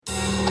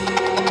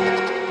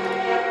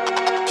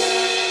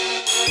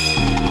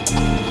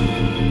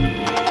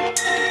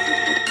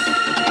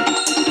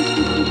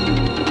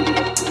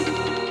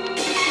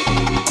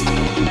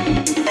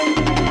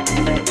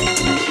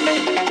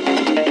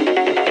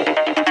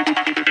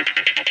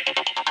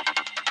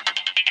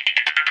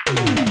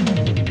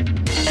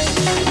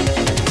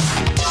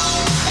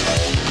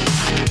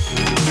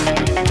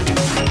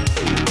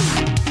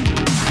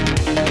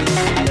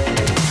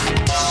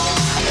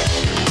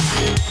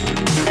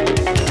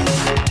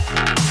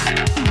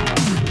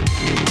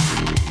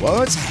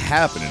What's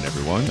happening,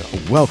 everyone?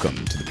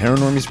 Welcome to the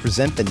Paranormies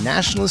Present the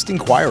Nationalist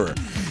Enquirer,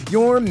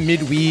 your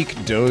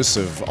midweek dose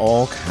of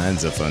all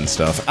kinds of fun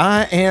stuff.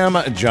 I am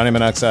Johnny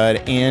Monoxide,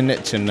 and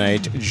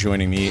tonight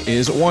joining me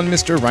is one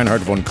Mr.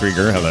 Reinhard von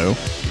Krieger. Hello.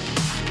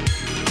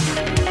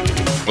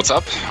 What's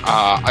up?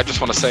 I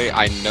just want to say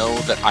I know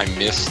that I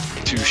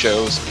missed 2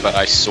 shows, but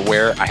I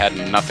swear I had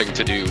nothing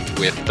to do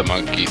with the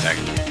monkey thing.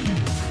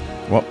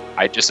 Well,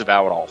 I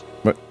disavow it all.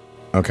 But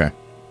okay.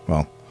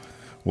 Well,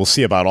 we'll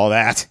see about all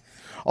that.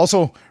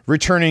 Also,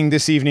 returning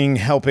this evening,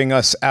 helping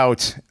us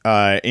out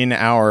in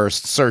our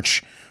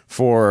search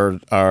for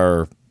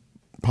our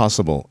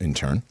possible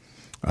intern,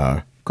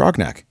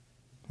 Grognak.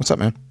 What's up,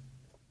 man?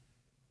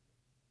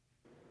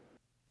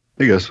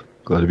 Hey, guys.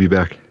 Glad to be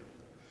back.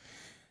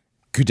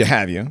 Good to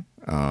have you.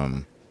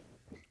 You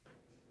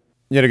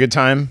had a good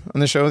time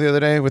on the show the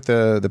other day with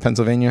the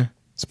Pennsylvania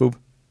spoob?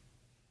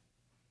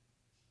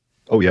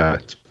 Oh, yeah.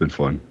 It's been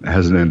fun. It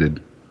hasn't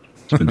ended.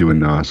 It's been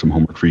doing some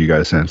homework for you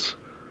guys since.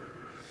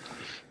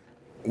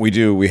 We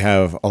do. We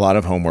have a lot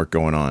of homework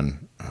going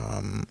on.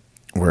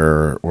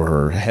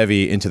 We're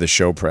heavy into the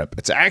show prep.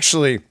 It's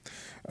actually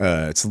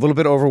it's a little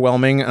bit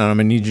overwhelming. I'm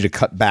gonna need you to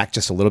cut back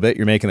just a little bit.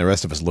 You're making the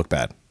rest of us look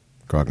bad,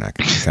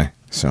 Grognak. Okay,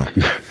 so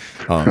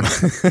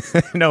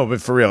no,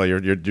 but for real, you're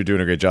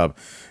doing a great job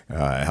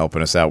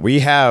helping us out.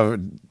 We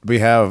have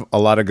a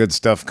lot of good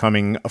stuff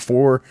coming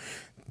for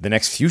the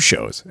next few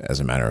shows. As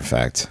a matter of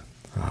fact,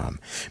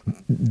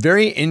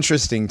 very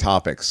interesting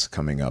topics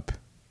coming up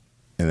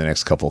in the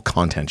next couple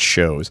content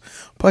shows,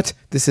 but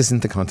this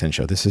isn't the content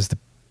show. This is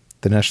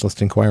the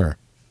Nationalist Enquirer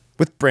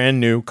with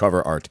brand new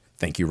cover art.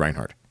 Thank you,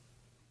 Reinhard.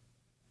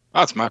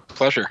 Oh, it's my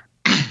pleasure.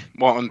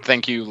 Well, and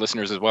thank you,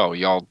 listeners, as well.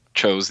 Y'all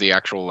chose the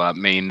actual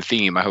main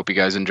theme. I hope you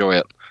guys enjoy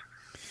it.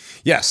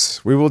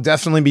 Yes, we will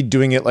definitely be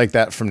doing it like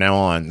that from now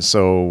on.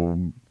 So,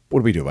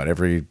 what do we do about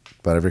every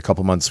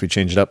couple months? We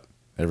change it up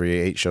every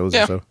 8 shows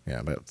or so.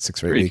 Yeah, about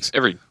 6 or 8 weeks.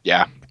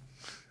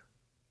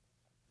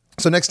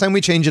 So next time we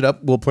change it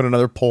up, we'll put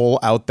another poll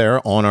out there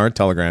on our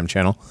Telegram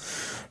channel,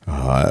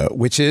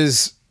 which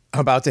is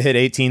about to hit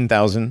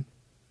 18,000.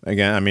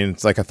 Again, I mean,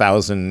 it's like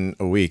 1,000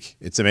 a week.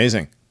 It's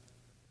amazing.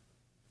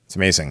 It's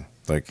amazing.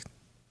 Like,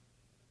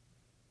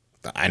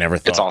 I never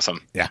thought. It's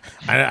awesome. Yeah.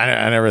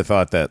 I never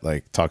thought that,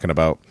 like, talking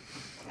about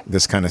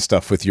this kind of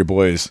stuff with your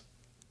boys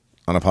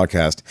on a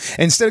podcast,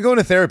 instead of going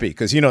to therapy,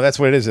 because, you know, that's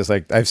what it is. It's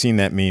like, I've seen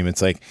that meme.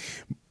 It's like,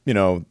 you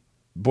know,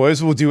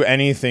 boys will do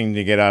anything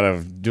to get out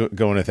of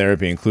going to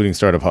therapy, including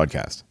start a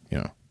podcast, you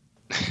know.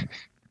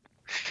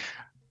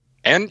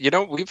 And, you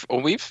know,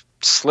 we've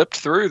slipped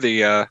through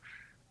the,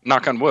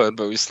 knock on wood,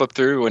 but we slipped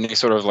through any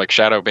sort of like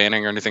shadow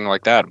banning or anything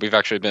like that. We've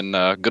actually been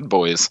good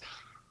boys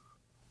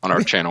on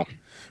our channel.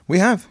 We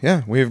have,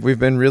 yeah. We've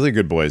been really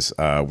good boys.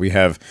 We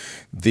have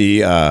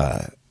the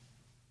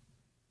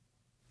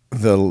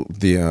what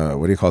do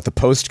you call it? The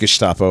post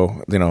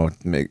Gestapo, you know,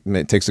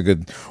 it takes a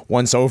good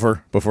once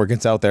over before it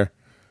gets out there.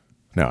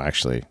 No,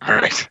 actually,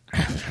 right.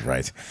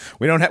 Right.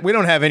 We don't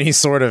have any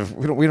sort of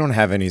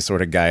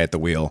guy at the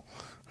wheel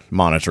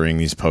monitoring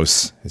these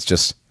posts. It's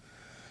just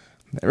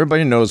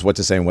everybody knows what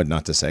to say and what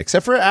not to say,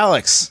 except for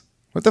Alex.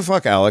 What the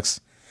fuck, Alex?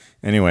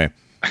 Anyway,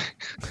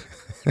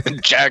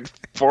 Jag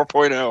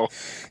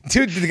 4.0.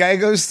 Dude, the guy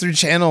goes through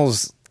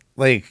channels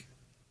like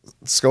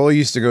Skull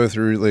used to go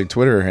through, like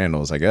Twitter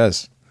handles, I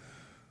guess.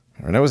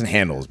 Or that wasn't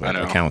handles, but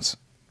accounts.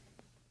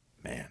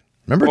 Man.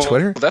 Remember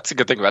Twitter? That's the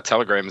good thing about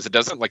Telegram is it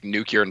doesn't like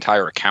nuke your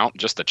entire account,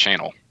 just a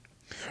channel.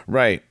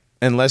 Right.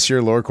 Unless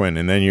you're Lorquin,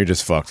 and then you're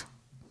just fucked.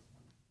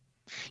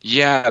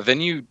 Yeah,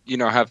 then you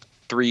have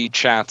 3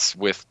 chats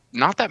with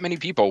not that many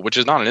people, which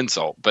is not an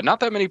insult, but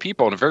not that many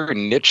people in a very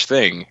niche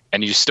thing,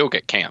 and you still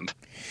get canned.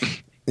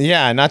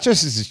 Yeah, not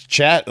just his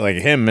chat, like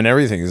him and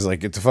everything. It's like,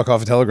 get the fuck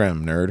off of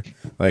Telegram, nerd.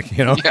 Like,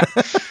 you know? Yeah.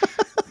 It's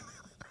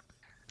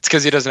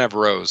because he doesn't have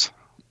Rose.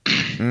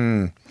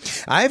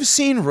 I've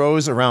seen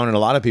Rose around in a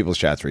lot of people's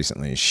chats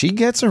recently. She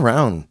gets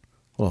around,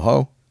 little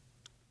hoe.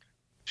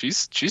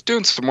 She's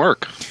doing some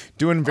work.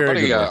 Doing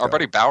very good work. Our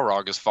buddy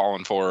Balrog is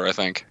falling for her, I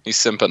think. He's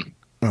simping.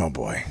 Oh,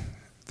 boy.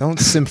 Don't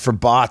simp for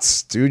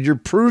bots, dude. You're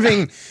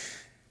proving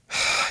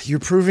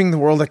the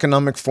World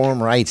Economic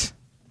Forum right.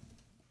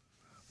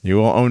 You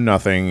will own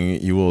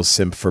nothing. You will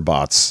simp for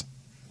bots.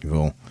 You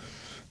will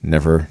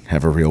never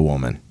have a real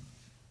woman.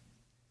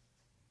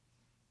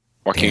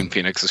 Joaquin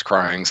Phoenix is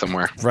crying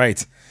somewhere.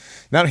 Right.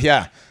 Not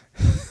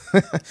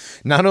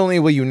only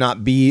will you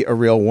not be a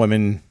real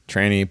woman,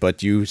 tranny,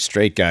 but you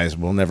straight guys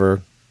will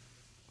never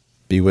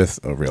be with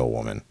a real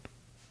woman.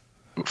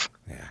 Oof.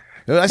 Yeah.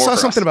 I saw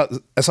something about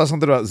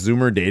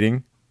Zoomer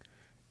dating,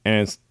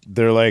 and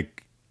they're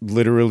like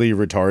literally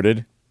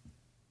retarded.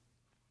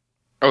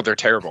 Oh, they're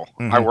terrible.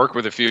 Mm-hmm. I work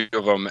with a few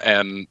of them,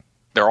 and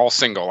they're all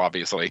single,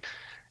 obviously.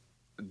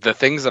 The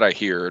things that I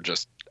hear are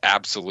just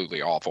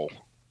absolutely awful.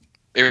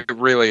 It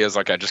really is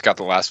like I just got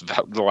the last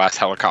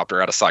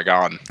helicopter out of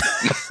Saigon.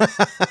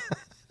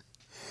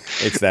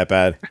 It's that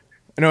bad.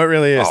 No, it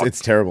really is.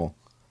 It's terrible.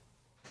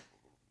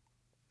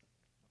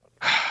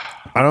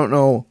 I don't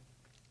know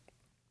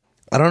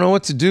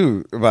what to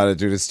do about it,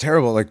 dude. It's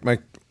terrible.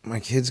 Like my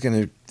kid's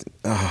gonna.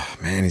 Oh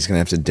man, he's gonna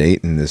have to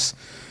date in this.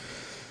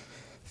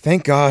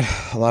 Thank God,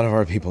 a lot of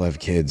our people have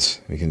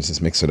kids. We can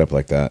just mix it up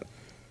like that.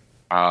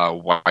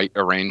 White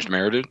arranged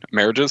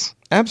marriages.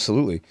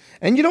 Absolutely,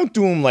 and you don't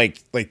do them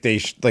like they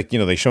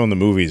show in the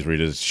movies where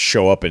you just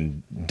show up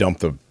and dump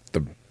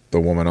the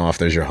woman off.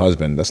 There's your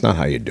husband. That's not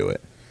how you do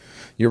it.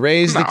 You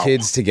raise the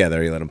kids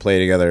together. You let them play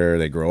together.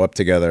 They grow up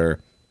together.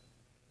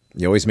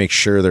 You always make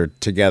sure they're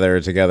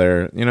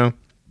together. You know.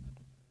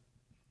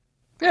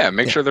 Yeah,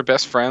 make sure they're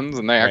best friends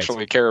and they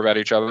actually care about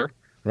each other.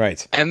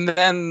 Right. And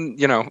then,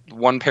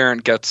 one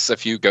parent gets a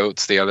few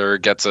goats, the other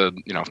gets a,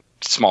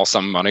 small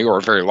sum of money or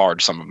a very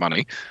large sum of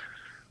money.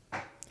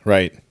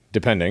 Right.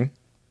 Depending,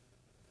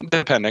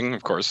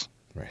 of course.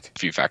 Right. A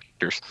few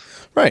factors.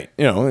 Right.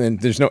 And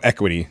there's no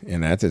equity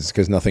in that. It's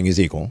because nothing is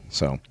equal.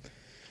 So.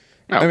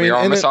 No, we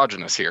are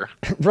misogynists here.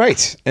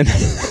 Right. And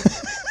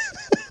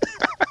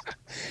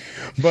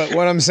but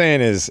what I'm saying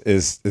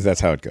is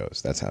that's how it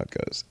goes. That's how it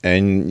goes.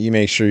 And you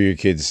make sure your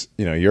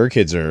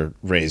kids are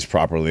raised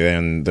properly,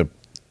 and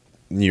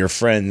your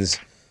friends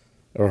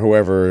or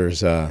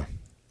whoever's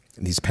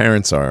these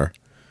parents are,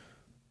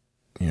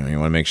 you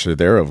want to make sure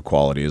they're of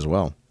quality as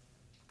well.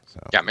 So.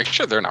 Yeah, make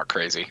sure they're not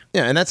crazy.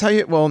 Yeah, and that's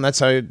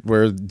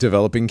where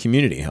developing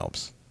community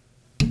helps.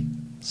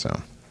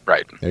 So.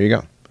 Right. There you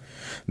go.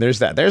 There's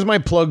that. There's my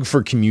plug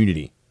for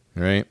community,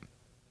 right?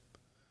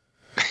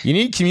 You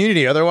need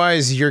community,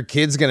 otherwise your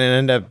kid's going to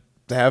end up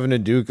having to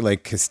do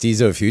like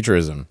castizo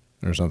futurism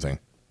or something.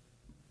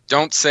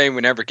 Don't say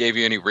we never gave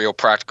you any real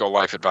practical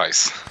life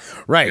advice.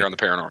 Right. Here on the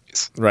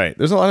Paranormies. Right.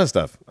 There's a lot of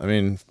stuff. I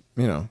mean,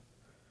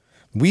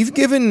 we've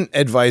given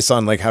advice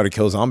on like how to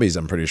kill zombies,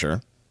 I'm pretty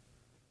sure.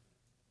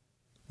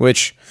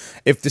 Which,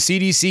 if the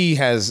CDC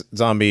has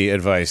zombie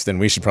advice, then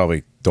we should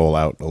probably dole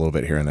out a little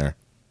bit here and there.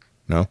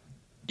 No?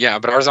 Yeah,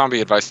 but our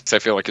zombie advice, I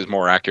feel like, is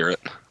more accurate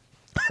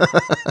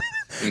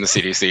in the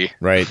CDC.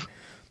 Right.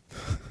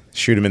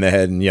 Shoot him in the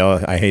head and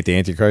yell, "I hate the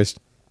Antichrist."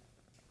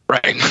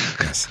 Right.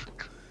 Yes.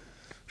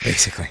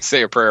 Basically.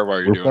 Say a prayer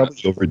while you're doing it. We're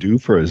probably overdue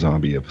for a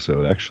zombie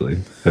episode, actually.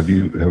 Have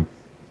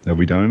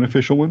we done an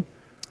official one?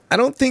 I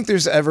don't think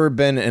there's ever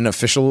been an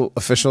official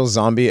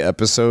zombie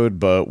episode,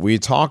 but we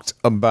talked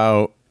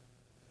about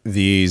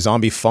the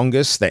zombie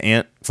fungus, the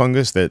ant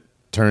fungus that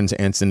turns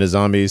ants into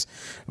zombies.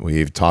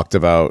 We've talked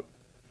about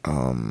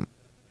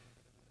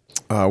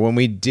when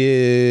we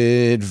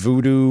did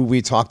voodoo,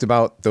 we talked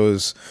about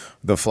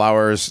the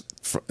flowers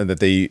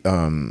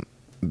that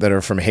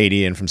are from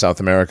Haiti and from South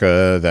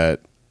America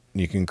that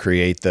you can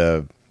create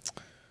the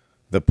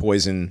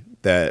poison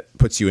that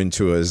puts you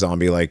into a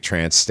zombie-like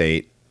trance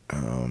state.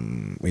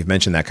 We've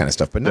mentioned that kind of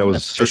stuff, but not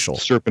official.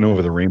 Serpent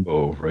over the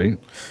Rainbow, right?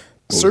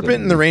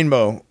 Serpent in the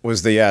Rainbow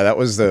was that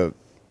was the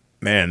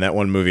man, that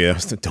one movie. That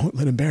was Don't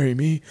Let Him Bury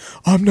Me.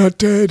 I'm Not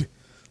Dead.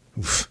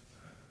 Oof.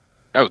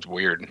 That was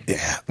weird.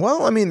 Yeah.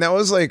 Well, I mean, that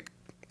was like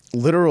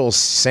literal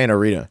Santa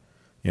Rita,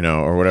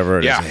 or whatever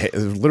it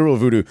is. Literal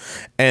voodoo.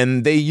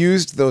 And they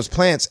used those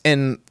plants,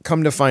 and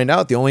come to find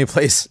out, the only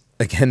place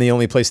in the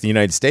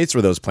United States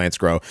where those plants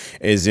grow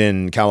is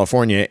in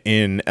California,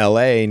 in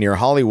LA, near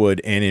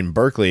Hollywood, and in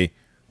Berkeley,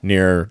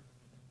 near,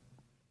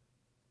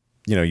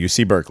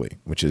 UC Berkeley,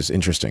 which is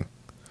interesting.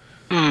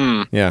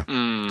 Yeah.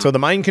 So the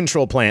mind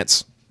control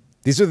plants,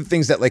 these are the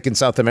things that, like in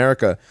South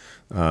America,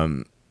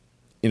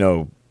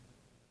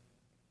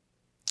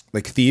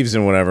 like thieves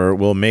and whatever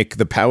will make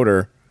the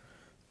powder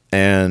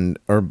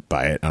or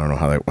buy it. I don't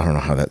know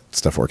how that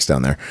stuff works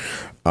down there.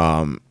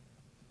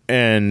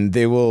 And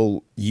they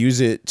will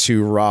use it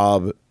to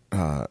rob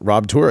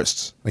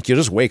tourists. Like you'll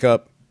just wake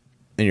up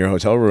in your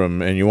hotel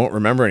room and you won't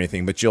remember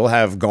anything, but you'll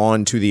have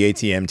gone to the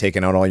ATM,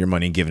 taken out all your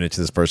money, given it to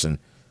this person,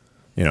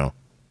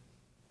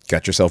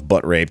 got yourself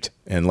butt raped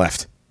and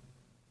left.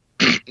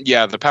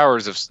 Yeah, the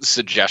powers of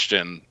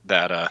suggestion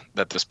that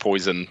this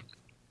poison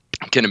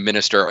can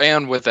administer,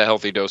 and with a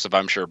healthy dose of,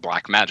 I'm sure,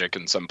 black magic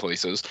in some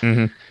places.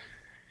 Mm-hmm.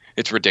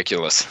 It's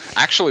ridiculous.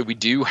 Actually, we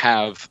do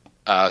have,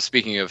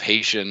 speaking of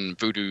Haitian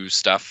voodoo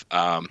stuff,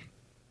 one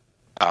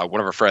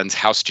of our friends,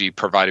 House G,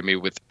 provided me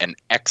with an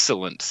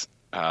excellent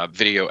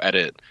video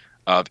edit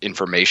of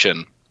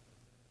information.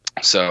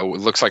 So it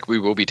looks like we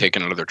will be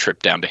taking another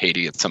trip down to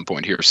Haiti at some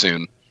point here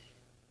soon.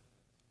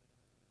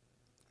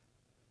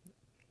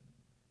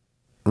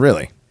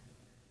 Really?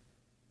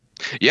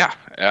 Yeah,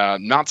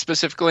 not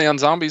specifically on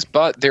zombies,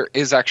 but there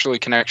is actually a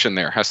connection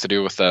there. It has to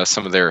do with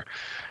some of their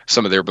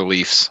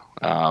beliefs.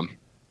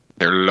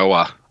 They're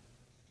Loa.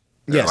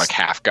 They're like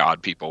half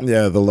god people.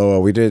 Yeah, the Loa.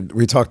 We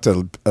talked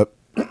to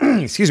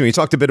we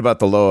talked a bit about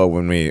the Loa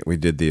when we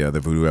did the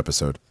voodoo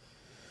episode.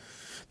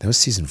 That was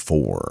season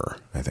 4,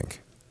 I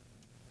think.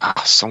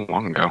 Ah, so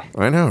long ago.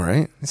 I know,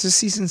 right? This is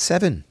season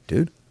 7,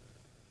 dude.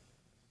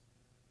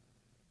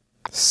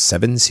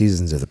 7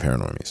 seasons of the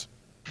Paranormies.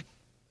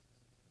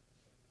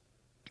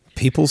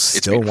 People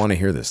still want to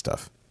hear this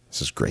stuff.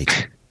 This is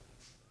great.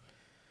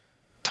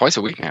 Twice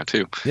a week now,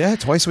 too. Yeah,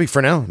 twice a week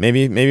for now.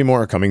 Maybe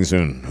more coming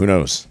soon. Who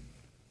knows?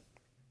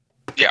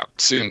 Yeah,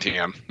 soon,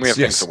 TM. We have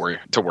things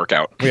to work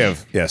out. We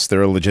have, yes, there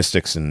are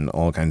logistics and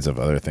all kinds of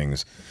other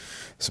things.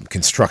 some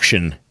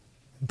construction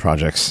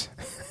projects,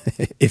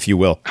 if you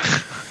will.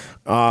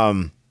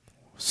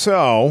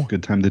 So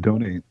Good time to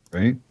donate,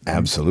 right?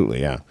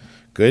 absolutely, yeah.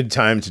 Good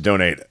time to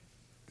donate.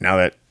 Now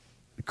that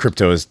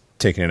crypto is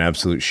taking an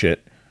absolute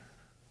shit.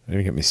 Don't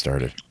even get me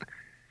started.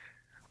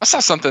 I saw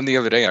something the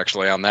other day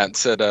actually on that. It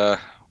said,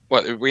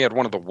 we had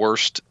one of the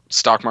worst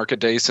stock market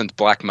days since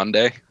Black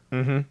Monday.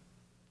 Mm-hmm.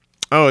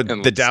 Oh,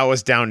 the Dow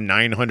was down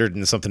 900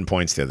 and something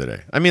points the other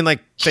day. I mean, like,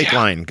 fake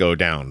line go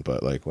down,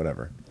 but, like,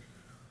 whatever.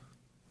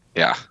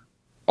 Yeah.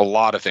 A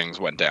lot of things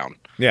went down.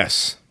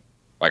 Yes.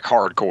 Like,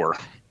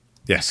 hardcore.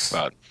 Yes.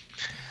 But,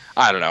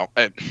 I don't know.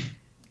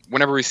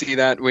 Whenever we see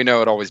that, we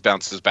know it always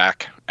bounces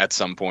back at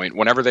some point.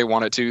 Whenever they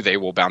want it to, they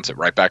will bounce it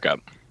right back up.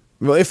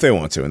 Well, if they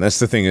want to. And that's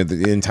the thing.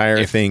 The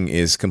entire thing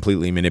is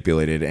completely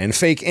manipulated and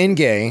fake and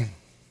gay,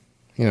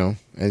 you know,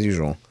 as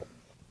usual.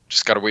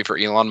 Just got to wait for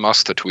Elon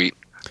Musk to tweet.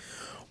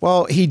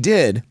 Well, he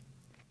did.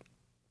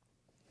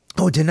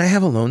 Oh, didn't I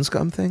have a Lone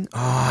Scum thing? Oh,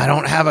 I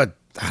don't have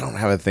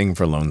a thing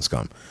for Lone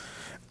Scum.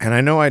 And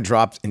I know I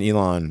dropped an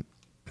Elon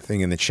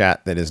thing in the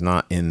chat that is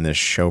not in this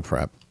show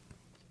prep.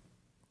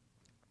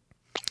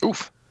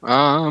 Oof.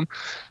 Was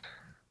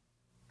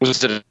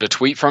it a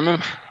tweet from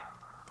him?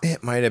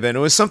 It might have been. It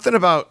was something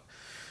about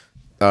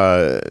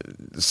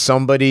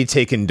somebody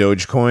taking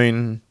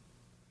Dogecoin.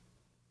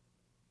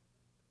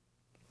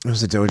 It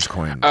was a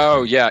Dogecoin.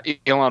 Oh, yeah.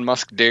 Elon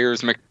Musk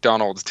dares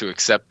McDonald's to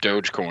accept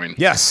Dogecoin.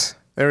 Yes.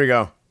 There we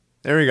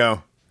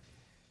go.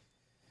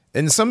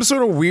 In some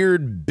sort of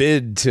weird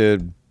bid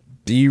to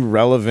be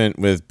relevant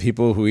with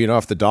people who eat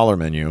off the dollar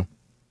menu,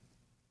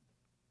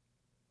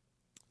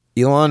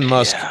 Elon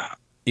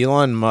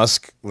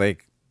Musk,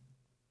 like,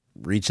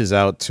 reaches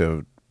out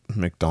to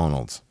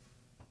McDonald's.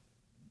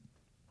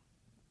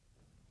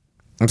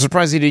 I'm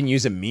surprised he didn't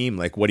use a meme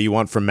like, what do you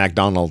want from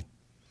McDonald's?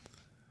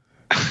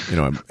 You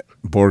know, a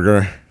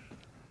burger.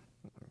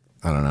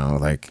 I don't know,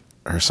 like,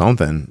 or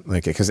something.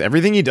 Like, because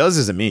everything he does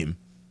is a meme.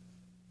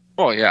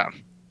 Well, yeah.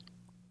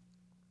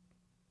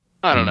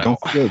 I don't know. Don't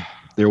forget,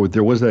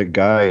 there was that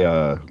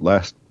guy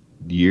last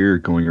year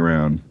going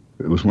around.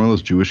 It was one of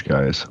those Jewish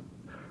guys,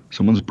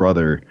 someone's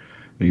brother.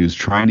 And he was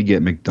trying to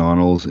get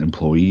McDonald's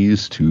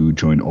employees to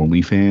join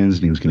OnlyFans,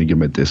 and he was going to give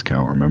them a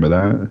discount. Remember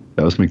that?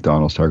 That was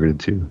McDonald's targeted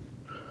too.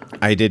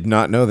 I did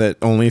not know that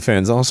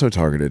OnlyFans also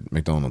targeted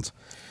McDonald's.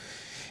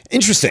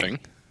 Interesting.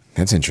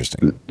 That's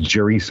interesting.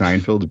 Jerry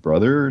Seinfeld's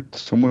brother?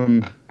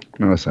 Someone...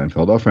 No,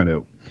 Seinfeld. I'll find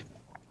out.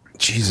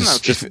 Jesus. It's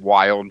just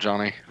wild,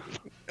 Johnny.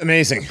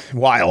 Amazing.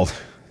 Wild.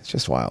 It's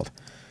just wild.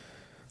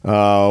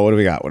 What do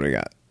we got?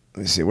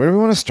 Let's see. Where do we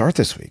want to start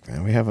this week,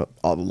 man? We have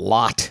a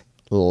lot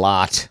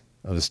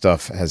of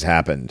stuff has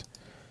happened.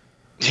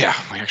 Yeah,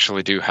 we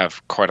actually do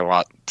have quite a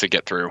lot to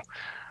get through.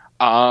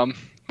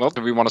 Well,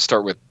 do we want to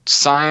start with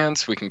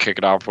science? We can kick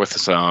it off with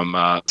some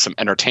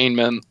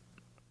entertainment.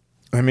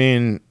 I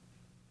mean,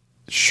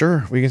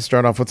 sure. We can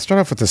start off with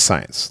the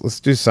science. Let's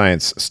do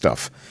science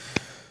stuff.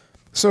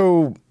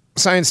 So,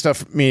 science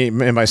stuff.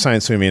 And by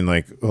science we mean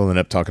like we'll end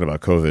up talking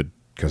about COVID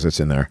because it's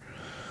in there.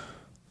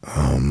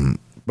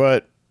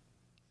 But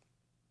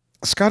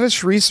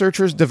Scottish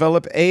researchers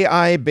develop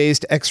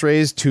AI-based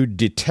X-rays to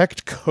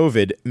detect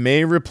COVID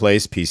may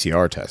replace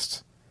PCR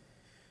tests.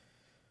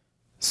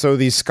 So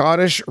the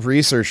Scottish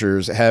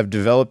researchers have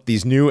developed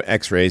these new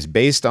X-rays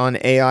based on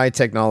AI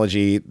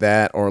technology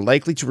that are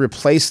likely to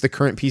replace the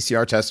current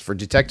PCR tests for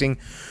detecting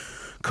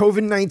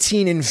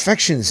COVID-19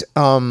 infections.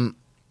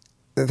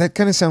 That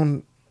kind of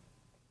sound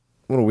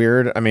a little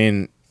weird. I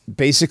mean,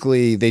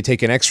 basically they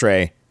take an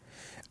X-ray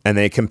and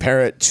they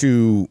compare it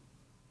to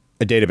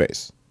a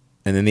database.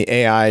 And then the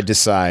AI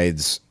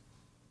decides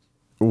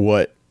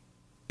what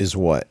is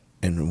what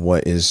and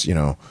what is, you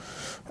know,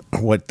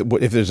 what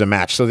if there's a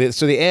match. So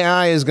the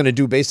AI is going to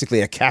do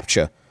basically a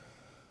CAPTCHA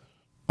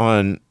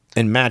on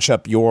and match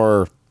up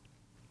your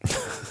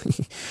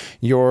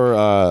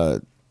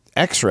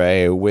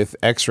X-ray with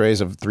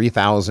X-rays of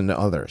 3,000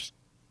 others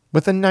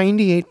with a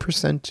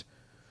 98%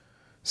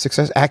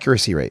 success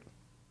accuracy rate.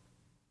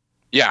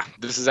 Yeah,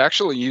 this is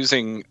actually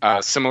using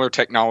similar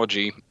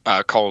technology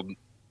called.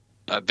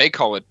 They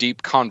call it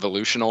deep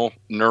convolutional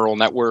neural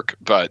network,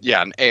 but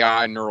yeah, an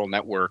AI neural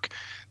network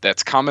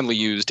that's commonly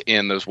used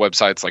in those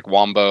websites like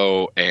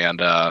Wombo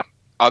and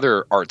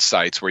other art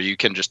sites where you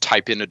can just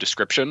type in a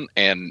description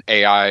and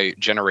AI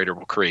generator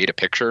will create a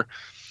picture.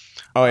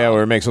 Oh yeah,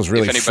 where it makes those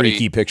really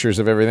freaky pictures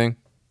of everything.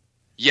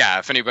 Yeah,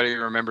 if anybody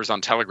remembers on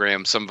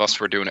Telegram, some of us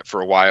were doing it for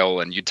a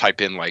while, and you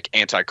type in like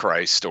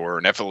Antichrist or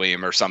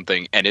Nephilim or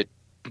something, and it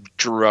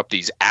drew up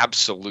these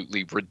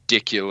absolutely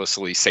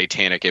ridiculously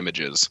satanic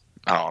images.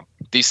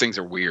 These things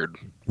are weird.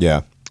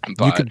 Yeah.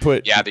 But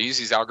they use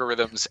these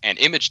algorithms and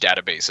image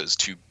databases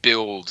to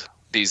build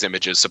these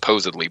images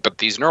supposedly, but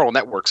these neural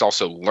networks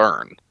also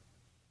learn.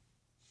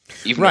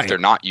 Even if they're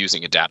not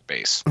using a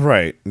database.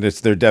 Right.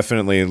 They're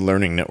definitely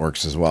learning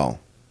networks as well.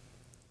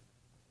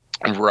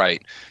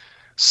 Right.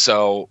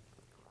 So,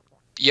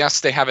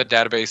 yes, they have a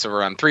database of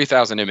around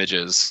 3,000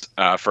 images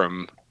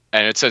and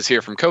it says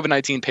here, from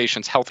COVID-19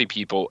 patients, healthy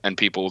people, and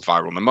people with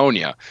viral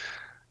pneumonia.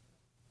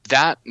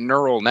 that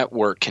neural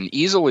network can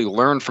easily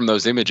learn from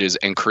those images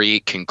and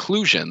create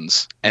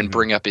conclusions and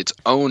bring up its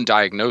own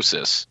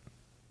diagnosis.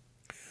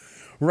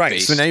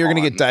 Right. So now you're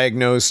going to get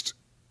diagnosed,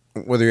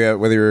 whether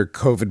you're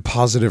COVID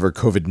positive or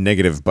COVID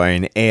negative, by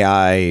an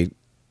AI.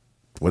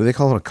 What do they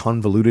call it? A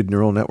convoluted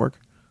neural network?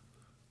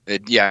 I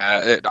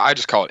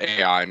just call it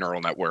AI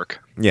neural network.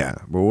 Yeah.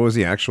 But what was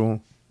the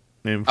actual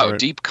name for it?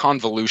 Deep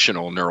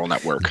convolutional neural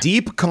network.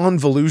 Deep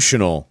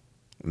convolutional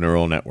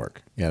neural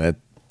network. Yeah,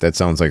 that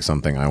sounds like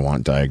something I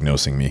want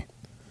diagnosing me.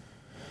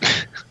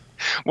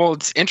 Well,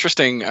 it's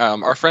interesting.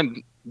 Our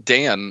friend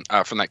Dan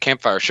from that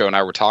Campfire show and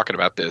I were talking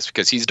about this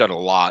because he's done a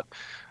lot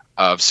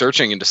of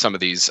searching into some of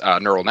these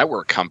neural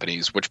network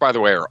companies, which, by the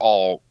way, are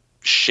all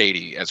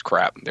shady as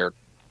crap. They're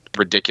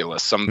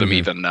ridiculous. Some of them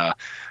even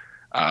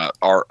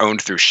are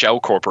owned through shell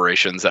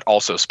corporations that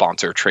also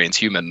sponsor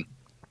transhumanism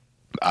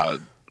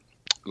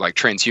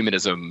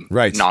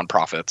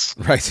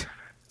nonprofits. Right.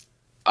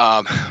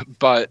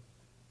 But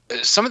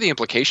some of the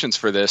implications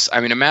for this,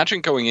 I mean, imagine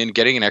going in,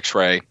 getting an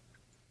X-ray,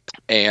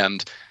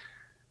 and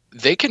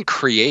they can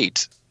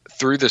create,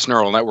 through this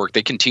neural network,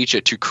 they can teach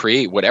it to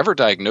create whatever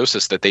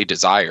diagnosis that they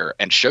desire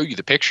and show you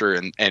the picture,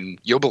 and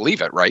you'll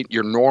believe it, right?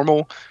 Your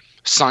normal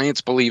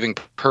science-believing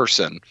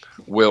person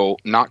will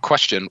not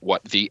question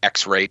what the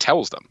X-ray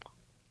tells them.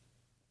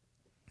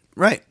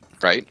 Right.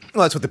 Right?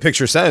 Well, that's what the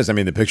picture says. I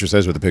mean, the picture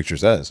says what the picture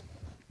says.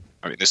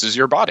 I mean, this is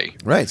your body.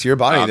 Right, it's your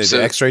body.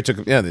 The X-ray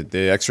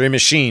the X-ray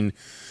machine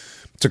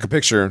took a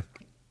picture,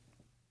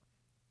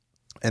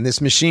 and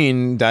this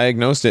machine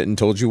diagnosed it and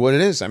told you what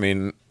it is. I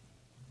mean,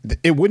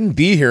 it wouldn't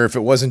be here if it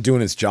wasn't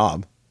doing its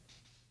job.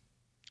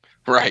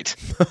 Right.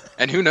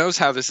 And who knows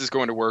how this is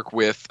going to work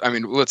with, I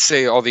mean, let's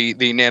say all the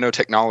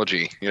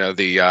nanotechnology,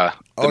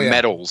 the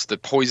metals, the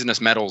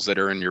poisonous metals that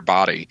are in your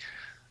body.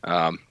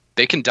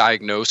 They can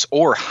diagnose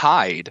or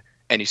hide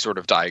any sort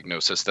of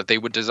diagnosis that they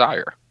would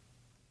desire.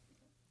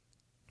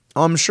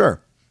 I'm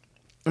sure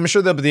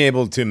they'll be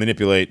able to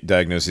manipulate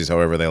diagnoses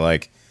however they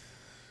like.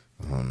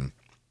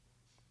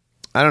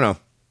 I don't know.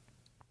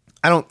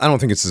 I don't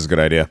think it's a good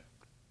idea.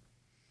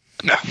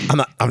 No.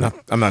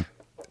 I'm not.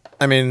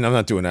 I mean, I'm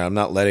not doing that. I'm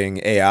not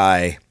letting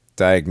AI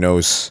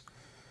diagnose,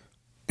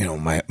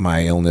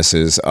 my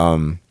illnesses.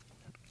 And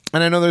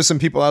I know there's some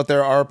people out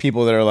there are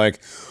people that are like,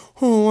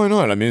 oh, why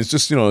not? I mean, it's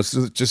just,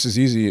 it's just as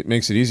easy. It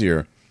makes it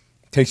easier.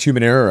 Takes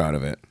human error out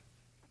of it.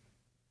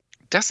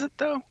 Does it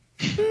though?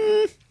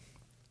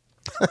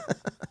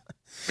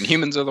 When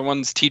humans are the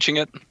ones teaching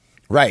it.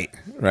 Right.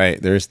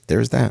 There's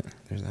that.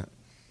 And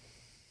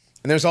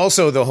there's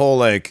also the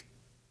whole I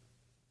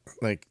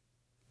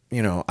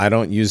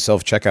don't use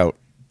self-checkout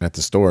at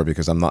the store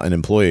because I'm not an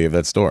employee of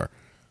that store.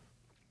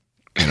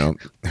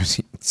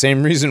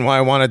 Same reason why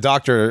I want a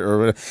doctor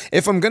or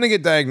if I'm going to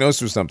get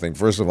diagnosed with something,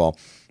 first of all,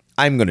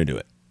 I'm going to do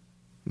it.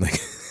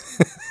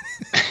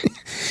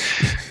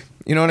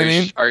 You know what I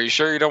mean? Are you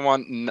sure you don't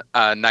want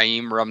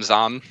Naeem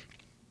Ramzan?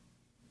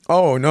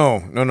 Oh,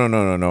 no.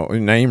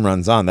 Naeem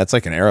Ramzan. That's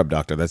like an Arab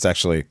doctor. That's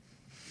actually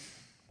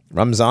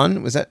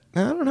Ramzan. Was that? I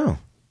don't know.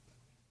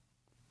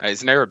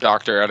 He's an Arab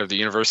doctor out of the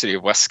University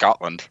of West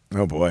Scotland.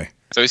 Oh, boy.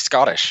 So he's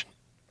Scottish.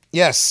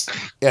 Yes,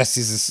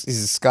 he's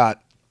a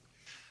Scot.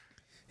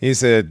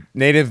 He's a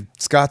native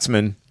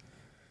Scotsman.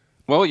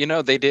 Well,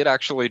 they did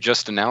actually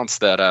just announce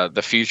that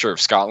the future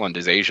of Scotland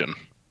is Asian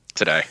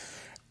today.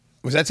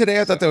 Was that today?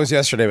 I thought that was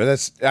yesterday,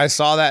 but I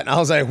saw that and I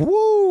was like,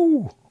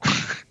 woo!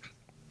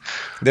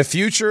 The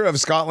future of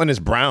Scotland is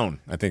brown,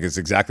 I think is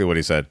exactly what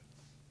he said.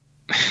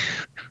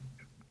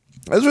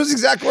 Those were his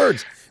exact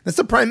words. That's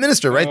the prime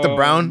minister, right? The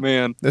brown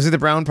man. Is he the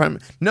brown prime?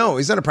 No,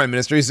 he's not a prime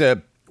minister. He's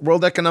a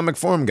World Economic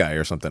Forum guy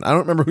or something. I don't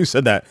remember who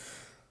said that.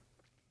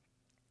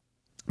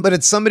 But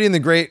it's somebody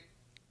involved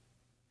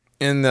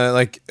in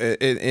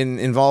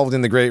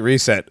the Great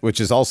Reset, which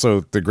is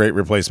also the Great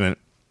Replacement.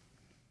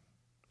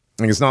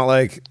 It's not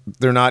like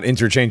they're not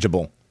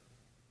interchangeable.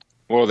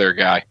 Whoa there,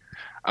 guy.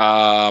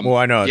 Well,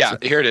 I know. Yeah,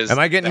 here it is. Am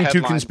I getting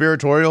too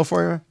conspiratorial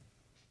for you?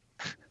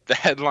 The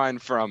headline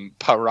from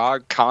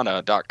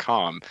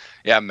paragkana.com.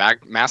 Yeah,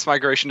 mass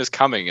migration is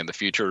coming and the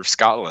future of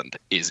Scotland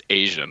is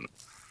Asian.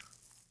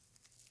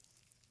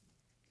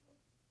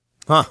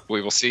 Huh.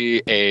 We will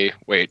see a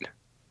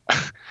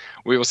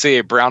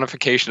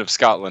brownification of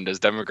Scotland as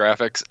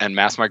demographics and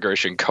mass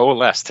migration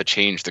coalesce to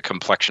change the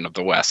complexion of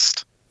the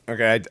West.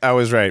 Okay, I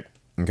was right.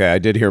 Okay, I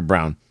did hear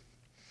brown.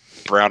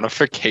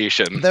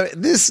 Brownification.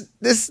 This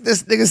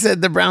nigga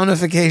said the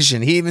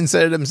brownification. He even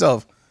said it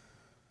himself.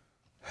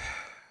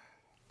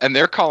 And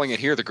they're calling it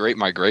here the Great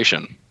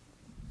Migration.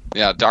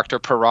 Yeah, Dr.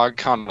 Parag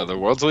Khanna, the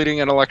world's leading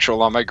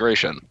intellectual on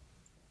migration.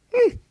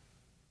 Yeah.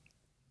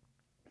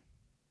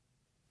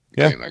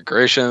 Great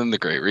Migration, the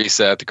Great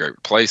Reset, the Great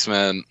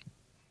Replacement.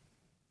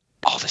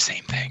 All the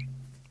same thing.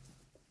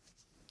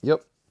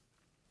 Yep.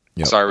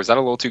 Sorry, was that a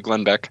little too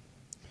Glenn Beck?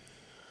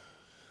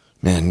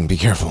 Man, be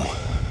careful.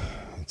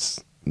 It's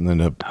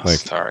end up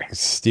sorry.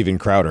 Steven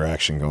Crowder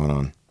action going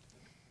on.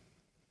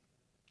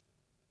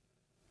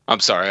 I'm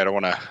sorry, I don't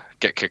want to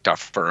get kicked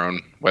off our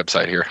own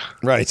website here.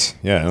 Right.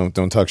 Yeah,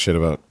 don't talk shit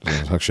about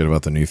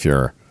the new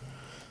Fuhrer.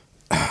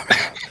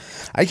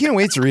 I can't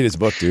wait to read his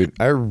book, dude.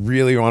 I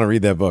really want to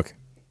read that book.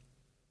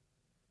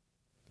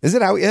 Is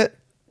it out yet?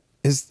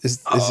 Is his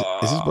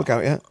book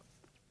out yet?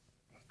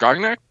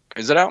 Gognac?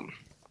 Is it out?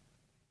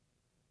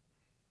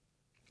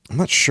 I'm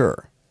not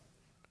sure.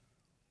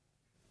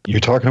 You're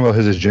talking about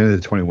his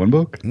Agenda 21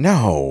 book?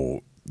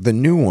 No, the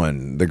new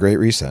one, The Great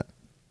Reset.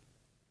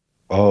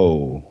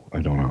 Oh,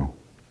 I don't know.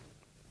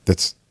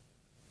 That's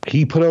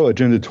He put out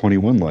Agenda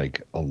 21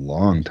 like a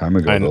long time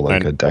ago,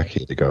 a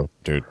decade ago.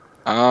 dude.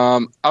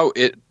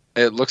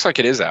 It looks like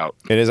it is out.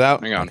 It is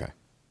out? Hang on. Okay.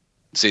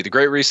 See, The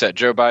Great Reset,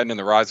 Joe Biden and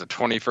the Rise of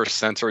 21st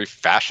Century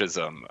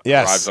Fascism.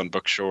 Yes.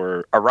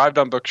 Arrived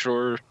on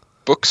bookstore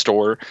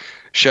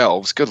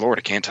shelves. Good Lord,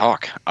 I can't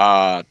talk.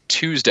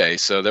 Tuesday,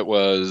 so that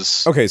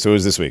was... Okay, so it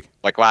was this week.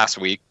 Like last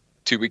week,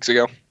 2 weeks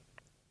ago.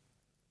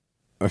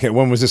 Okay,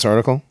 when was this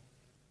article?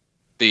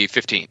 The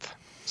 15th.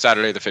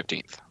 Saturday the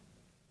 15th.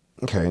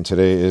 Okay, and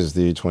today is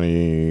the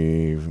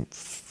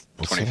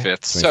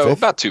 25th. So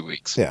about 2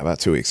 weeks. Yeah, about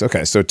 2 weeks.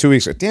 Okay, so 2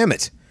 weeks. Damn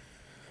it.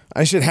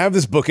 I should have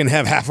this book and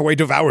have halfway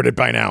devoured it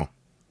by now.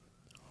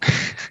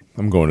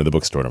 I'm going to the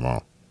bookstore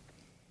tomorrow.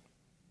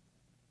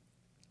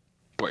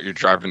 What, you're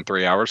driving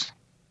 3 hours?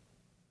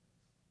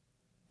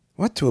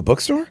 What, to a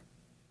bookstore?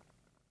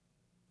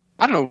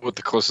 I don't know what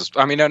the closest...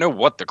 I mean, I know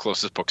what the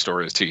closest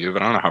bookstore is to you,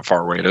 but I don't know how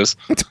far away it is.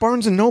 It's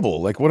Barnes & Noble.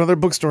 Like, what other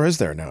bookstore is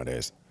there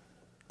nowadays?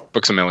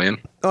 Books A Million.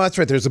 Oh, that's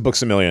right. There's a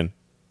Books A Million.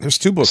 There's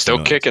 2 Books Still A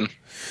Million. kicking.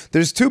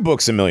 There's 2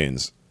 Books A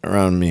Millions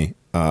around me,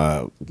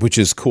 which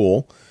is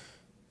cool.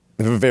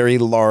 They have a very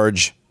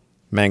large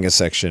manga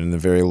section and a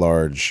very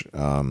large,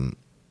 Oh,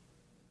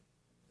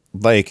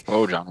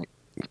 Johnny.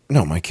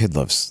 No, my kid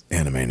loves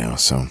anime now,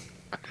 so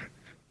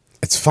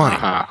it's fine.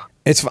 Uh-huh.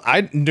 It's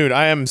dude,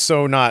 I am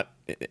so not.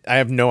 I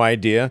have no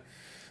idea.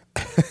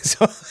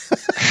 So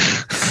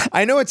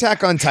I know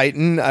Attack on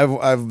Titan.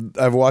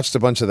 I've watched a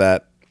bunch of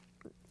that.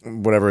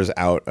 Whatever is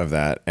out of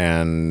that,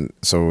 and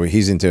so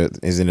he's into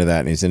that,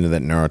 and he's into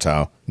that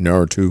Naruto.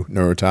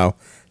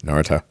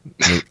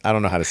 I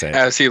don't know how to say it.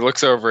 As he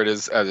looks over at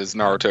his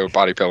Naruto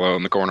body pillow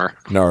in the corner.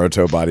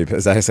 Naruto body.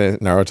 Is that how I say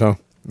it? Naruto?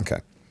 Okay.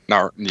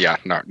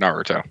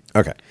 Naruto.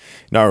 Okay.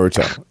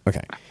 Naruto.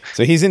 Okay.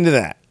 So he's into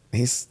that.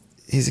 He's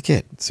a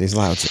kid, so he's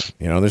allowed to.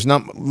 You know, there's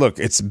not. Look,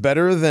 it's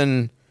better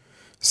than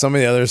some of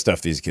the other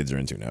stuff these kids are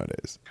into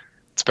nowadays.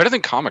 It's better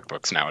than comic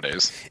books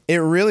nowadays. It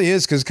really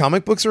is, because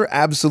comic books are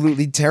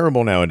absolutely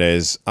terrible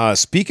nowadays.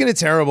 Speaking of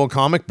terrible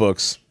comic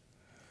books,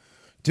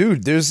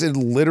 dude, there's a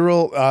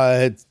literal.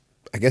 I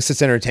guess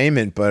it's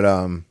entertainment, but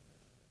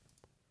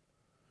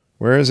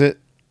where is it?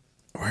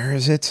 Damn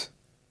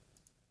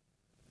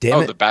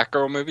it. The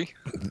Batgirl movie?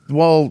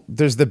 Well,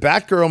 there's the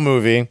Batgirl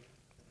movie,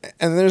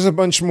 and there's a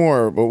bunch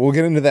more, but we'll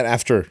get into that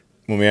after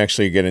when we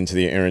actually get into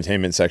the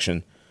entertainment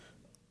section.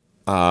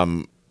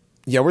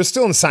 Yeah, we're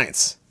still in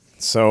science.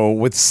 So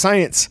with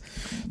science,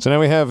 so now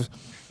we have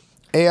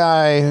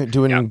AI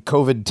doing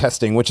COVID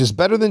testing, which is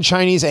better than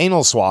Chinese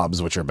anal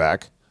swabs, which are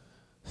back.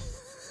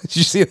 Did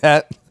you see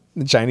that?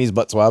 The Chinese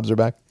butt swabs are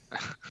back.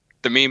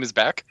 The meme is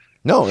back?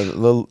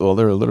 No, well,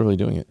 they're literally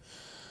doing it.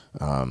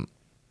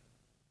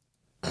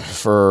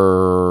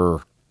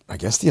 For, I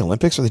guess, the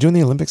Olympics. Are they doing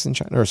the Olympics in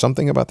China or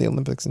something about the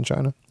Olympics in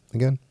China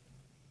again?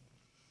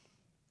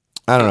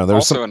 I don't know.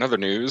 There's also another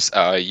news.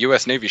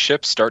 U.S. Navy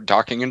ships start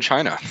docking in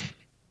China.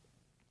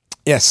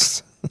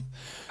 Yes.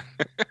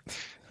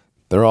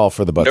 They're all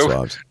for the butt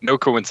swabs. No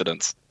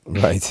coincidence.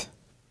 Right.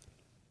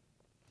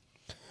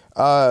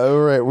 All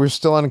right. We're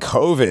still on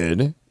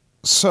COVID.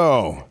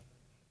 So,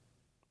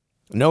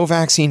 no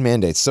vaccine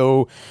mandates.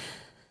 So,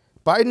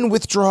 Biden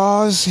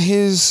withdraws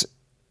his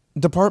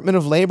Department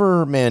of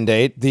Labor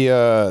mandate,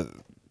 the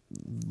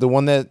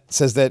one that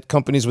says that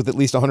companies with at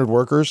least 100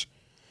 workers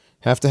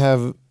have to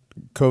have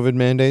COVID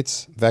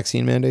mandates,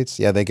 vaccine mandates.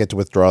 Yeah, they get to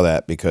withdraw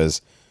that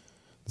because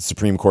the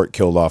Supreme Court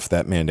killed off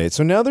that mandate.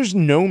 So now there's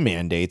no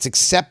mandates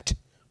except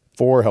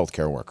for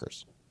healthcare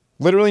workers.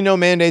 Literally no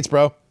mandates,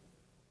 bro.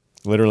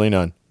 Literally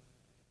none.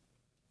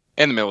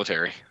 And the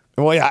military.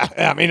 Well,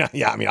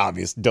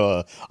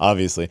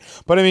 obviously.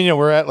 But I mean,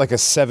 we're at like a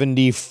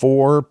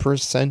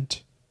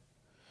 74%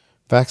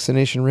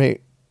 vaccination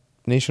rate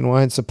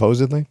nationwide,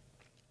 supposedly.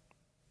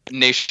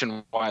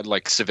 Nationwide,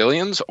 like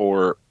civilians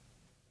or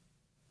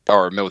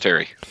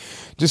military?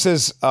 Just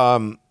says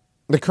the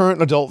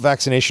current adult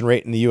vaccination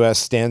rate in the U.S.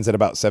 stands at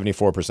about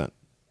 74%.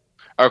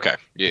 Okay.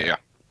 Yeah.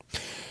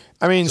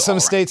 I mean, some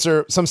states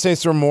are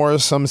more,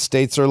 some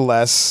states are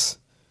less.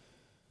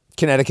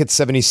 Connecticut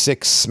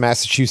 76,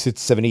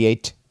 Massachusetts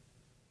 78,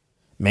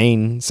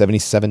 Maine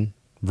 77,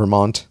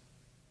 Vermont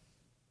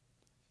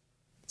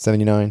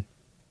 79.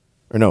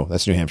 Or no,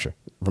 that's New Hampshire.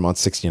 Vermont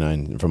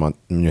 69,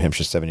 New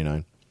Hampshire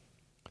 79.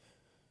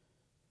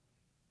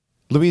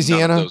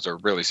 Louisiana. None of those are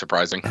really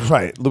surprising.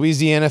 Right.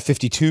 Louisiana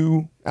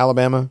 52,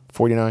 Alabama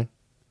 49.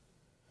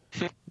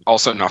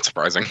 Also not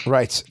surprising.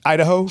 Right.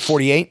 Idaho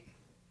 48.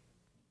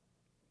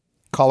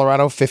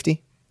 Colorado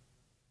 50.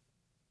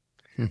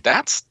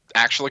 That's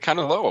actually kind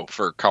of low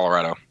for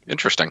Colorado.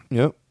 Interesting.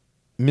 Yep.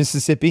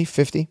 Mississippi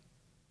 50.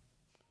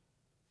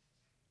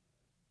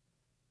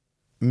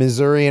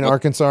 Missouri and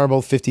Arkansas are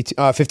both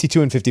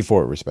 52 and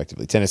 54,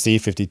 respectively. Tennessee,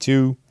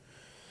 52.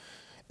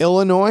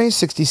 Illinois,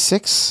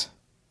 66.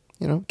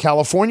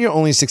 California,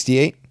 only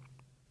 68.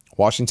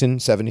 Washington,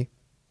 70.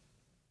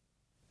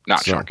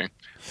 Not shocking.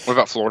 What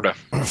about Florida?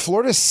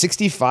 Florida,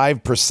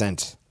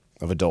 65%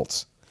 of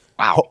adults.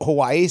 Wow.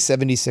 Hawaii,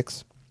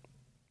 76.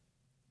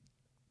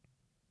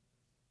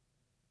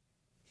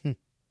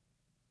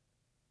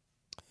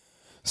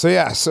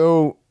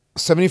 So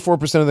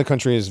 74% of the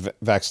country is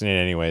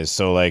vaccinated anyways.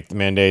 So like the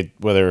mandate,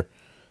 the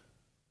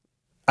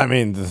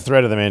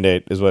threat of the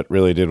mandate is what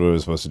really did what it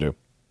was supposed to do.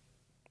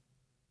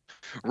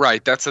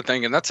 Right. That's the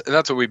thing. And that's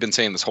what we've been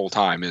saying this whole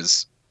time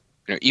is,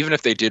 even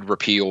if they did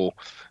repeal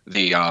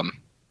the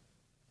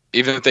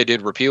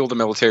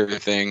military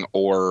thing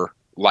or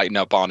lighten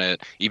up on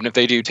it, even if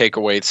they do take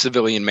away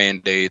civilian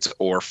mandates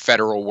or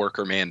federal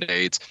worker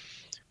mandates,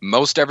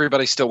 most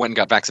everybody still went and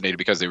got vaccinated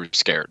because they were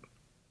scared.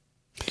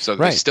 So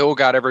they still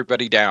got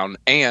everybody down,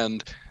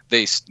 and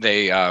they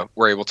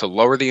were able to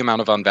lower the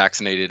amount of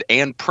unvaccinated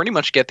and pretty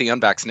much get the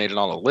unvaccinated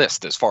on a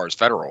list as far as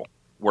federal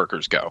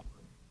workers go.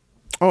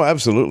 Oh,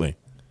 absolutely.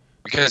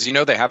 Because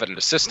they have it in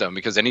a system.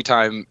 Because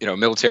anytime a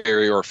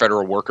military or a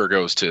federal worker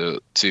goes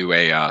to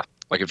a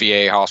like a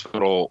VA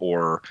hospital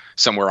or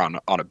somewhere on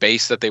a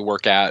base that they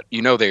work at,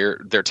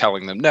 they're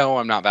telling them, no,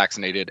 I'm not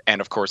vaccinated.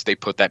 And of course they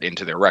put that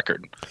into their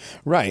record.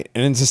 Right.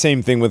 And it's the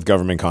same thing with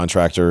government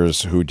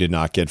contractors who did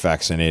not get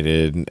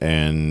vaccinated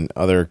and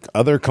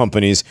other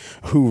companies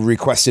who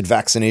requested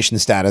vaccination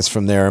status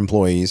from their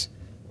employees.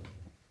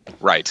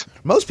 Right.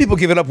 Most people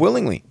give it up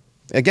willingly.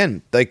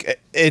 Again,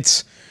 like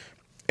it's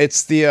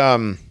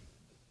the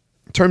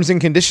terms and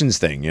conditions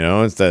thing,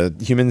 it's the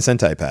human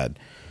centipede.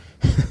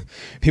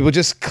 People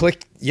just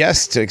click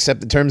yes to accept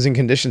the terms and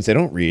conditions. They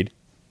don't read.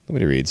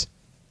 Nobody reads.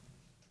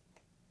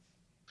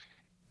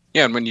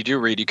 Yeah, and when you do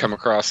read, you come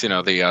across,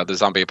 the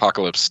zombie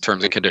apocalypse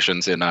terms and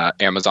conditions in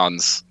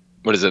Amazon's,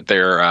 what is it,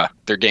 their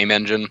game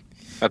engine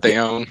that they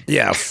own?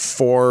 Yeah,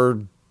 4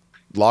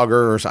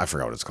 logger, or I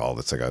forgot what it's called.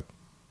 It's like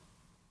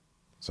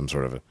some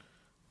sort of a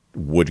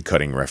wood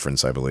cutting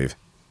reference, I believe.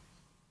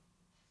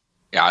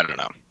 Yeah, I don't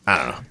know.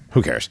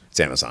 Who cares? It's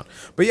Amazon.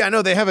 But yeah,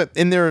 no, they have it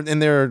in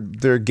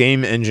their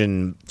game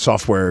engine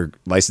software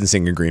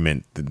licensing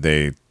agreement.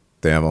 They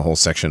have a whole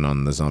section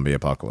on the zombie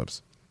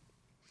apocalypse.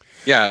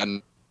 Yeah,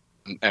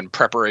 and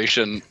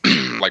preparation,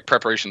 like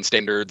preparation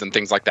standards and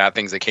things like that,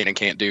 things they can and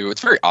can't do. It's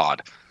very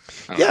odd.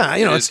 Yeah,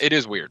 it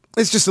is weird.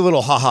 It's just a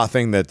little haha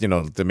thing that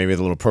that maybe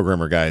the little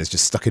programmer guy has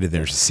just stuck it in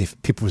there to see if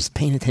people was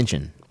paying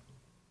attention.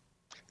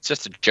 It's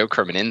just a joke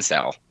from an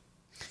incel.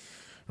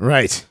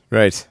 Right.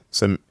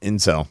 Some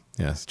incel.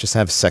 Yes. Just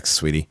have sex,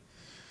 sweetie.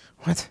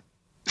 What?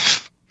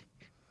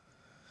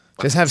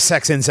 Just have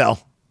sex,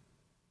 incel.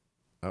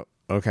 Oh,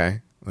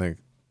 okay. Like,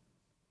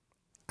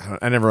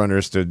 I never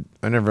understood.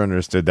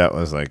 That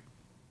was like.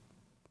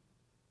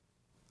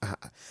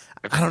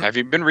 Have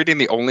you been reading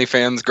the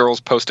OnlyFans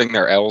girls posting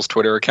their L's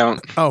Twitter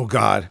account? Oh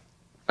God.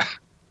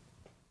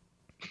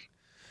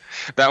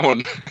 That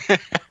one.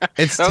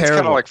 It's That's terrible.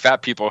 kind of like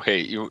fat people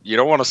hate you. You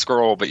don't want to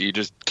scroll, but you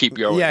just keep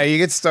going. Yeah, you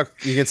get stuck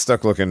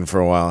looking for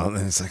a while, and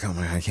then it's like, oh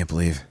my God, I can't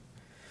believe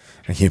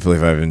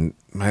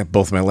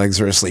both my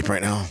legs are asleep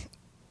right now.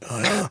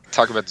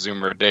 Talk about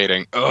Zoomer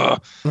dating.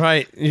 Ugh.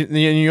 Right.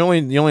 You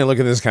only look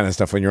at this kind of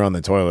stuff when you're on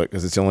the toilet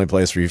because it's the only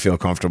place where you feel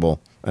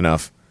comfortable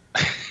enough.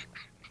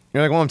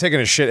 You're like, well, I'm taking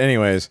a shit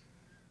anyways.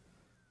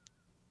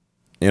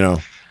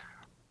 Wait,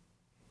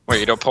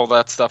 you don't pull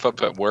that stuff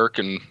up at work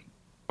and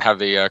have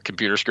the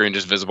computer screen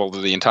just visible to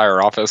the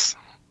entire office?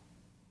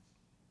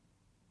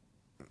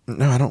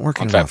 No, I don't work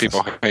in an fat office.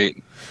 People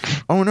hate.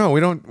 Oh no, we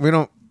don't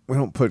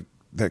put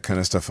that kind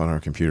of stuff on our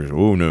computers.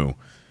 Oh no.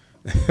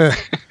 There's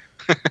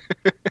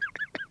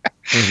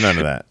none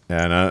of that.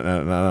 Yeah,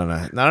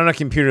 not on a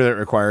computer that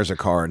requires a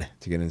card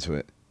to get into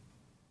it.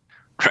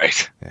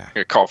 Right. Yeah.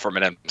 A call from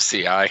an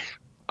MCI.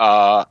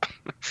 Or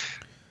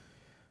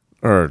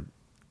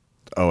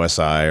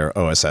OSI or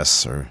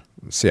OSS or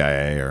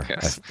CIA or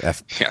yes.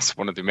 Yes,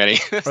 one of the many.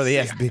 or the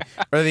FB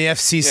or the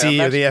FCC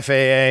or the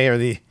FAA or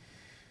the.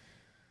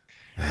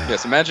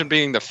 Yes, imagine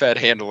being the Fed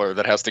handler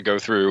that has to go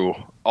through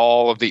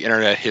all of the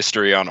internet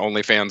history on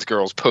OnlyFans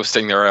girls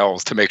posting their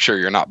L's to make sure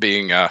you're not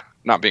being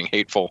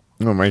hateful.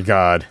 Oh my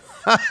God.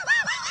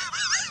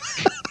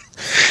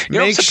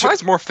 I'm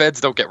surprised more feds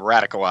don't get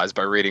radicalized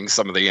by reading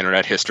some of the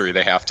internet history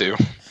they have to.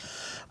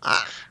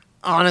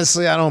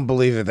 Honestly, I don't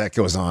believe that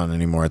goes on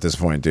anymore at this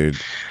point, dude.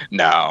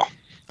 No.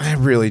 I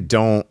really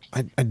don't.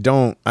 I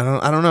don't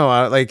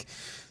know. Like,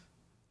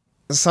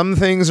 some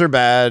things are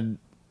bad,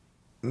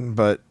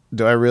 but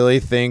do I really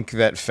think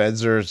that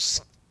feds are...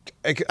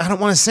 I don't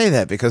want to say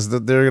that because they're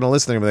going to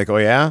listen and be like, oh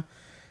yeah?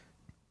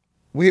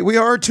 We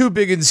are too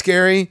big and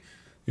scary,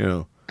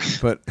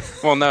 but...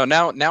 Well, no,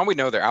 now we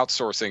know they're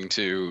outsourcing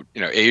to,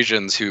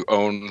 Asians who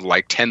own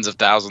like tens of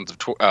thousands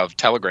of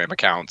Telegram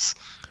accounts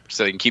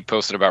so they can keep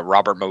posting about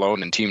Robert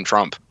Malone and Team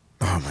Trump.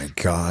 Oh my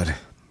God.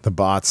 The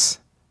bots.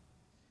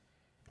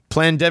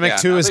 Plandemic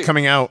 2 is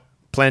coming out.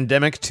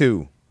 Plandemic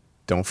 2.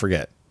 Don't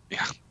forget.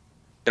 Yeah.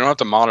 don't have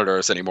to monitor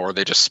us anymore.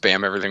 They just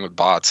spam everything with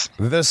bots.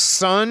 The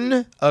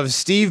son of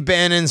Steve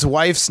Bannon's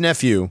wife's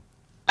nephew,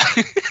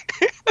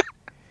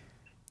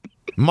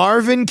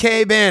 Marvin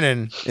K.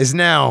 Bannon, is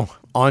now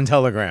on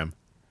Telegram.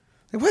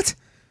 Like, what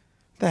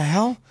the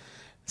hell?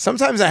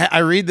 Sometimes I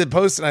read the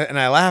post and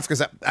I laugh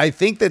because I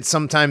think that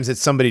sometimes it's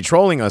somebody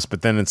trolling us,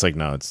 but then it's like,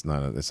 no, it's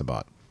not. It's a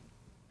bot.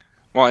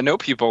 Well, I know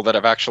people that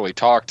have actually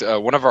talked.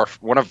 One of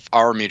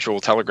our mutual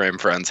Telegram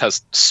friends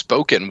has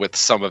spoken with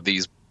some of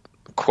these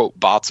quote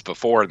bots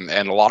before, and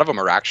a lot of them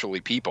are actually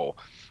people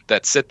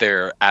that sit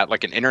there at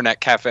like an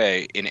internet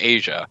cafe in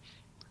Asia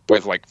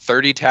with like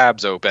 30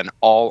 tabs open,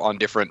 all on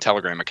different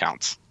Telegram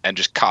accounts, and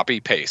just copy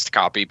paste.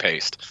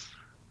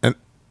 And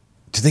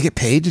do they get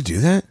paid to do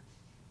that?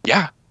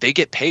 Yeah, they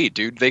get paid,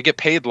 dude. They get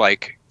paid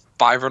like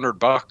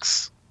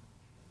 $500,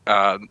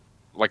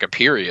 like a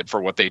period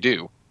for what they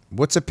do.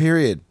 What's a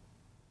period?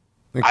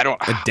 Like I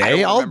don't. A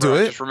day? I'll do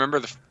it. I just remember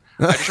the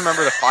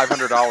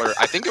 $500.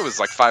 I think it was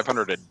like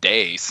 $500 a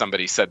day.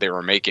 Somebody said they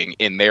were making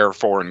in their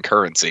foreign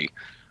currency.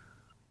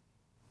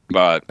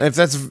 But if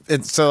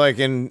it's so, like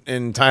in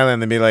Thailand,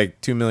 they'd be like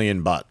 2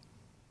 million baht.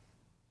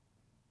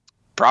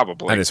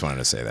 Probably. I just wanted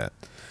to say that.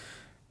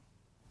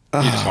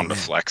 You just wanted to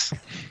flex.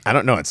 I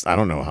don't know. I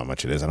don't know how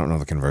much it is. I don't know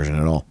the conversion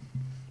at all.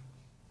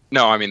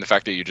 No, I mean the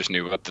fact that you just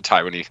knew what the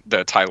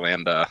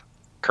Thailand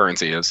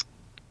currency is.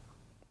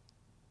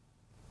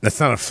 That's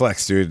not a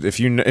flex, dude. If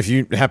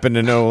you happen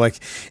to know, like,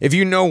 if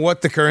you know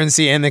what the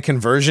currency and the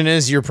conversion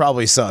is, you're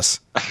probably sus.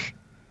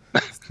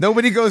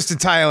 Nobody goes to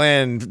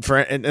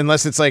Thailand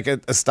unless it's like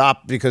a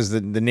stop because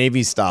the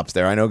Navy stops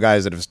there. I know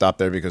guys that have stopped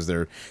there because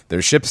their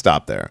ship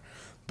stopped there.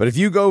 But if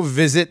you go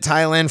visit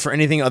Thailand for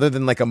anything other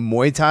than like a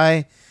Muay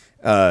Thai,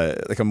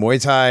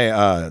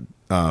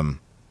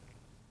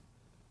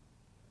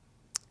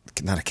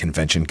 not a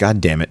convention,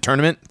 god damn it,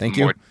 tournament. Thank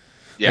you.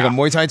 Yeah. Like a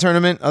Muay Thai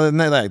tournament. Other than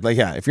that, like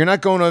yeah, if you're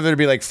not going over there to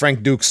be like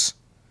Frank Dukes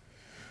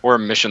or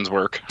missions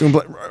work,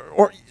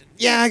 or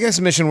yeah, I guess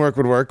mission work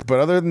would work. But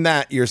other than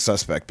that, you're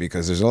suspect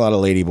because there's a lot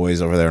of lady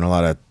boys over there and a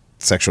lot of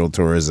sexual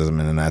tourism,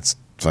 and that's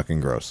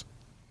fucking gross.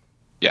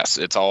 Yes,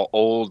 it's all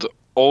old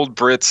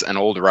Brits and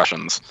old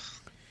Russians.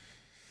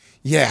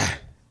 Yeah,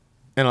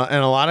 and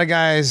a lot of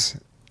guys.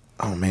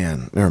 Oh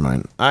man, never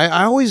mind.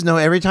 I always know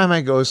every time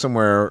I go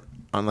somewhere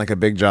on like a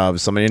big job,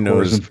 somebody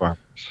knows. Whores and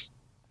farmers.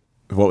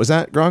 What was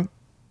that, Grog?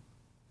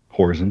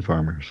 Whores and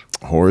farmers.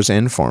 Whores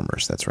and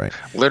farmers. That's right.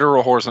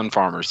 Literal whores and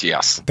farmers.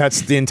 Yes.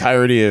 That's the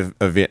entirety of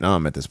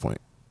Vietnam at this point.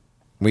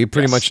 We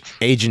pretty much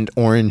Agent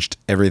Oranged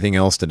everything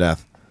else to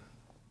death.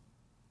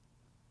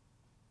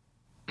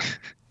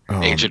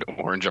 Agent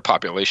Orange a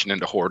population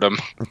into whoredom.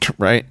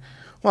 Right.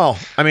 Well,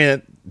 I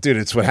mean, dude,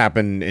 it's what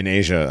happened in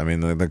Asia. I mean,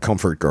 the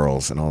comfort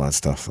girls and all that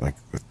stuff, like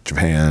with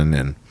Japan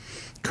and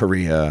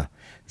Korea,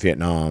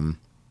 Vietnam.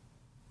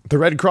 The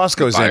Red Cross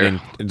goes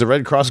in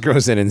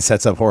and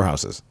sets up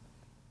whorehouses.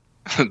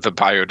 The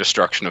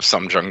biodestruction of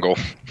some jungle.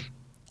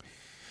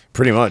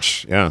 Pretty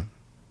much, yeah.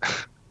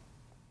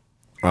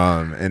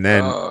 And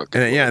then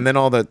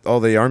all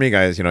the army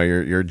guys, you know,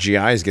 your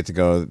GIs get to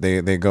go.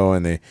 They go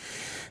and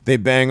they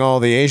bang all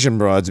the Asian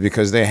broads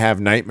because they have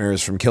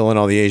nightmares from killing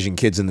all the Asian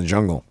kids in the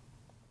jungle.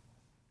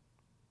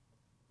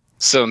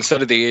 So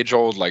instead of the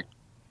age-old like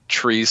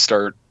trees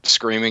start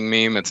screaming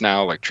meme, it's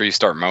now like trees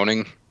start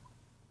moaning.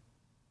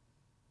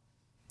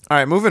 All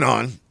right, moving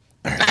on.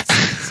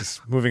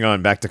 Moving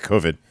on back to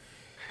COVID.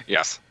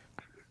 Yes.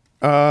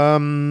 Do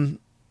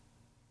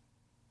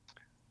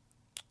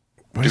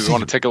we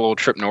want to take a little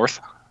trip north?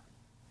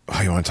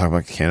 Oh, you want to talk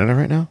about Canada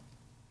right now?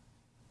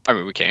 I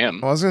mean, we can.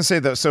 Well, I was going to say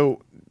though.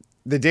 So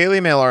the Daily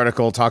Mail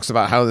article talks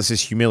about how this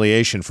is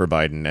humiliation for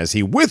Biden as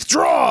he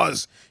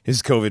withdraws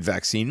his COVID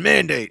vaccine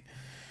mandate.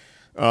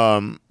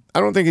 I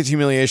don't think it's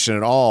humiliation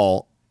at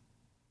all.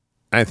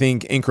 I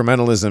think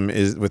incrementalism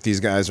is with these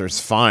guys is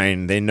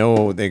fine. They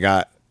know they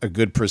got a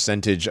good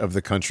percentage of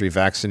the country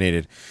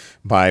vaccinated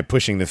by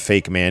pushing the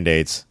fake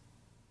mandates.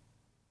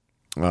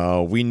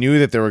 We knew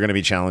that there were going to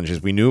be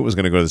challenges. We knew it was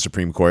going to go to the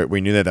Supreme Court.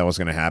 We knew that was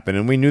going to happen,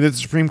 and we knew that the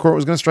Supreme Court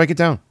was going to strike it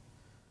down.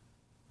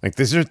 Like,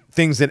 these are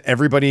things that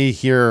everybody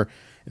here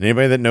and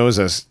anybody that knows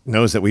us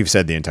knows that we've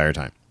said the entire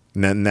time.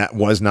 And that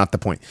was not the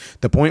point.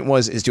 The point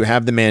is to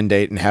have the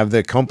mandate and have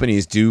the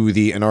companies do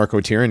the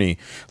anarcho-tyranny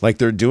like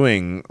they're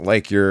doing,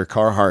 like your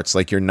Carhartts,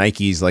 like your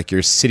Nikes, like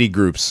your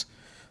Citigroups.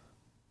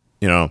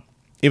 You know,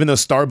 even though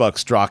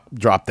Starbucks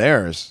dropped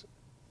theirs,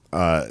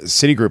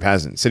 Citigroup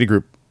hasn't.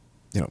 Citigroup,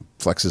 you know,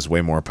 flexes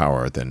way more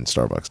power than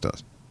Starbucks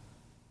does.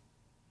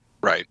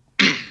 Right.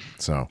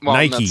 So, well,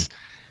 Nike.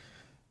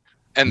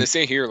 And they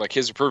say here, like,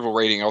 his approval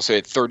rating also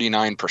at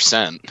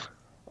 39%.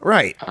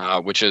 Right.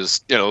 Which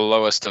is, you know, the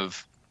lowest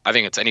of, I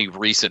think it's any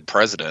recent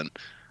president.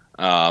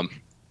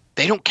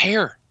 They don't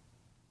care.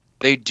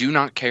 They do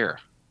not care.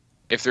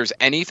 If there's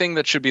anything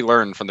that should be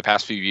learned from the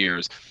past few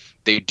years,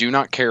 they do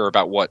not care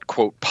about what,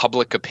 quote,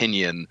 public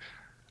opinion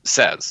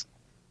says.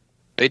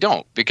 They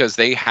don't, because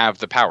they have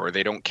the power.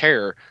 They don't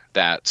care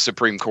that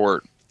Supreme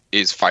Court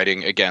is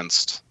fighting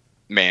against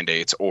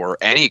mandates or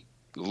any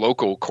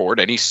local court,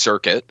 any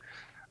circuit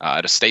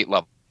at a state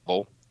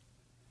level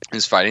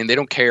is fighting. They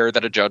don't care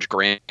that a judge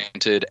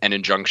granted an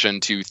injunction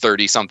to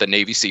 30-something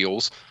Navy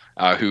SEALs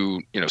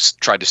who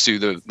tried to sue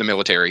the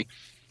military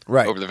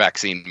over the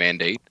vaccine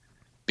mandate,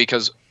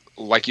 because,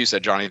 like you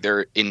said, Johnny,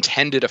 their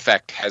intended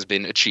effect has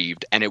been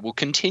achieved, and it will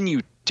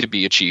continue to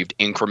be achieved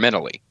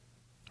incrementally.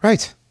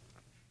 Right.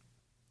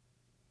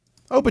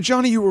 Oh, but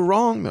Johnny, you were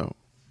wrong, though.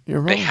 You're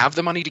wrong. They have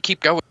the money to keep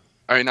going.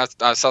 I mean,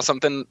 I saw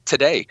something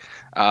today.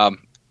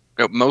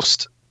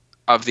 Most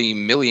of the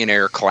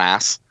millionaire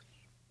class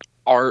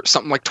are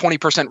something like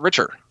 20%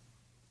 richer.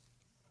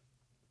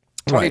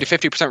 20 to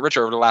 50%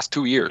 richer over the last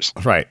 2 years.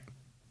 Right.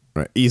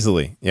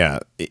 Easily. Yeah.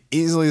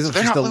 Easily. So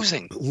they're not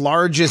losing.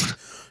 Largest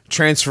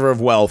transfer of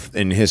wealth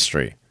in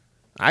history.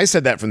 I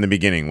said that from the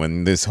beginning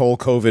when this whole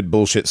COVID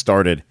bullshit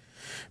started,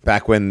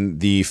 back when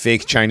the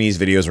fake Chinese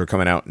videos were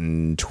coming out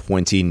in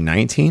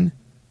 2019.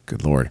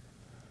 Good Lord.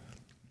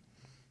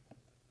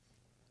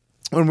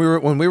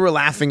 When we were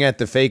laughing at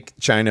the fake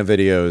China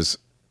videos,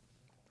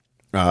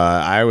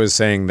 I was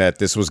saying that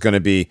this was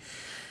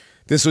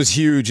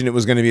huge, and it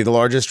was going to be the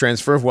largest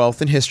transfer of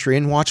wealth in history,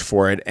 and watch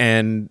for it.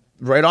 And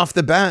right off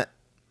the bat,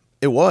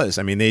 it was.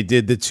 I mean, they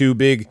did the two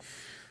big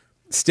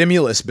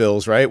stimulus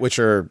bills, right? Which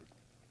are,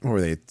 what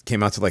were they?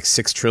 Came out to like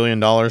 $6 trillion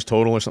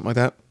total or something like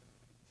that.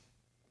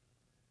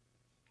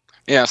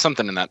 Yeah,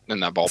 something in that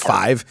ballpark.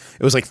 5.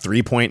 It was like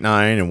 3.9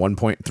 and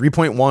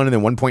 3.1 and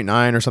then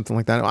 1.9 or something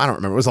like that. I don't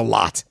remember. It was a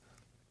lot.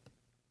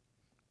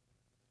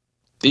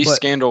 These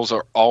scandals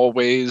are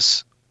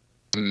always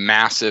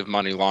massive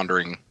money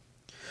laundering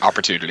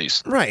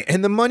opportunities. Right.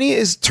 And the money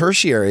is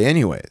tertiary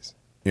anyways.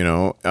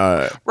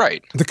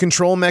 Right. The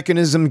control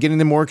mechanism, getting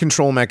the more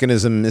control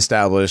mechanism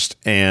established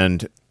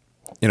and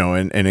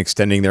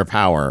extending their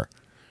power.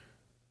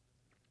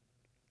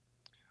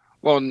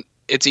 Well,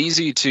 it's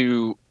easy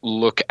to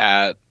look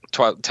at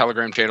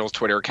Telegram channels,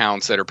 Twitter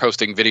accounts that are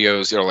posting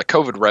videos, like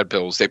COVID red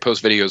pills. They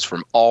post videos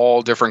from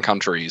all different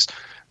countries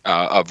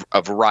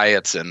of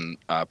riots and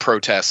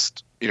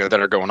protests, that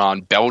are going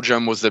on.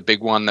 Belgium was the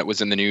big one that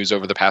was in the news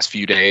over the past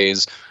few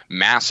days.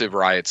 Massive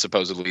riots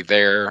supposedly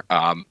there.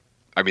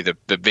 The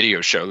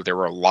videos show that there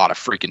were a lot of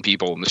freaking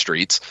people in the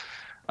streets.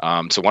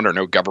 So wonder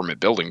no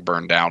government building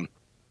burned down.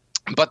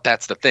 But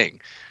that's the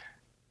thing.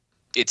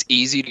 It's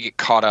easy to get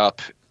caught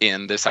up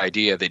in this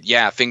idea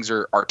that, things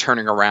are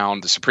turning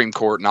around. The Supreme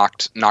Court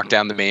knocked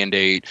down the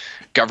mandate.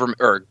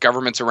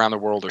 Governments around the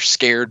world are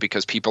scared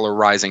because people are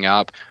rising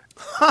up.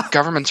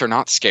 Governments are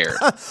not scared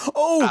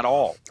at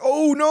all.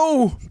 Oh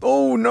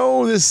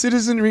no, the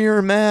citizenry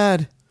are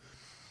mad.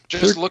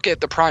 Just look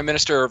at the Prime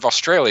Minister of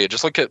Australia.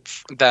 Just look at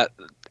that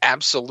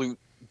absolute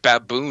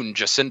baboon,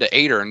 Jacinda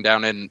Ardern,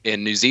 down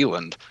in New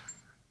Zealand.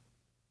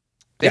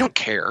 They don't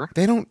care.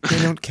 They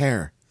don't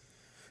care.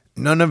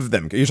 None of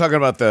them. You're talking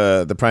about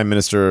the Prime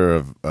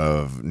Minister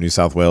of New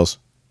South Wales?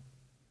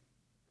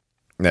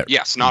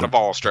 Yes, not of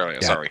all Australia.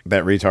 Yeah, sorry.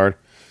 That retard.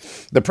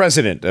 The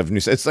president of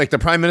it's like the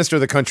prime minister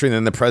of the country and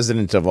then the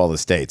president of all the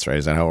states, right?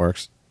 Is that how it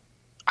works?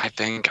 I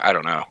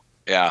don't know.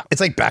 Yeah. It's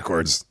like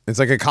backwards. It's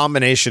like a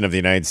combination of the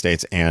United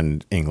States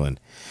and England.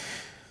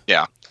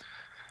 Yeah.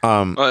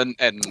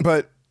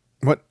 But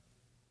what?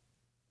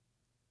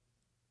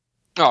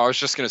 No, I was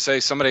just going to say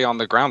somebody on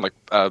the ground, like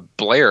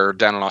Blair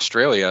down in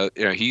Australia,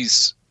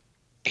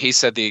 he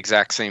said the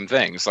exact same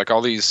thing. It's like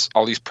all these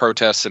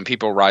protests and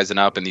people rising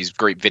up and these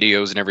great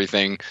videos and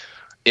everything.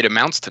 It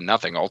amounts to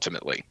nothing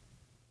ultimately.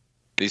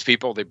 These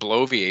people, they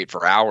bloviate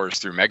for hours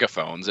through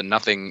megaphones and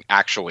nothing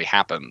actually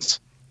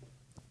happens.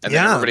 And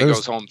then everybody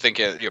goes home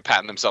thinking,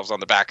 patting themselves on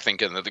the back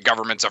thinking that the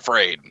government's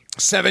afraid.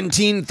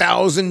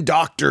 17,000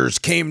 doctors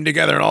came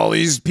together, and all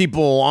these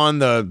people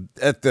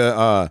at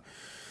the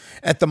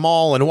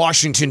mall in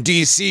Washington,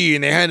 D.C.,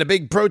 and they had a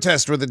big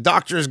protest where the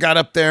doctors got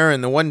up there,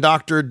 and the one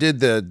doctor did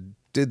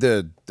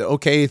the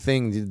okay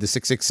thing, did the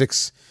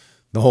 666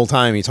 the whole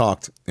time he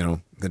talked,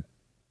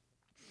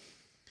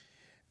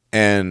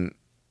 and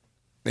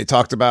they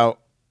talked about,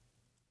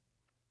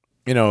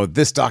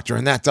 this doctor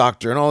and that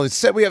doctor and all. It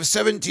said we have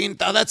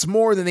 17,000. That's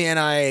more than the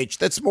NIH.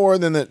 That's more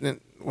than the.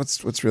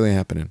 What's really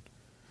happening?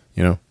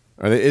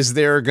 Is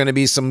there going to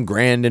be some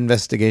grand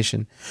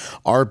investigation?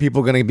 Are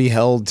people going to be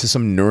held to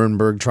some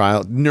Nuremberg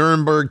trial?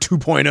 Nuremberg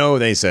 2.0,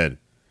 they said,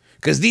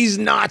 because these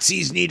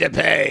Nazis need to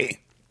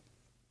pay.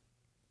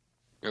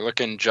 You're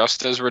looking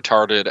just as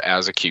retarded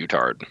as a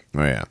Q-tard.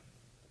 Oh yeah.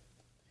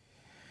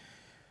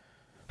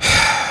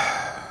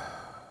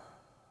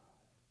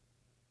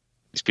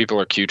 These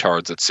people are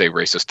Q-tards that say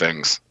racist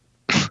things.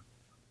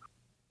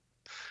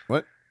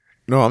 What?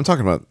 No, I'm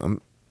talking about.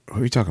 Who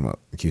are you talking about?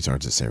 The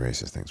Q-tards that say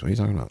racist things. What are you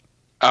talking about?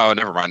 Oh,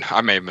 never mind.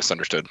 I may have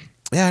misunderstood.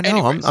 Yeah,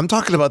 no, I'm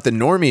talking about the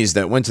normies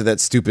that went to that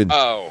stupid.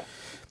 Oh,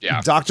 yeah.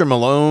 Dr.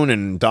 Malone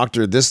and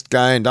Dr. this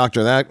guy and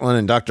Dr. that one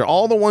and Dr.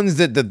 all the ones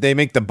that they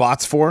make the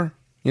bots for.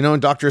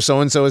 Dr.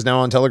 So-and-so is now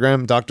on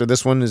Telegram. Dr.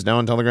 this one is now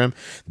on Telegram.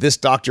 This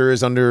doctor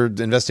is under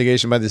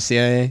investigation by the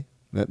CIA.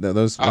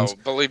 Those ones?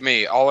 Believe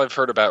me, all I've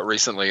heard about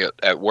recently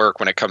at work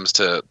when it comes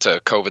to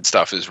COVID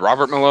stuff is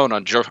Robert Malone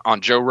on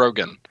Joe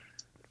Rogan.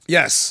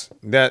 Yes,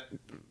 that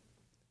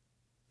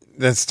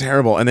That's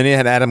terrible. And then he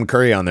had Adam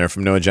Curry on there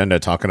from No Agenda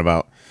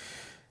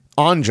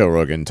on Joe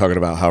Rogan, talking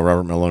about how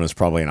Robert Malone is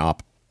probably an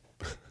op,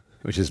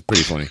 which is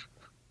pretty funny.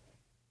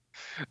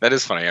 That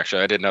is funny,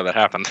 actually. I didn't know that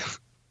happened.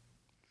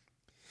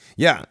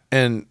 Yeah,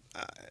 and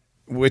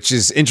which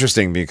is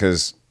interesting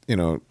because,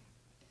 Joe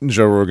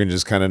Rogan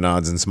just kind of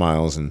nods and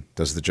smiles and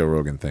does the Joe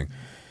Rogan thing.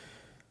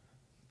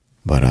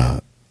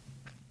 But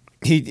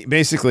he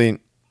basically,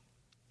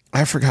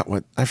 I forgot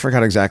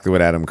exactly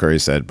what Adam Curry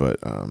said, but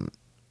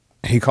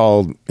he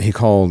called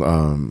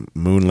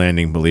moon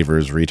landing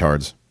believers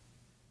retards.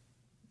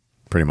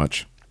 Pretty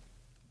much.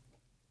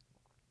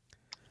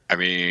 I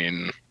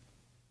mean,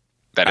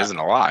 that isn't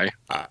a lie.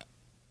 I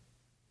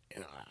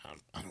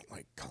don't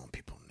like calling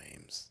people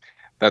names.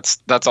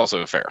 That's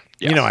also fair.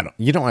 Yes. I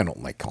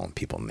don't like calling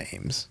people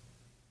names.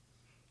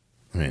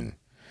 I mean,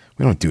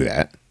 we don't do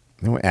that.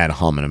 We don't ad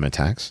hominem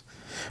attacks.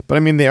 But I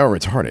mean, they are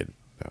retarded.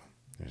 So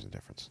there's a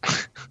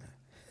difference.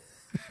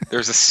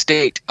 There's a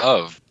state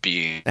of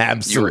being.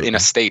 Absolutely. You're in a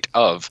state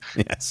of.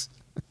 Yes.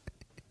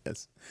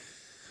 Yes.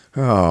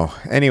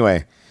 Oh,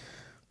 anyway.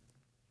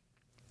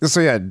 So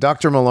yeah,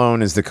 Dr.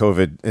 Malone is now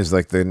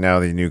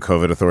the new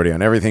COVID authority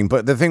on everything.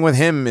 But the thing with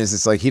him is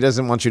it's like he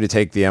doesn't want you to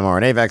take the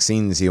mRNA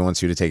vaccines. He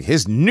wants you to take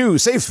his new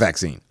safe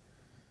vaccine.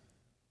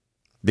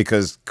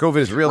 Because COVID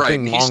is a real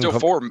thing. He's still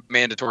for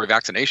mandatory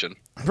vaccination.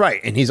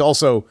 Right. And he's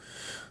also...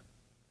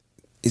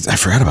 I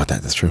forgot about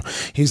that. That's true.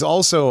 He's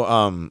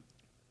also...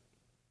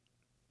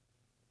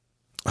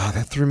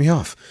 that threw me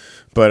off.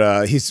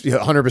 But he's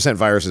 100%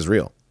 virus is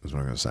real, is what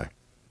I'm going to say.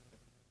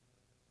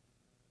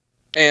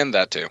 And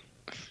that too.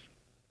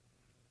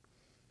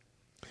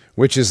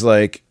 Which is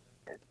like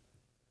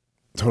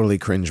totally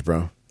cringe,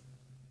 bro.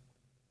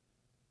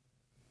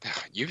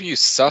 You've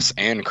used sus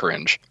and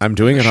cringe. I'm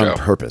doing it on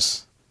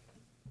purpose.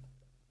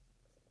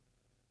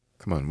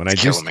 Come on,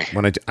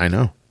 I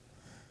know.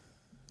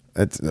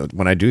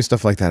 When I do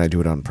stuff like that, I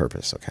do it on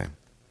purpose. Okay.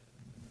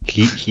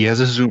 He has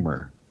a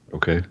Zoomer.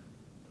 Okay.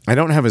 I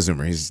don't have a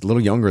Zoomer. He's a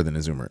little younger than a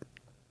Zoomer.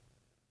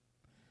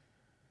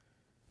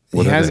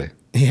 What are they?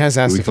 He has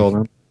asked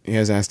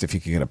if he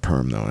could get a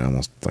perm though. I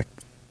almost like.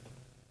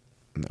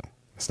 No,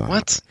 it's not.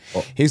 What?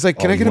 He's like,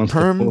 can I get a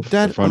perm,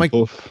 Dad? I'm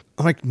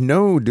like,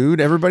 no, dude.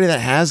 Everybody that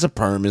has a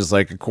perm is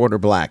like a quarter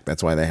black.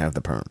 That's why they have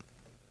the perm.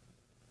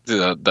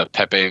 The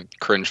Pepe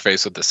cringe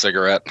face with the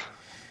cigarette.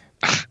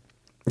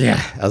 Yeah,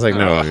 I was like,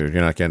 no, dude,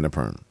 you're not getting a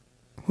perm.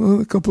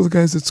 Well, a couple of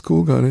guys at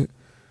school got it.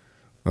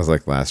 I was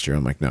like, last year.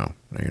 I'm like, no,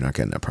 you're not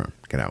getting a perm.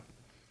 Get out.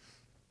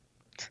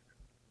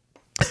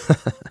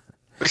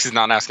 He's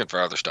not asking for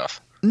other stuff.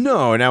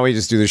 No, now we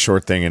just do the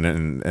short thing,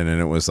 and then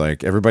it was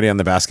like everybody on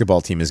the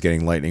basketball team is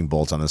getting lightning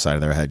bolts on the side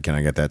of their head. Can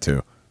I get that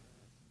too?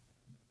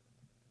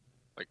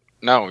 Like,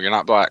 no, you're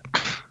not black.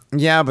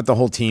 Yeah, but the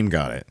whole team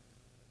got it.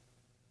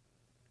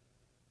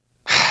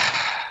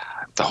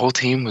 The whole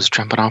team was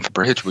jumping off a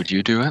bridge. Would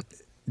you do it?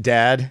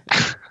 Dad?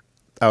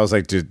 I was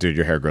like, dude,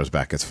 your hair grows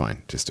back. It's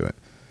fine. Just do it.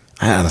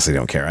 I honestly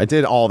don't care. I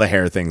did all the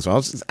hair things. I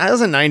was a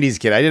 90s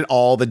kid. I did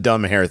all the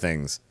dumb hair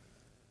things.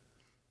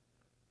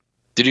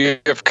 Did you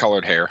have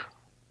colored hair?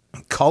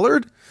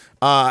 Colored?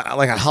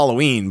 Like a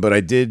Halloween, but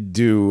I did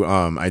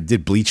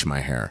bleach my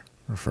hair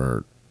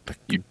for...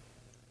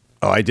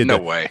 I did. No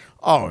way.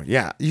 Oh,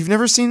 yeah. You've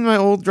never seen my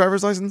old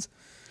driver's license?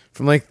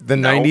 From like the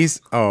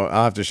 90s? Oh,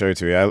 I'll have to show it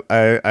to you.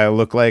 I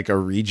look like a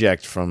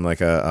reject from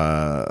like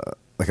a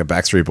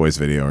Backstreet Boys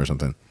video or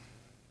something.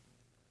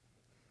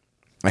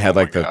 I had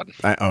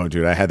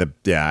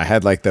I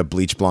had like the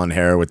bleach blonde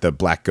hair with the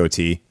black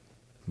goatee,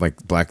 like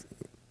black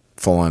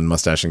full on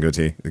mustache and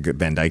goatee, the good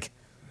Van Dyke.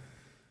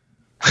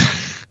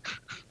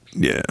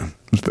 Yeah,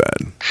 it was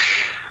bad.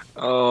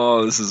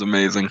 Oh, this is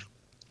amazing.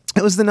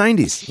 It was the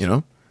 90s, you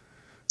know?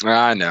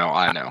 I know.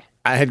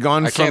 I had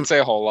gone I can't say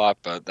a whole lot,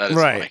 but that is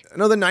right. Funny.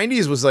 No, the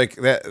 90s was like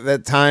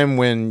that time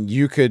when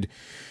you could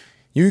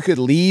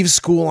leave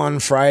school on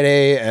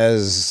Friday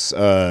as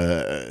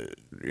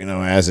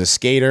as a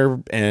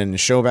skater and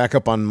show back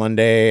up on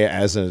Monday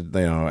as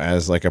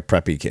like a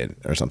preppy kid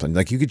or something.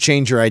 Like you could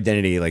change your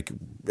identity like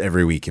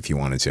every week if you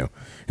wanted to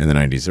in the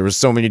 90s. There was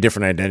so many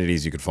different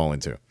identities you could fall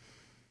into.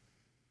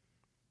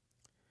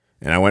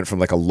 And I went from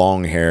like a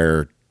long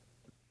hair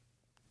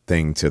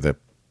thing to the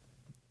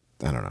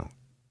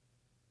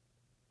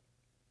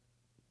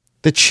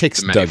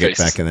chicks dug it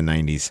back in the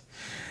 90s.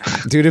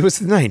 Dude, it was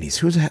the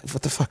 90s.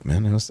 What the fuck,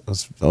 man? I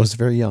was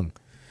very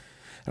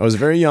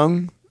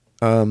young.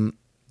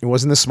 It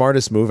wasn't the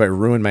smartest move. I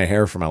ruined my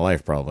hair for my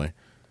life, probably.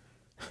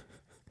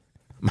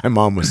 My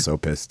mom was so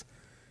pissed.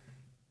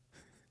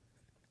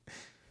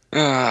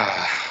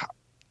 I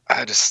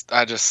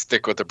just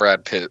stick with the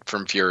Brad Pitt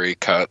from Fury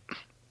cut,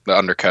 the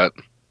undercut.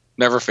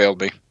 Never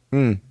failed me.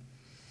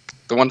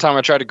 The one time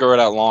I tried to grow it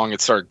out long, it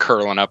started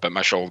curling up at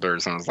my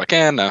shoulders, and I was like,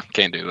 no,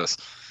 can't do this.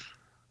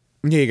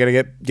 Yeah, you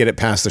gotta get it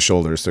past the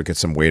shoulders so it gets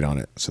some weight on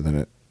it. So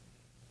then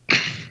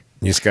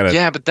you just gotta.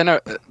 Yeah, but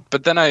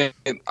then I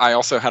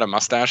also had a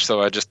mustache,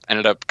 so I just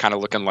ended up kind of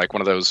looking like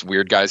one of those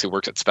weird guys who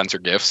works at Spencer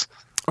Gifts.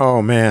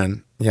 Oh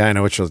man, yeah, I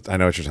know what you're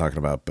talking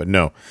about. But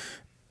no,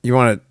 you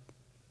want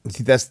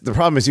That's the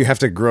problem is you have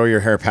to grow your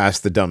hair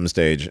past the dumb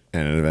stage,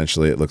 and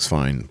eventually it looks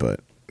fine.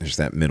 But there's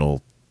that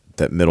middle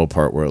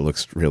part where it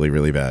looks really,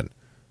 really bad.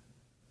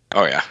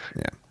 Oh yeah.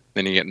 Yeah.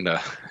 Then you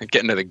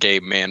get into the gay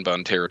man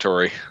bun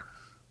territory.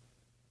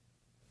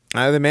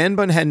 The man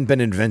bun hadn't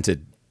been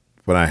invented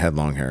when I had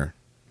long hair,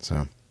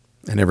 so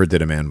I never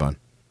did a man bun.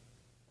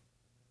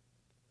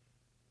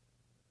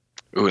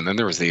 Ooh, and then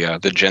there was the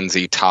Gen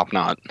Z top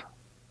knot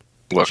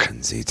look.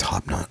 Gen Z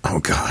top knot. Oh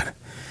God.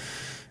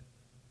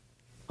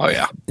 Oh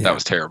yeah, that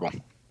was terrible.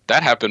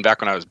 That happened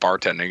back when I was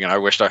bartending, and I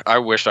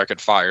wished I could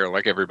fire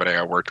like everybody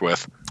I worked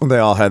with. They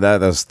all had that.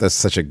 That's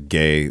such a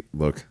gay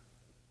look.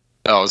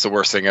 Oh, it was the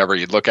worst thing ever.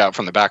 You'd look out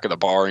from the back of the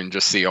bar and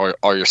just see all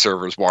your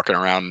servers walking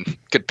around. And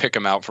could pick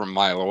them out from a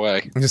mile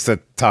away. Just the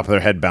top of their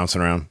head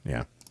bouncing around.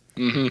 Yeah.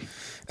 Mm-hmm.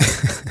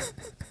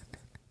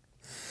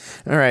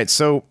 All right.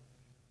 So,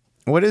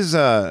 what is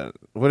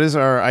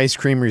our ice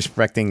cream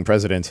respecting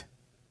president?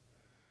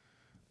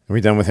 Are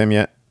we done with him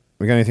yet?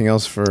 We got anything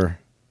else for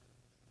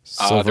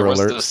Silver there was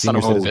Alert? the son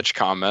of a bitch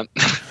comment.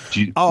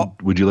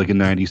 Would you like a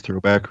 90s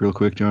throwback real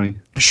quick, Johnny?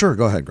 Sure.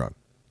 Go ahead, Grog.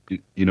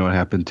 You know what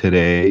happened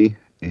today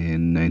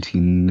in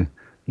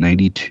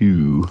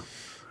 1992?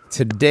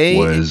 Today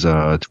was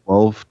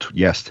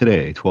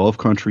 12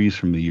 countries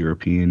from the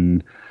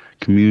European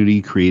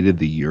community created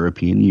the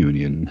European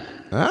Union.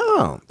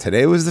 Oh,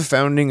 today was the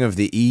founding of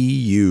the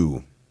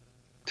EU.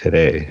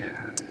 Today.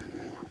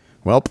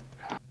 Welp.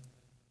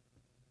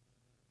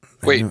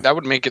 Wait, that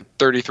would make it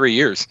 33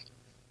 years.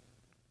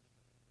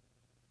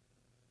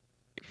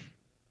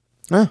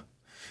 Huh.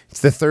 It's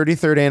the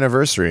 33rd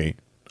anniversary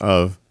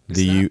of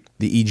the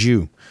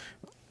EU.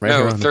 Right,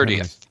 no,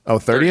 30th. Oh,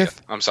 30th?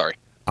 I'm sorry.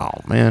 Oh,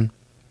 man.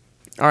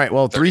 All right,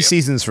 well, 3 30th.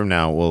 seasons from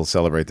now, we'll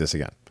celebrate this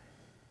again.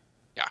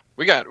 Yeah,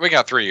 we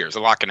got 3 years.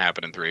 A lot can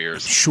happen in 3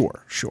 years.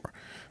 Sure.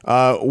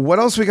 What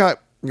else we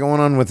got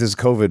going on with this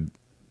COVID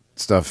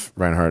stuff,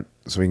 Reinhardt,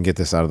 so we can get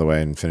this out of the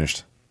way and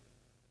finished?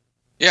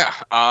 Yeah,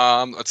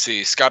 let's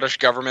see. Scottish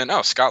government.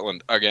 Oh,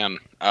 Scotland again.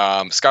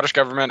 Scottish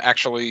government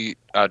actually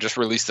just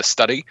released a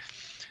study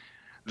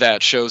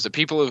that shows that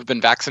people who have been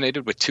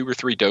vaccinated with 2 or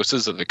 3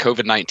 doses of the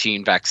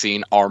COVID-19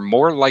 vaccine are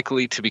more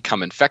likely to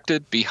become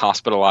infected, be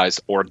hospitalized,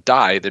 or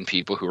die than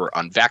people who are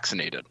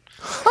unvaccinated.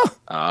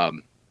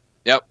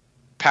 Yep.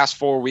 Past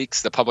 4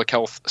 weeks, the Public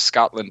Health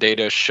Scotland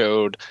data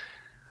showed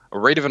a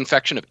rate of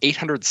infection of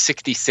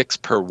 866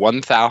 per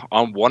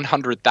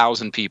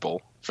 100,000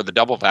 people for the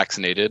double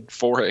vaccinated,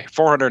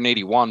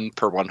 481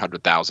 per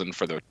 100,000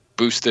 for the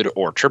boosted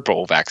or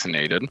triple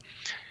vaccinated.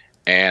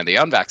 And the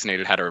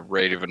unvaccinated had a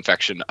rate of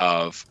infection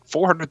of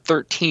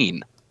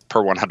 413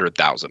 per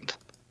 100,000.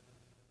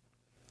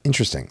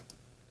 Interesting.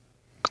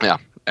 Yeah.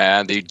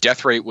 And the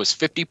death rate was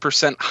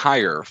 50%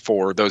 higher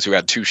for those who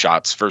had 2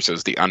 shots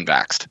versus the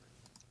unvaxxed.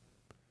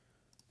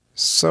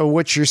 So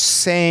what you're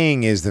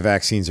saying is the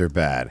vaccines are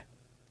bad.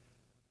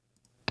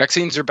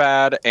 Vaccines are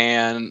bad,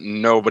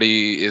 and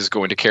nobody is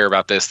going to care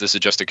about this. This is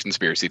just a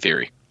conspiracy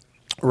theory.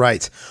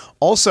 Right.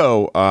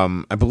 Also,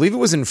 I believe it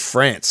was in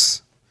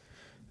France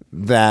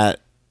that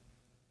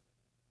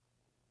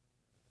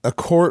a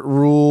court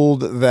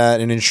ruled that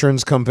an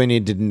insurance company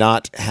did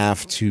not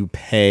have to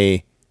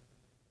pay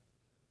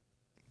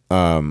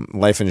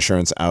life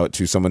insurance out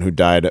to someone who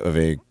died of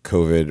a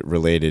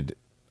COVID-related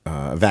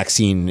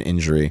vaccine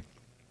injury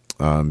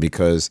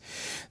because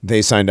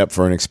they signed up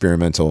for an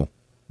experimental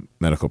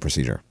medical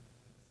procedure.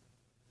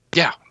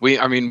 Yeah, we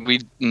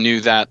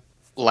knew that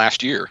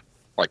last year,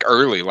 like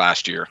early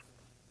last year.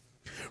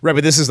 Right,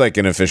 but this is like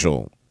an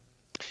official.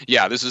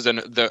 Yeah, this is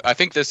I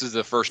think this is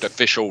the first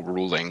official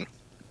ruling.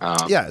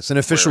 Yeah, it's an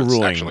official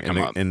ruling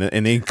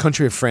in the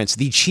country of France.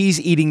 The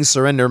cheese-eating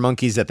surrender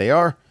monkeys that they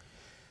are.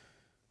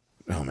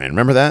 Oh man,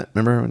 remember that?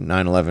 Remember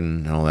 9/11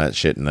 and all that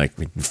shit, and like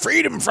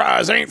freedom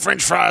fries ain't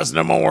French fries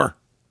no more.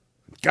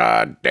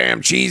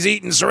 Goddamn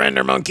cheese-eating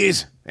surrender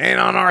monkeys ain't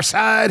on our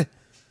side.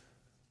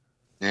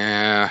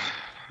 Yeah,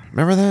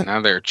 remember that? Now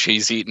they're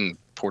cheese-eating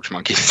porch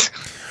monkeys.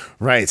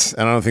 Right.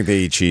 I don't think they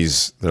eat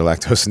cheese. They're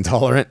lactose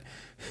intolerant.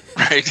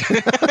 Right.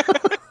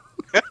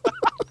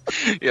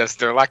 Yes,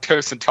 their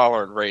lactose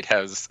intolerant rate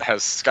has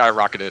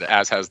skyrocketed,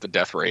 as has the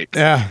death rate.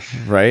 Yeah,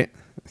 right.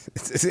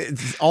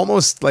 It's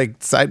almost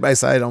like side by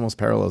side, almost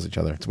parallels each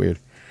other. It's weird.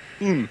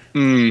 Wonder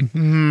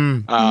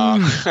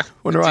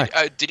why.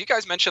 Did you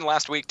guys mention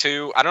last week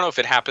too? I don't know if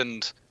it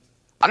happened.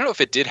 I don't know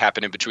if it did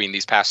happen in between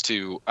these past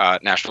 2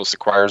 national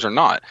sequires or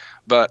not.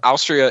 But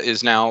Austria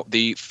is now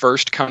the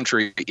first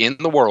country in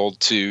the world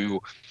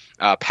to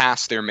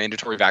pass their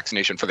mandatory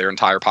vaccination for their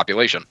entire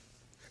population.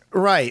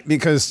 Right,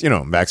 because,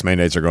 vax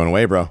mandates are going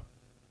away, bro.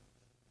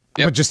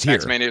 Yep, but just here.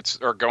 Vax mandates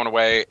are going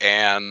away,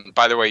 and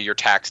by the way, you're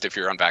taxed if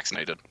you're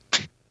unvaccinated.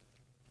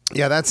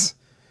 Yeah, that's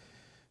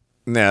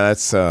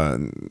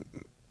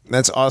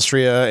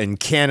Austria and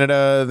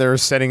Canada. They're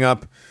setting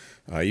up.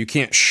 You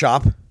can't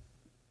shop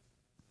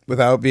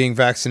without being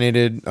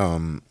vaccinated. They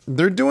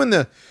are doing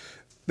the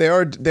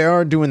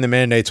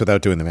mandates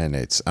without doing the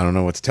mandates. I don't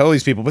know what to tell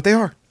these people, but they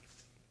are.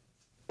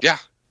 Yeah.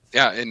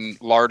 Yeah, in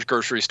large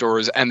grocery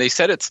stores, and they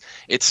said it's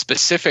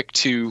specific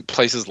to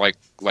places like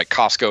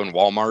Costco and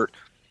Walmart,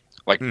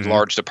 like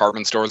large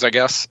department stores. I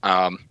guess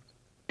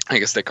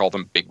they call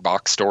them big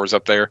box stores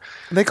up there.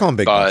 They call them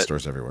big box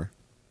stores everywhere.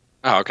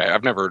 Oh, okay.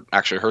 I've never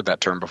actually heard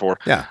that term before.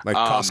 Yeah, like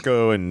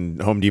Costco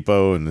and Home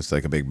Depot, and it's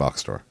like a big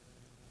box store.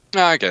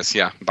 I guess,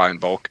 yeah, buy in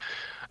bulk.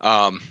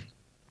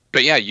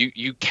 But yeah,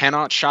 you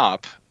cannot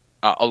shop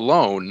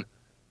alone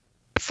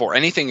for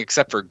anything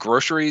except for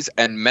groceries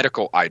and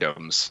medical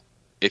items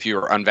if you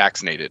are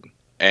unvaccinated.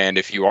 And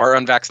if you are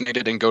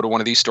unvaccinated and go to one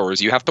of these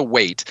stores, you have to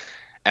wait.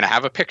 And I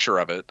have a picture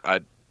of it.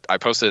 I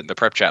posted it in the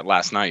prep chat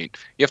last night.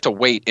 You have to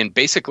wait in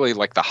basically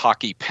like the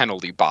hockey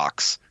penalty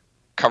box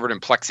covered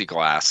in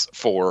plexiglass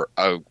for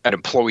an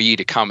employee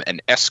to come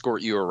and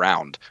escort you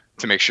around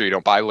to make sure you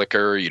don't buy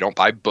liquor, you don't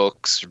buy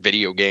books,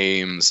 video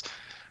games,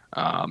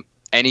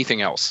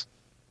 anything else.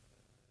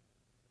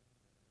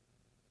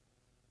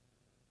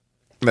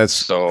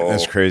 That's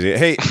crazy.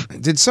 Hey,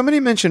 did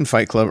somebody mention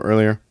Fight Club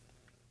earlier?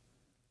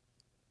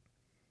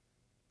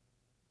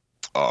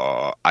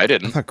 I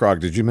didn't. I thought, Grog,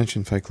 did you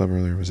mention Fight Club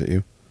earlier? Was it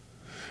you?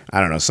 I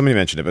don't know. Somebody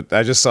mentioned it, but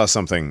I just saw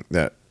something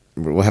that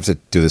we'll have to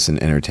do this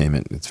in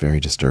entertainment. It's very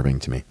disturbing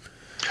to me.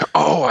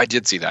 Oh, I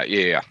did see that.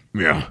 Yeah.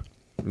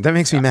 That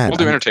makes me mad. We'll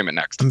do entertainment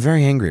next. I'm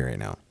very angry right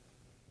now.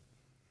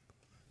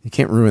 You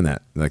can't ruin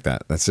that like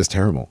that. That's just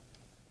terrible.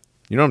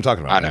 You know what I'm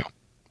talking about?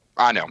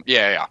 I know.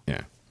 Yeah.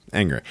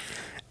 Angry.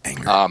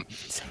 But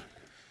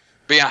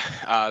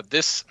yeah,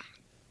 this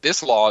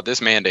law,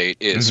 this mandate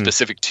is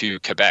specific to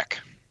Quebec.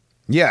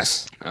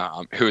 Yes.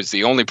 Who is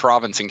the only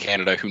province in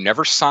Canada who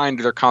never signed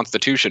their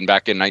constitution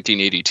back in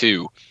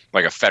 1982,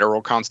 like a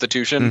federal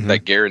constitution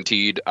that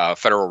guaranteed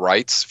federal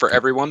rights for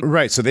everyone.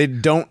 Right. So they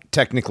don't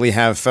technically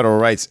have federal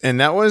rights. And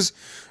that was,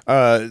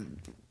 what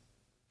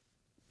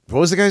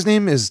was the guy's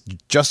name? Is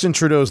Justin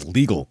Trudeau's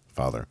legal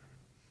father.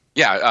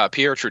 Yeah,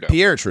 Pierre Trudeau.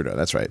 Pierre Trudeau.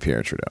 That's right.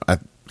 Pierre Trudeau.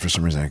 For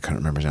some reason, I couldn't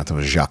remember his name. I thought it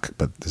was Jacques,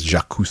 but it's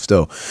Jacques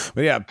Cousteau.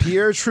 But yeah,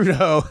 Pierre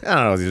Trudeau. I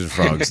don't know. These are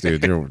frogs,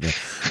 dude. They're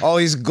all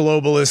these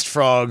globalist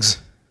frogs.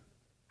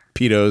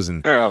 Pedos.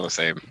 And they're all the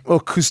same.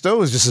 Well,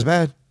 Cousteau is just as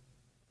bad.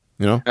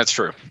 You know? That's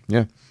true.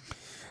 Yeah.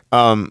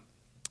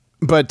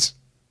 But,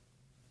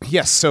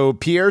 yes, so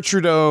Pierre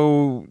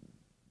Trudeau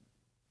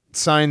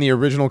signed the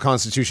original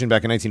constitution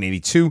back in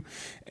 1982,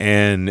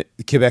 and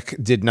Quebec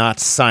did not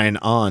sign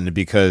on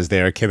because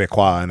they are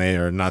Quebecois and they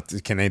are not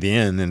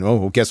Canadian. And, oh,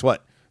 well, guess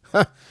what?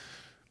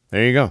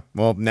 There you go.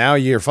 Well, now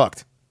you're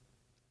fucked.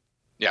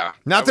 Yeah.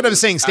 Not that I'm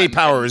saying state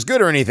power is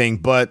good or anything,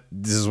 but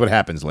this is what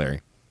happens,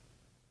 Larry.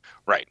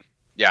 Right.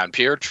 Yeah, and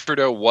Pierre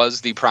Trudeau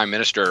was the prime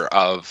minister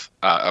of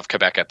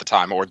Quebec at the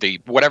time, or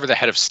whatever the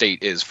head of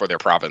state is for their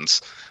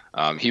province.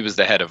 He was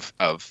the head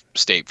of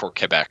state for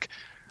Quebec.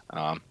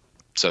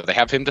 So they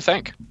have him to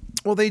thank.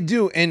 Well, they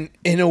do. And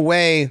in a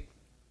way,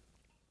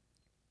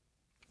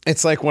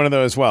 it's like one of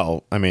those,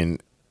 well, I mean,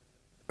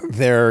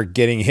 they're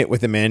getting hit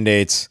with the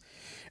mandates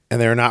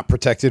and they're not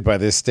protected by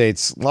this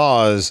state's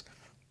laws.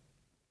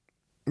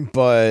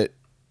 But,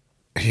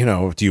 you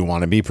know, do you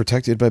want to be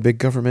protected by big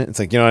government? It's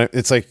like, you know,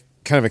 it's like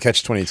kind of a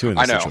catch-22 in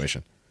this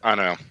situation. I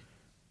know.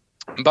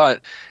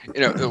 But,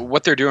 you know,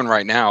 what they're doing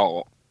right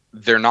now,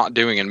 they're not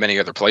doing in many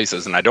other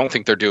places. And I don't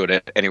think they're doing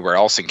it anywhere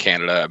else in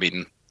Canada. I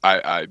mean,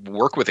 I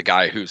work with a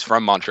guy who's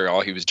from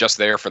Montreal. He was just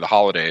there for the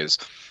holidays.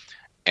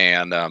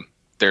 And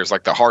there's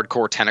like the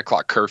hardcore 10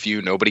 o'clock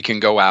curfew. Nobody can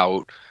go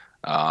out.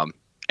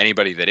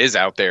 Anybody that is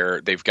out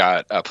there, they've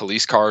got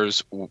police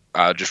cars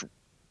just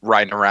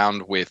riding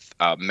around with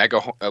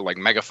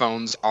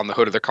megaphones on the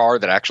hood of the car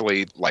that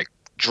actually like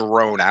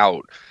drone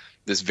out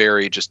this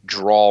very just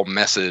drawl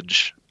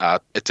message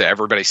to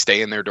everybody: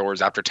 stay in their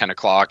doors after 10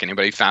 o'clock.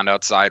 Anybody found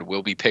outside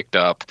will be picked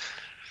up.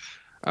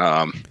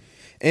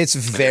 It's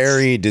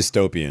very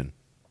dystopian.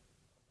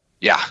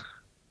 Yeah.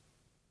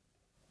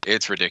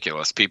 It's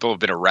ridiculous. People have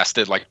been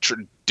arrested. Like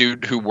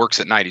dude who works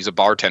at night, he's a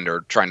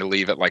bartender trying to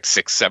leave at like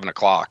 6, 7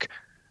 o'clock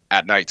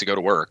at night to go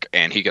to work,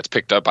 and he gets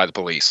picked up by the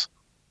police.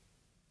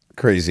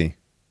 Crazy.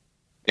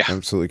 Yeah.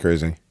 Absolutely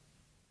crazy.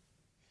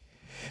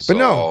 But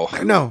no.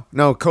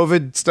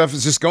 COVID stuff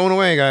is just going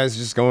away, guys.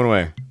 Just going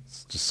away.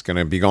 It's just going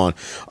to be gone.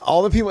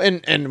 All the people,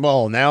 and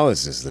well, now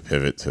this is the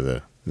pivot to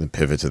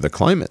the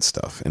climate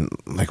stuff. And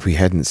like we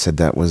hadn't said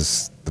that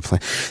was the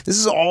plan. This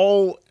is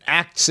all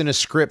acts in a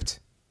script.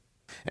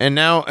 And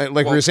now,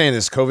 like we were saying,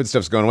 this COVID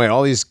stuff's going away.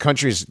 All these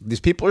countries, these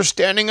people are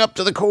standing up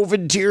to the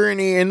COVID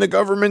tyranny, and the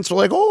governments are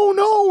like, oh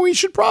no, we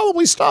should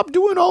probably stop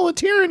doing all the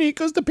tyranny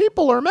because the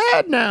people are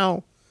mad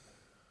now.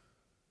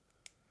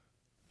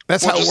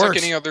 That's how it works.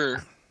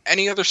 Like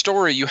any other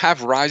story, you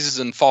have rises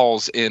and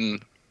falls in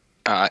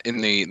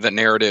the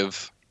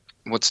narrative.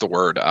 What's the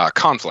word?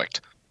 Conflict.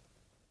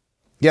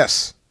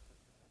 Yes.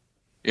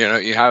 You know,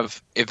 you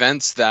have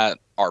events that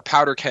are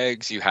powder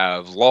kegs. You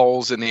have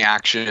lulls in the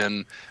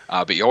action,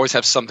 but you always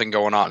have something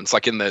going on. It's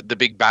like in the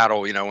big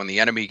battle, you know, when the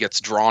enemy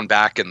gets drawn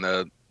back and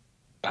the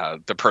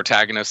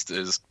protagonist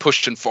is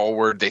pushing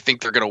forward. They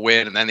think they're going to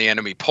win, and then the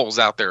enemy pulls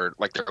out their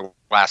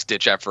last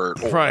ditch effort.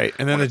 Right,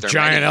 and then the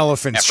giant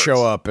elephants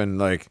show up and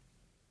like.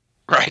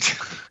 Right.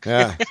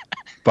 Yeah.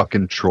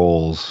 Fucking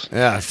trolls.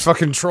 Yeah,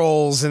 fucking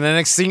trolls. And the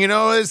next thing you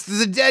know, it's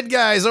the dead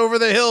guys over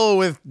the hill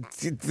with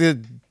the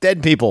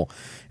dead people.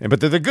 But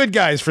they're the good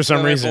guys for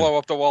some reason. Blow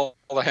up the wall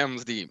of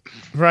Helm's Deep.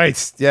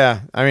 Right.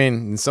 Yeah. I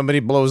mean, somebody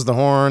blows the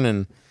horn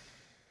and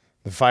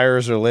the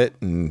fires are lit.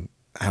 And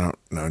I don't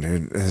know,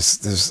 dude.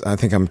 I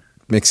think I'm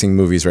mixing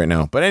movies right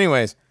now. But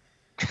anyways,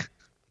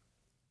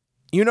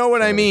 you know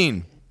what I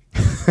mean.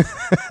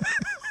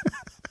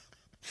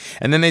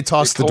 And then they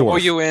toss the dwarf. They pull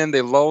you in,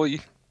 they lull you.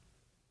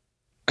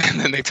 And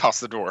then they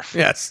toss the dwarf.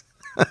 Yes.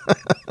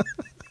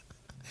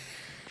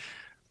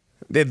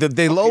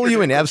 they lull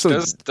you in.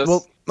 Absolutely.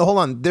 Well, hold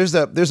on. There's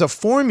a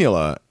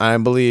formula. I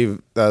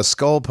believe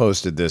Skull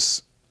posted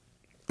this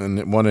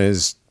in one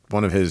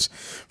of his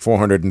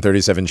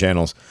 437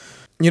 channels.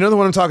 You know the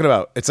one I'm talking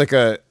about? It's like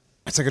a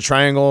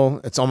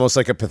triangle. It's almost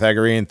like a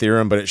Pythagorean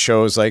theorem, but it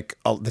shows like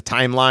the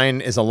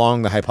timeline is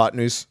along the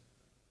hypotenuse,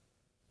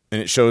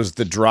 and it shows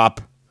the drop.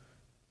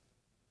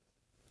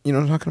 You know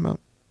what I'm talking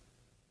about?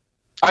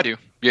 I do.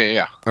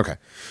 Yeah. Okay.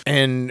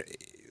 And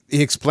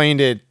he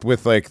explained it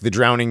with like the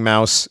drowning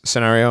mouse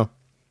scenario,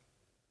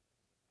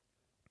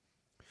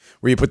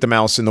 where you put the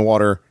mouse in the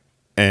water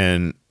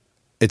and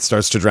it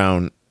starts to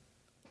drown,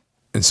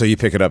 and so you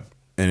pick it up,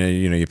 and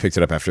you picked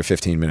it up after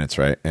 15 minutes,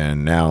 right?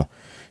 And now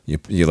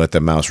you let the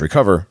mouse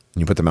recover,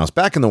 and you put the mouse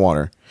back in the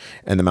water,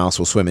 and the mouse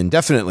will swim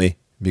indefinitely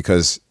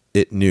because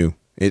it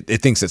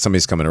thinks that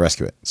somebody's coming to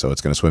rescue it, so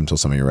it's going to swim till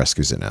somebody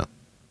rescues it now.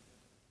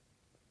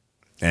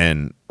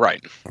 And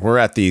right, we're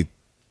at the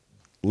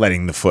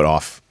letting the foot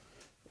off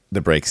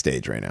the brake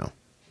stage right now.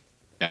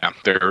 Yeah,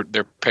 they're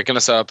picking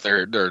us up.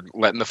 They're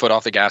letting the foot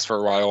off the gas for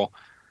a while,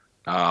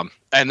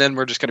 and then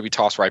we're just going to be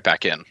tossed right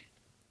back in.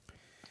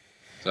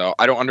 So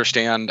I don't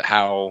understand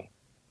how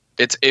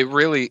it's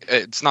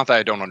not that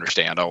I don't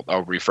understand. I'll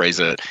rephrase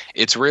it.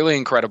 It's really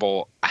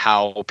incredible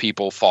how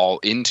people fall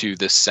into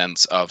this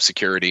sense of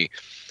security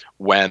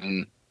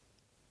when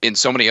in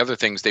so many other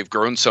things they've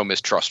grown so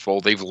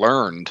mistrustful. They've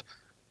learned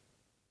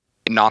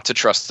not to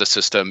trust the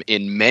system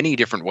in many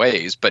different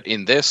ways, but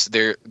in this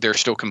they're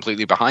still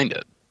completely behind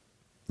it.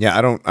 Yeah,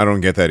 I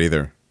don't get that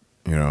either.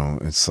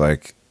 It's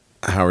like,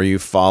 how are you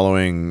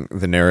following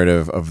the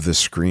narrative of the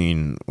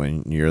screen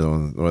when you're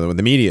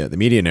the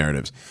media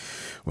narratives?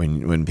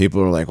 When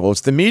people are like, well, it's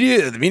the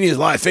media is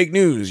lie, fake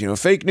news,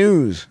 fake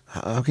news.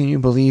 How can you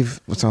believe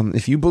what's on?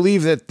 If you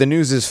believe that the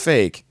news is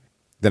fake,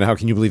 then how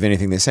can you believe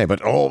anything they say?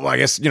 But I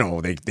guess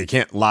they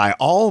can't lie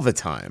all the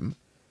time.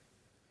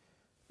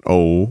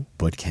 Oh,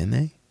 but can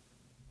they?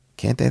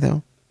 Can't they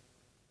though?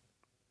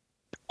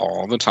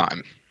 All the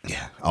time.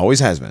 Yeah, always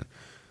has been.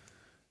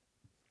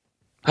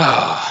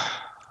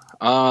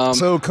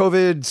 So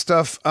COVID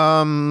stuff.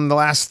 The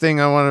last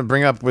thing I want to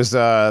bring up was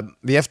the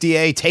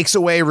FDA takes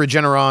away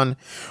Regeneron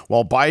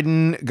while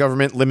Biden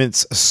government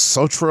limits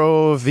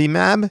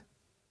sotrovimab.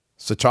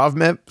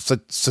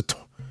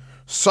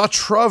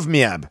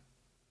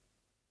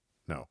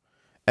 No,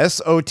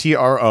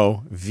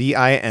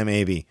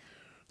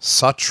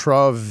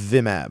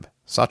 SOTROVIMAB.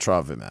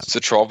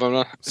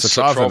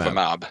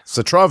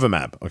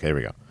 Sotrovimab. Okay, here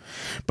we go.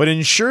 But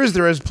ensures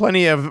there is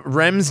plenty of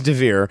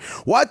remdesivir.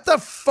 What the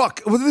fuck?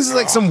 Well, this is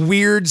like some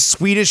weird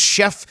Swedish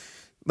chef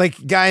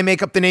guy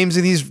make up the names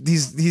of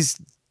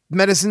these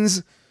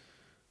medicines.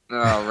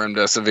 Oh,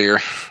 remdesivir.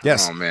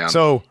 Yes. Oh man.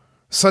 So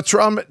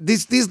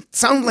these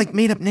sound like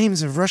made up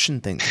names of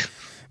Russian things.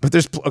 But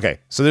there's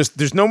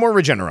no more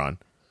Regeneron.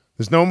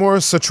 There's no more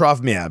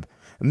sotrovimab.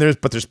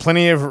 But there's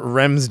plenty of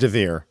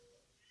remdesivir.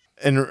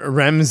 And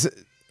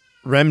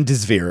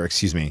remdesivir,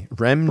 excuse me.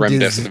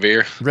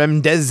 Remdesivir.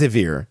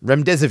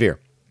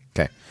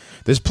 Okay.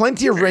 There's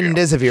plenty of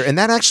remdesivir, and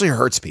that actually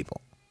hurts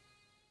people.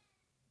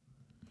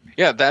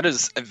 Yeah, that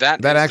is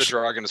the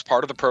drug, and it's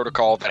part of the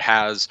protocol that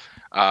has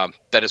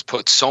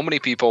put so many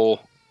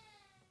people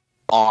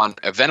on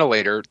a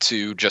ventilator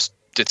to just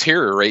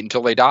deteriorate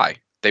until they die.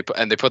 They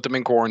put them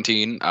in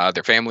quarantine.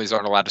 Their families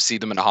aren't allowed to see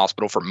them in a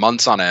hospital for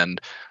months on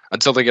end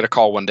until they get a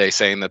call one day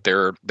saying that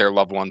their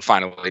loved one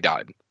finally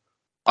died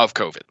of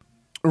COVID.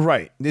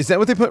 Right. Is that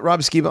what they put Rob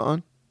Skiba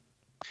on?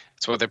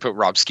 That's what they put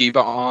Rob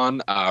Skiba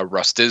on.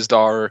 Russ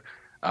Dizdar.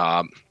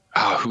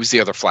 Who's the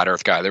other flat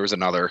Earth guy? There was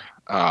another.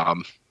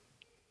 Gus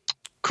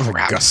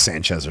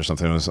Sanchez or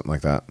something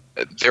like that.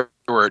 There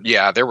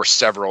were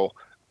several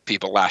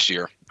people last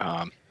year.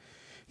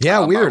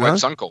 Weird. My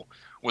wife's uncle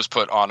was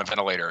put on a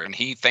ventilator, and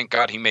thank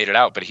God he made it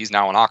out, but he's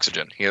now on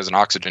oxygen. He has an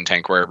oxygen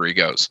tank wherever he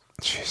goes.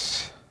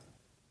 Jeez.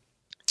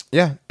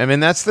 Yeah, I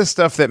mean, that's the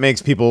stuff that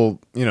makes people,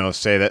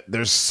 say that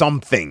there's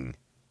something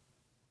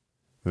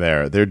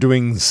there. They're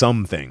doing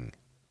something.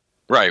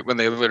 Right, when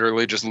they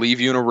literally just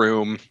leave you in a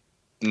room,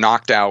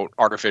 knocked out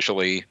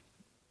artificially,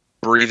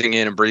 breathing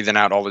in and breathing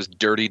out all this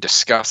dirty,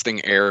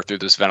 disgusting air through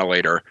this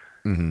ventilator.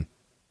 Mm-hmm.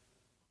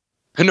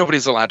 And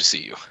nobody's allowed to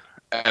see you.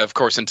 Of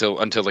course, until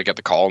they get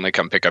the call and they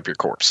come pick up your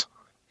corpse.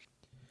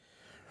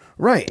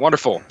 Right.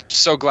 Wonderful.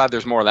 So glad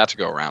there's more of that to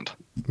go around.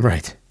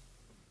 Right.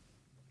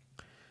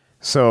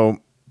 So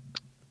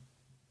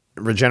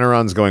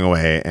Regeneron's going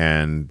away,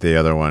 and the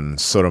other one,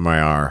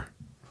 Sotomayor,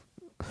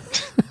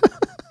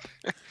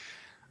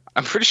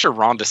 I'm pretty sure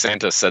Ron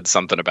DeSantis said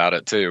something about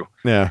it too.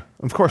 Yeah,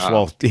 of course.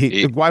 Well,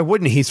 why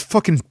wouldn't he? He's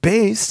fucking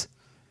based.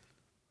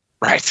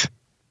 Right.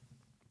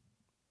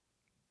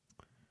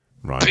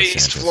 Ron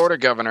Based DeSantis. Florida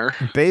governor.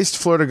 Based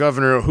Florida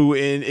governor who,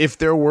 if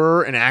there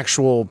were an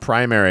actual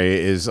primary,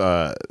 is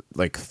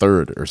like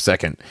third or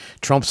second.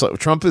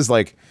 Trump is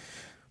like,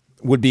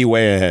 would be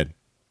way ahead.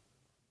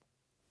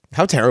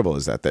 How terrible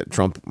is that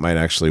Trump might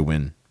actually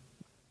win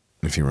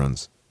if he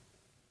runs?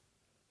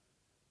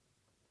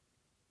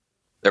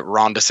 That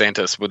Ron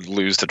DeSantis would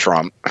lose to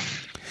Trump.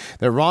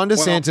 That Ron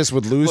DeSantis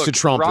would lose to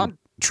Trump, and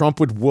Trump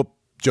would whoop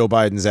Joe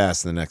Biden's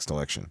ass in the next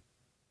election.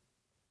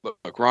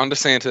 Look, Ron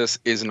DeSantis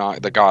is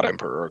not the God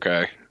Emperor,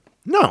 okay?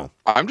 No.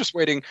 I'm just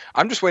waiting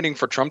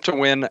for Trump to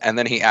win, and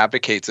then he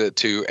advocates it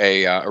to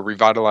a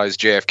revitalized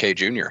JFK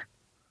Jr.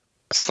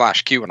 /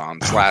 QAnon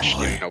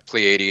 /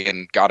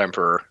 Pleiadian God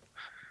Emperor.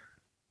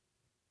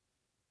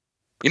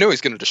 You know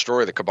he's going to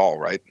destroy the cabal,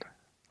 right?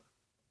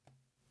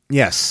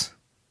 Yes,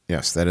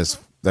 that is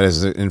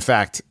in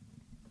fact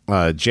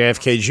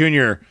JFK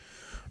Jr.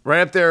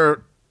 right up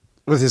there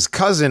with his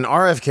cousin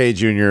RFK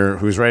Jr.,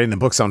 who's writing the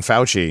books on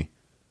Fauci.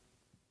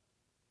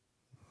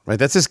 Right,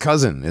 that's his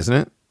cousin, isn't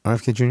it?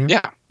 RFK Jr.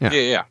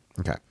 Yeah.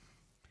 Okay.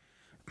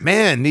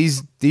 Man,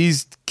 these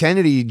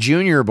Kennedy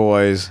Jr.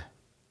 boys.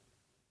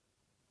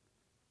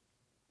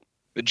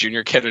 The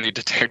Junior Kennedy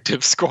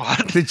Detective Squad.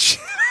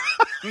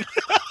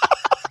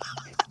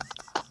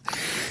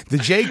 The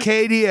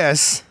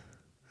JKDS.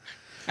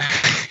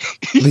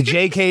 The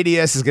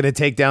JKDS is going to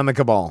take down the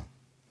cabal.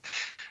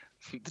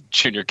 The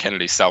Junior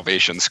Kennedy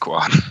Salvation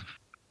Squad.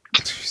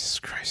 Jesus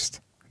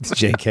Christ. It's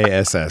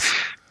JKSS.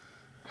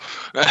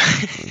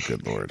 Oh,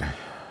 good Lord.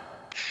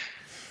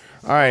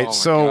 All right,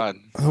 so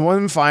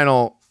one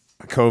final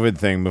COVID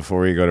thing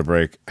before we go to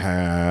break.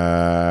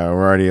 We're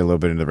already a little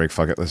bit into the break.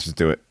 Fuck it. Let's just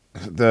do it.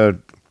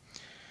 You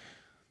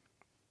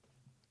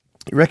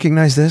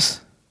recognize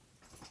this?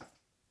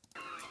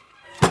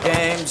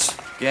 Games.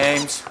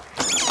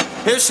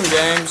 Here's some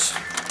games.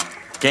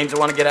 Games I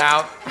want to get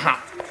out.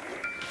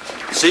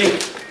 See?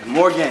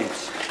 More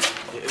games.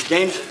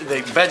 Games,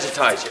 they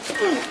vegetize you.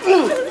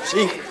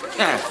 See?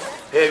 Yeah.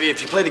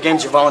 If you play the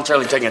games, you're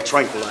voluntarily taking a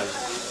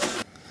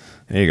tranquilizer.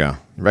 There you go.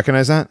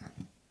 Recognize that?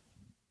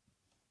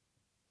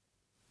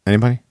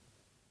 Anybody?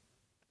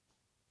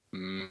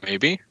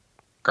 Maybe.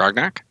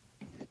 Grognak?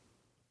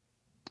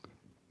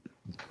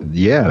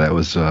 Yeah, that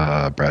was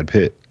Brad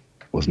Pitt,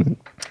 wasn't it?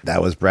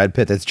 That was Brad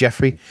Pitt. That's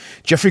Jeffrey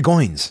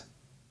Goins.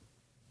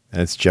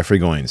 That's Jeffrey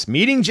Goins.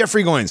 Meeting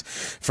Jeffrey Goins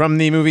from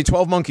the movie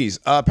 12 Monkeys.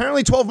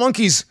 Apparently 12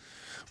 Monkeys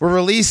were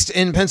released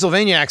in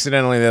Pennsylvania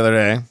accidentally the other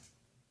day.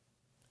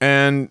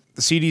 And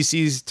the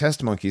CDC's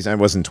test monkeys, I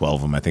wasn't 12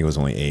 of them. I think it was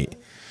only 8.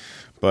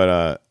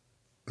 But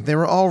they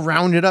were all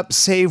rounded up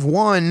save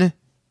one.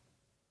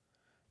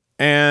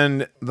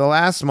 And the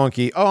last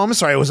monkey, I'm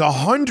sorry, it was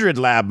 100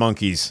 lab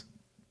monkeys.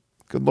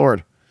 Good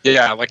Lord.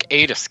 Yeah, like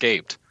 8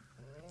 escaped.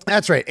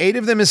 That's right. 8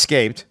 of them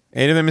escaped.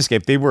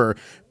 They were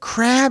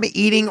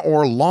crab-eating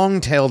or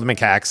long-tailed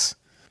macaques.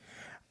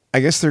 I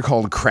guess they're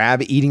called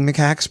crab-eating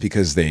macaques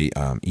because they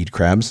eat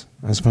crabs,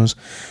 I suppose.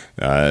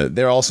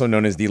 They're also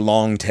known as the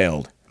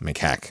long-tailed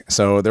macaque.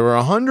 So there were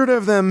 100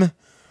 of them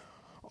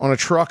on a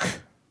truck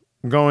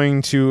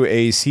going to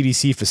a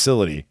CDC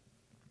facility,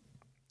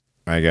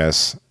 I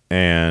guess.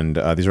 And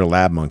these are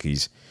lab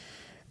monkeys.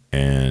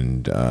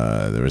 And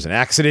there was an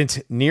accident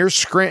near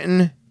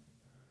Scranton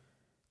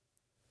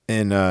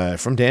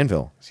from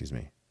Danville, excuse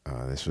me.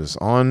 This was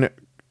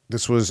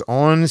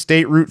on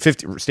State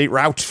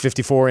Route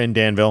 54 in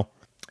Danville.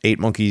 8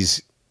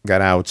 monkeys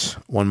got out.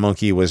 1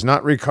 monkey was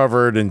not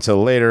recovered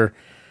until later.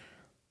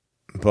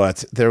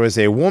 But there was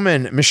a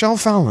woman, Michelle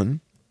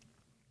Fallon.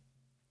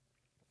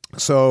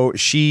 So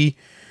she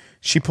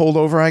pulled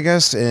over, I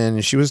guess,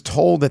 and she was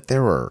told that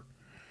there were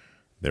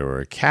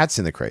cats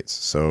in the crates.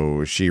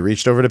 So she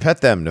reached over to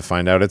pet them to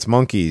find out it's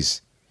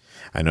monkeys.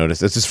 I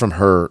noticed, this is from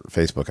her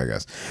Facebook, I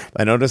guess.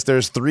 I noticed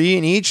there's 3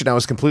 in each, and I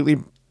was completely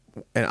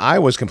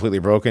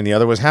broken. The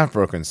other was half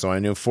broken, so I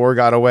knew 4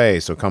 got away.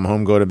 So come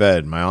home, go to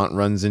bed. My aunt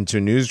runs into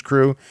a news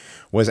crew,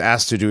 was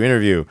asked to do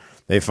interview.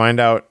 They find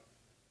out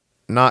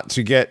not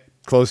to get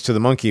close to the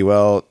monkey.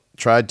 Well,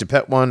 tried to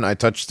pet one. I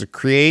touched the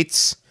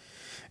crates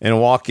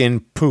and walk in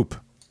poop.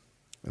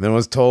 And then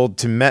was told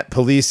to met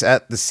police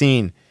at the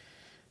scene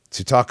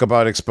to talk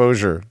about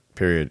exposure,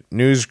 period.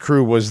 News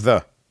crew was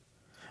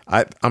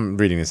I'm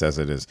reading this as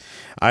it is.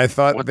 I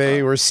thought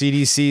they were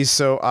CDC,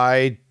 so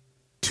I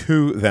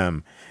to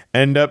them.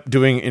 End up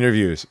doing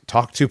interviews.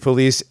 Talk to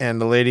police and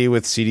the lady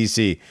with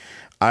CDC.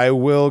 I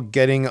will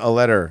getting a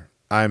letter.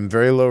 I'm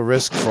very low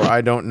risk for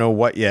I don't know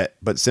what yet,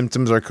 but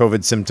symptoms are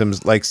COVID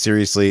symptoms, like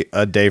seriously,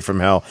 a day from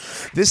hell.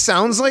 This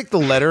sounds like the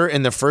letter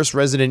in the first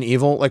Resident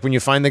Evil, like when you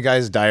find the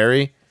guy's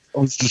diary. I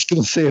was just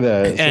going to say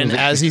that. And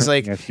as he's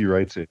like, as he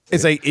writes it,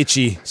 it's like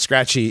itchy,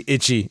 scratchy,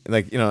 itchy,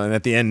 like, and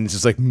at the end it's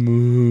just like,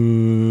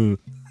 moo.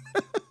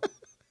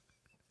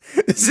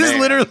 This is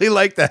literally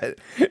like that,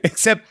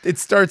 except it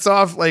starts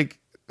off like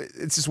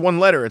it's just one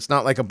letter. It's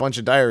not like a bunch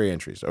of diary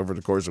entries over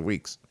the course of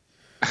weeks.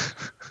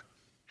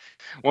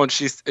 Well,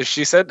 she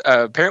said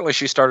apparently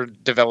she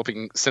started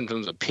developing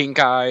symptoms of pink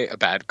eye, a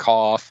bad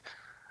cough.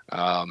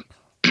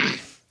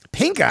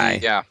 Pink eye?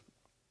 Yeah.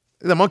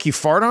 The monkey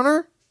fart on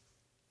her?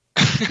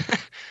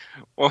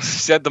 Well, she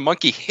said the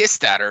monkey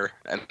hissed at her,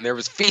 and there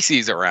was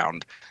feces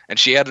around, and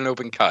she had an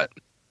open cut.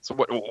 So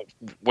what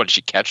did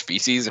she catch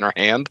feces in her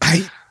hand?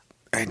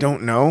 I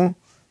don't know.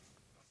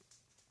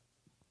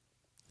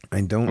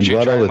 I'm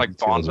glad all the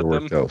details are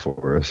worked out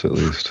for us, at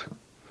least.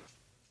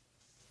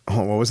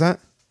 Oh, what was that?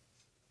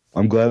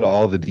 I'm glad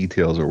all the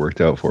details are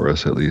worked out for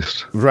us, at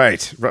least.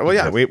 Right. Well,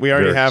 yeah, we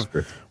already have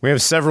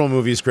several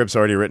movie scripts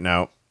already written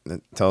out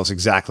that tell us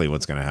exactly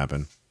what's going to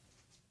happen.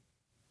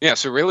 Yeah,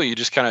 so really you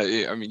just kind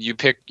of, I mean, you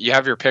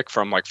have your pick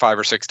from like 5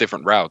 or 6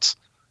 different routes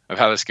of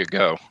how this could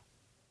go.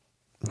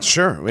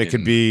 Sure. It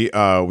could be,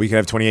 we could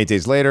have 28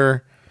 Days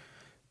Later.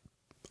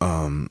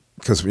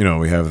 Because,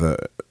 we have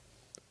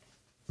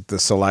the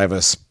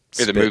saliva.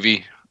 The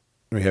movie.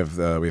 We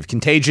have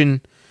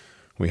Contagion.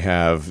 We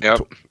have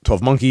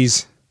 12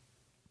 Monkeys.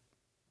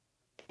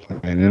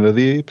 Planet of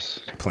the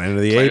Apes. Planet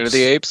of the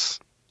Apes.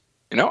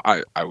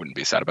 I wouldn't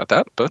be sad about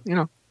that, but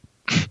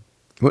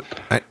What?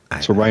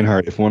 So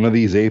Reinhardt, if one of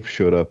these apes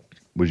showed up,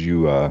 would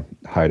you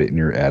hide it in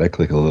your attic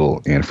like a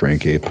little Anne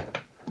Frank ape?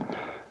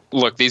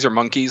 Look, these are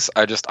monkeys.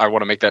 I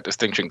want to make that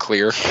distinction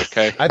clear.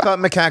 Okay. I thought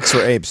macaques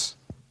were apes.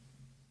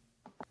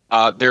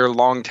 They're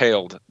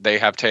long-tailed. They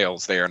have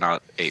tails. They are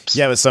not apes.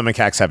 Yeah, but some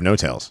macaques have no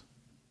tails.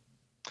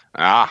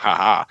 Ah ha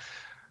ha.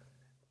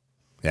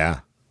 Yeah.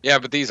 Yeah,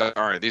 but these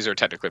are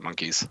technically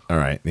monkeys. All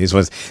right. These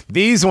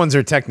ones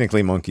are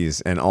technically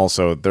monkeys, and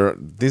also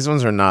these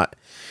ones are not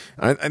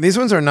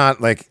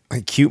like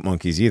cute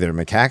monkeys either.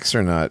 Macaques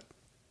are not.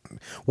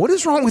 What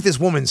is wrong with this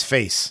woman's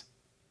face?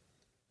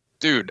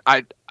 Dude,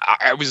 I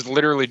was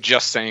literally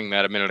just saying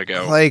that a minute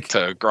ago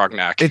to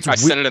Grognak. I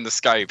sent it in the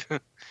Skype.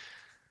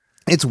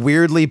 It's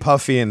weirdly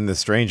puffy in the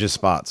strangest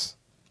spots.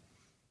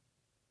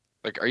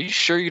 Like, are you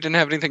sure you didn't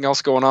have anything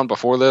else going on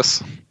before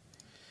this?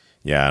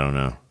 Yeah, I don't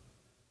know.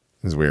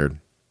 It's weird.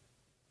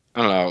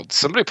 I don't know.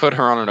 Somebody put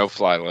her on a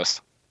no-fly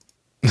list.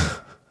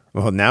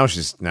 Well, now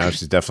she's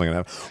definitely gonna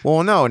have.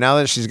 Well, no, now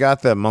that she's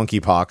got the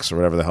monkeypox or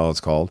whatever the hell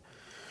it's called.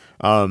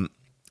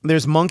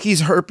 There's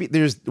monkeys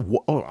herpes.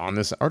 On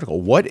this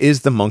article, what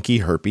is the monkey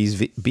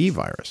herpes B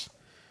virus?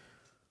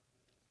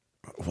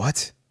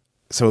 What?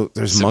 So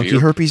there's monkey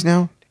herpes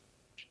now?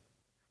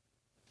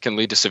 Can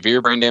lead to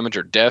severe brain damage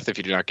or death if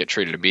you do not get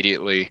treated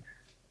immediately.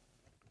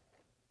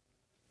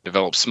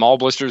 Develop small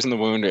blisters in the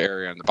wound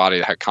area in the body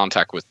that had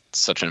contact with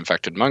such an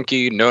infected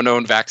monkey. No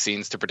known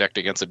vaccines to protect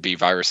against a B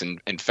virus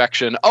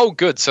infection. Oh,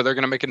 good. So they're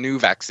going to make a new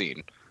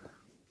vaccine.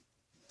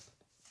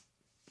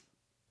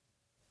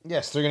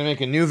 Yes, they're going to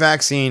make a new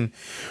vaccine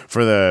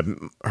for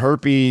the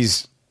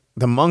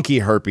monkey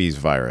herpes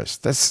virus.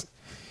 That's...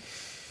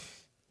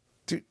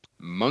 Dude,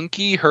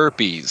 monkey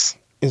herpes.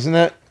 Isn't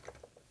that...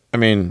 I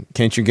mean,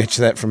 can't you get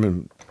that from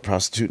a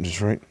prostitute in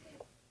Detroit?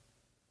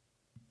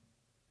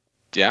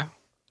 Yeah.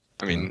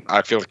 I mean,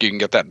 I feel like you can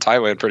get that in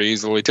Thailand pretty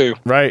easily, too.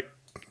 Right.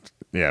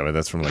 Yeah, but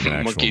that's from like an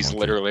actual monkeys monkey.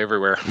 Literally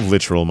everywhere.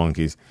 Literal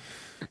monkeys.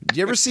 Do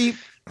you ever see,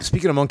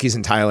 speaking of monkeys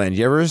in Thailand, do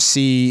you ever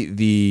see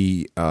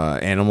the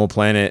Animal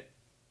Planet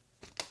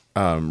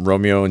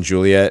Romeo and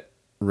Juliet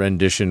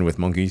rendition with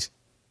monkeys?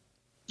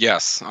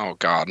 Yes. Oh,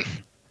 God.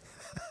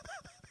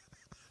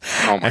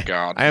 Oh, my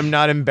God. I am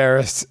not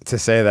embarrassed to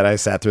say that I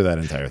sat through that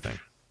entire thing.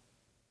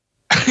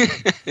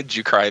 Did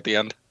you cry at the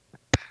end?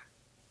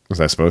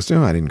 Was I supposed to?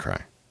 I didn't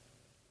cry.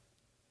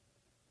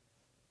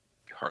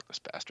 Heartless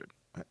bastard.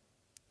 It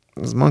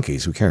was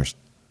monkeys. Who cares?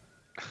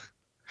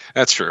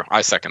 That's true.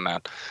 I second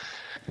that.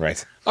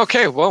 Right.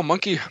 Okay. Well,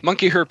 monkey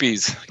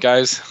herpes,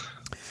 guys.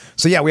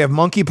 So yeah, we have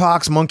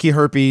monkeypox, monkey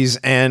herpes,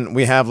 and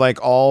we have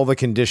like all the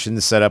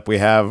conditions set up. We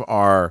have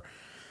our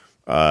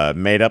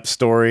made up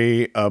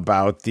story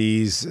about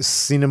these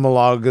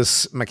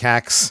cynomolgus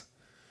macaques.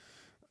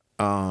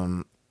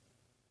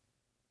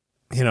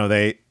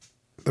 The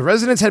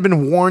residents had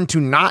been warned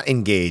to not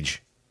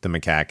engage the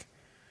macaque.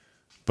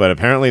 But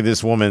apparently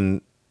this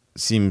woman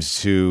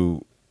seems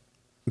to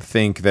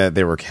think that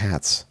they were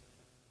cats.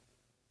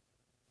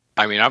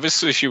 I mean,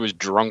 obviously she was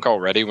drunk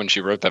already when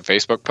she wrote that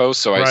Facebook post,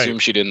 so I assume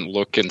she didn't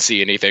look and see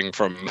anything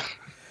from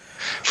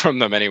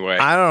them anyway.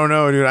 I don't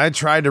know, dude. I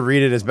tried to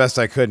read it as best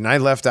I could, and I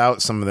left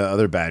out some of the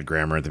other bad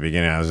grammar at the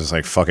beginning. I was just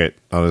like, fuck it.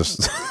 I'll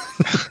just...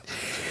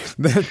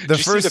 the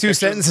first two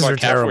sentences are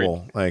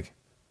terrible.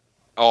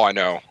 Oh, I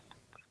know.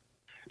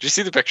 Did you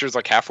see the pictures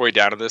like halfway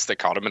down to this? They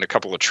caught him in a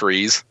couple of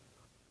trees.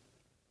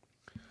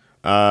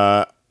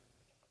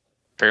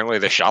 Apparently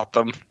they shot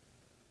them.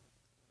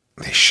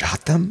 They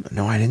shot them?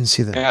 No, I didn't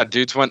see that. Yeah,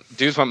 dudes went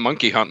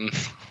monkey hunting.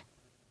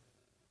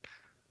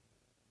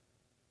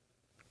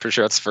 Pretty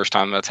sure that's the first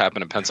time that's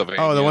happened in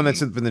Pennsylvania. Oh, the one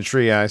that's in the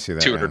tree. Yeah, I see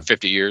that.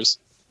 250 years.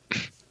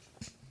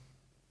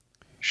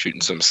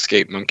 Shooting some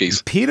escaped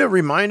monkeys. PETA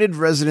reminded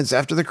residents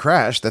after the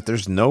crash that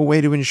there's no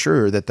way to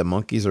ensure that the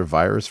monkeys are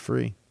virus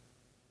free.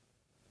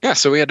 Yeah,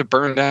 so we had to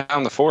burn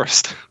down the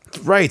forest.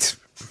 Right.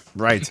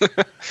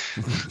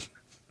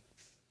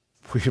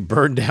 We could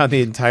burn down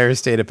the entire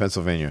state of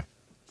Pennsylvania.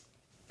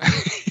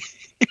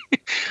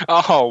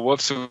 Oh,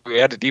 whoops. We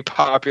had to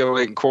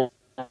depopulate and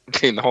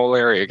quarantine the whole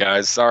area,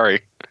 guys.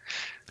 Sorry.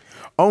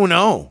 Oh,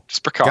 no.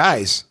 Just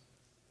precautions.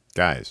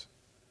 Guys,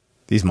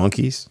 these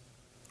monkeys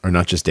are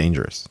not just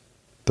dangerous.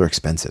 They're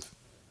expensive.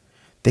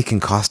 They can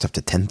cost up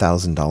to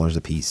 $10,000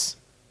 a piece.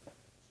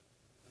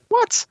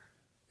 What?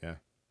 Yeah.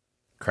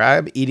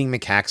 Crab-eating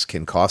macaques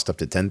can cost up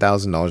to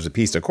 $10,000 a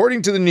piece,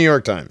 according to the New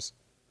York Times.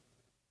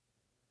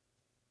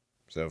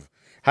 So,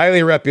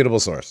 highly reputable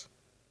source.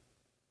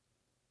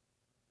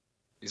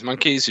 These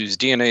monkeys, whose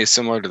DNA is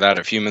similar to that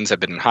of humans,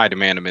 have been in high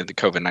demand amid the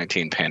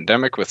COVID-19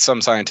 pandemic, with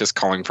some scientists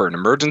calling for an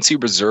emergency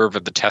reserve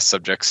of the test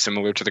subjects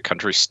similar to the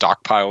country's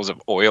stockpiles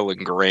of oil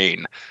and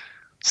grain.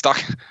 So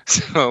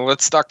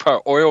let's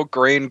stockpile oil,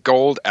 grain,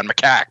 gold, and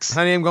macaques.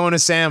 Honey, I'm going to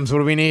Sam's. What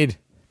do we need?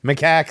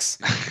 Macaques.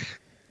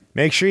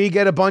 Make sure you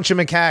get a bunch of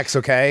macaques,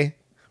 okay?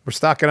 We're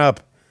stocking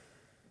up.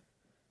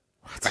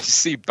 I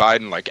see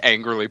Biden like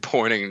angrily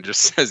pointing and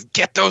just says,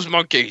 "Get those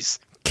monkeys!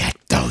 Get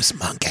those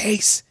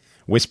monkeys!"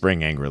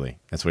 Whispering angrily.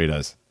 That's what he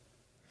does.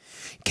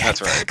 Get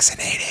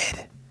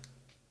vaccinated.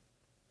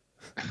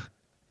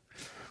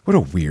 What a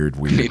weird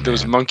Need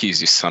those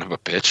monkeys, you son of a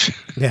bitch.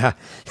 Yeah.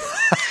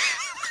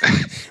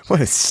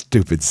 What a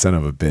stupid son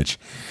of a bitch.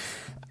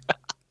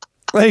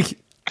 Like,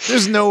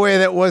 there's no way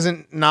that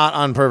wasn't not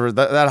on purpose.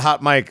 That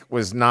hot mic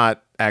was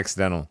not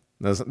accidental.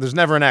 There's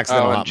never an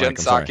accidental hot mic. And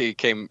Jen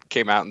Psaki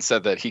came out and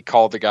said that he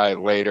called the guy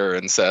later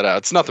and said,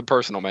 it's nothing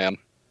personal, man.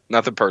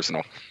 Nothing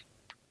personal.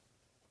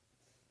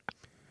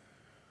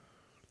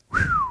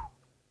 Whew.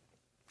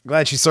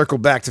 Glad she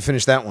circled back to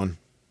finish that one.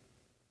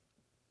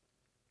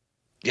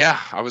 Yeah,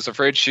 I was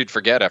afraid she'd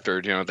forget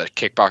after, that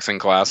kickboxing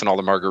class and all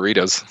the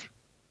margaritas.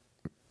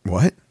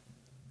 What?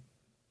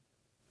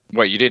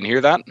 Wait, you didn't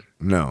hear that?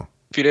 No.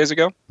 A few days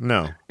ago?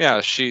 No.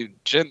 Yeah, Jen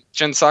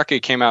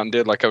Psaki came out and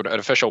did like an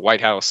official White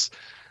House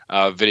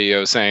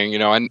video saying,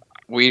 and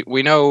we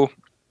know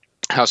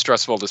how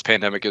stressful this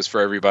pandemic is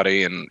for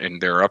everybody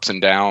and there are ups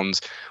and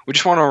downs. We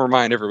just want to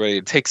remind everybody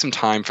to take some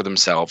time for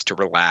themselves to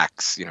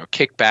relax,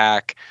 kick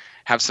back,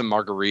 have some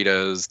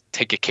margaritas,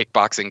 take a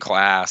kickboxing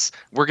class.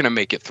 We're going to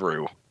make it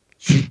through.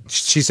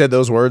 She said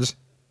those words?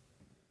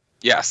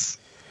 Yes.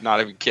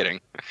 Not even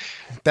kidding.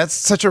 That's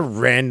such a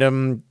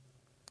random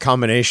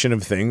combination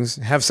of things.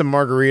 Have some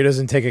margaritas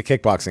and take a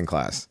kickboxing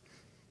class.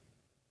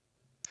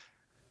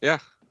 Yeah.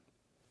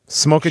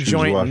 Smoke a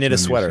joint and knit a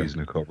sweater. Season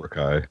of Cobra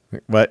Kai.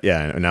 What?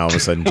 Yeah. Now all of a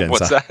sudden, Jen.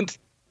 What's that?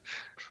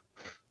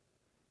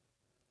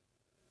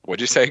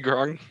 What'd you say,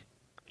 Grog?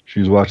 She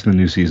was watching the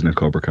new season of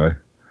Cobra Kai.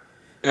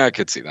 Yeah, I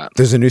could see that.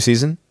 There's a new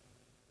season?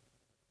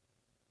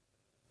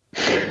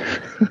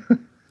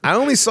 I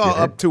only saw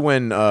up to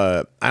when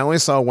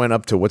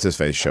what's his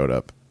face showed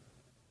up.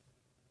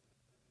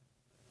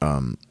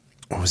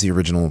 What was the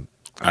original?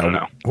 I don't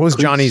know. What was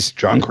Johnny's?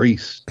 John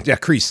Kreese. Yeah,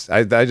 Kreese.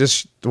 I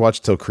just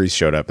watched till Kreese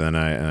showed up, and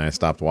then I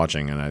stopped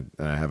watching, and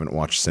I haven't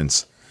watched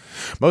since.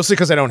 Mostly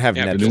because I don't have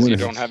Netflix. Because you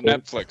don't have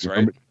Netflix,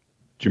 right? Do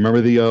you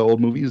remember the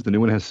old movies? The new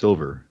one has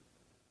Silver.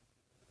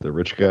 The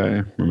rich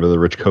guy. Remember the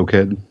rich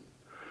cokehead?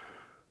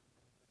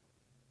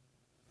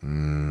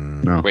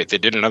 No. Wait, they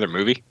did another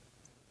movie?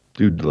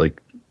 Dude,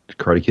 like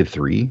Karate Kid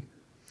 3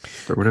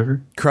 or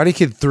whatever? Karate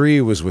Kid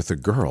 3 was with a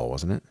girl,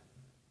 wasn't it?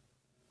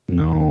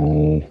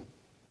 No.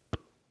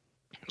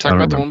 Talk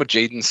about the one with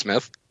Jaden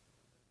Smith?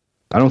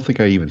 I don't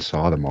think I even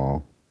saw them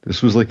all.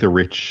 This was like the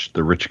rich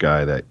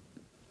guy that,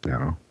 I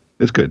don't know.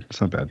 It's good. It's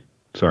not bad.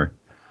 Sorry.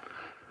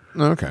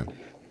 Okay.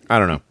 I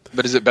don't know.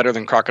 But is it better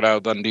than Crocodile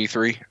Dundee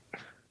 3?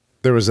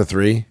 There was a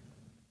 3?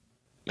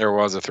 There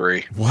was a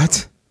 3.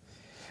 What?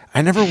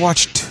 I never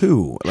watched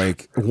 2.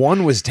 Like,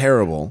 1 was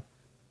terrible.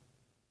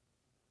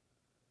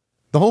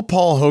 The whole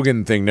Paul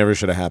Hogan thing never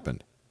should have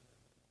happened.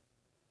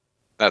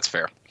 That's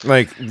fair.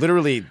 Like,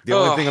 literally, the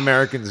only thing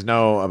Americans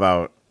know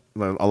about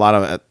a lot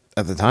of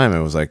at the time,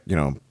 it was like,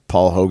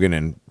 Paul Hogan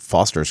and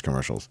Foster's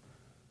commercials.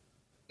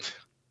 I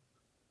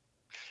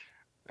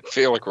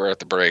feel like we're at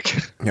the break.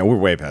 Yeah, we're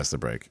way past the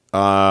break.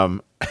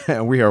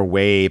 We are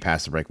way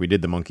past the break. We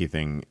did the monkey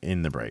thing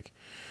in the break.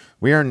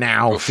 We are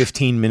now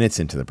 15 minutes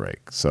into the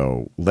break.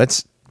 So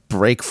let's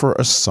break for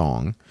a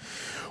song.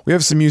 We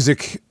have some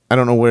music. I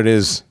don't know what it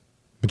is,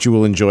 but you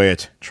will enjoy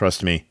it.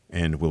 Trust me,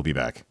 and we'll be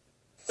back.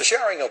 The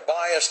sharing of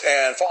biased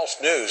and false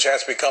news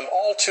has become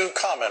all too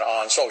common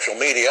on social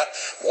media.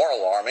 More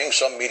alarming,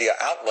 some media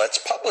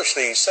outlets publish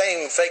these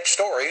same fake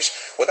stories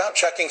without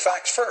checking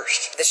facts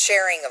first. The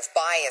sharing of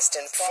biased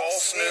and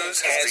false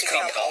news has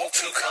become all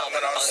too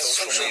common on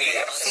social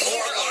media. More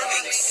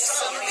alarming,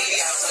 some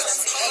media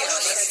outlets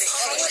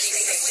publish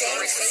these same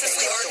fake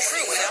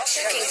stories without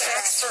checking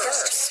facts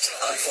first.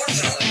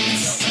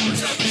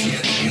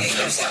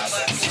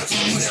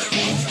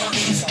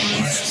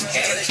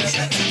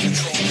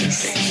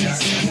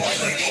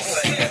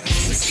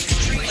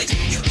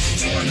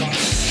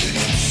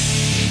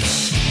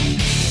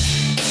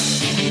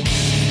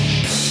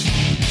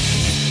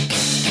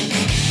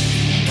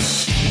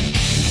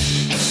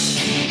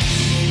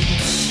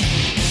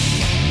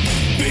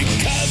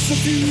 Because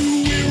of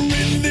you, we're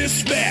in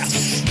this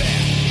best.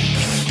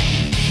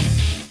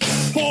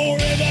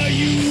 Forever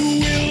you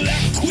will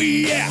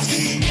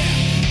acquiesce.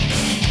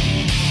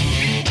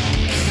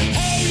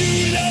 How you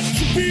love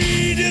to be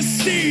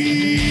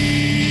deceived.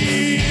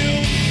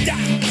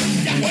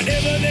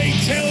 Whatever they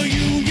tell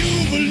you, you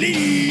believe.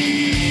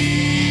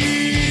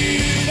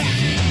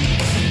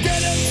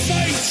 Dead of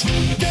sight,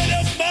 dead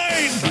of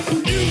mind,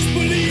 news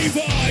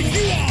believer,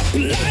 you are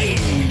blind.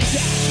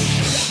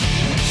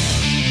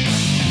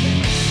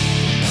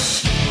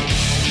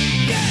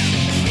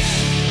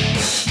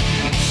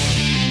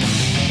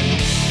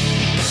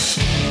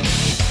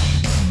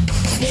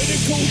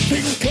 Critical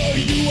thinker,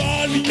 you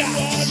are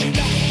not.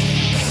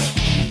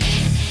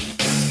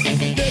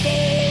 Never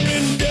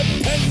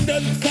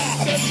independent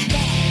thought.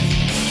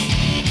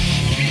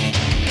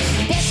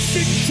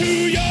 Boxing to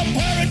your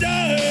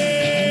paradigm.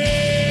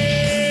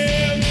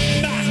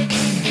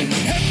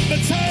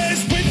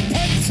 Hypnotized with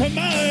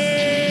pantomime.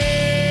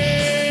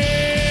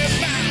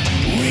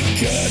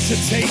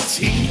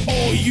 Regurgitating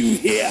all you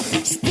hear.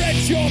 Spread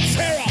your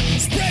terror,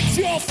 spread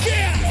your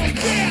fear.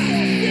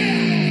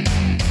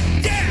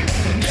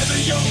 Never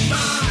your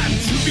mind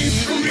to be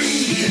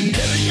free.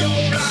 Never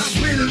your eyes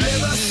will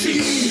ever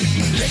see.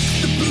 Lick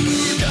the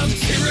boot of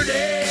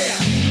tyranny,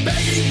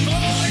 begging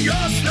for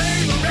your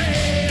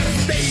slavery.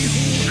 They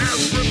who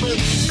have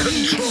remote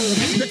control,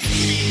 the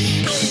TV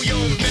know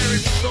your very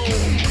soul.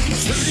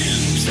 Tune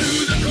into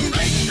the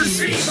great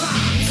deceiver,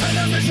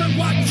 television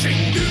watching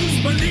news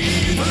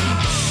believer.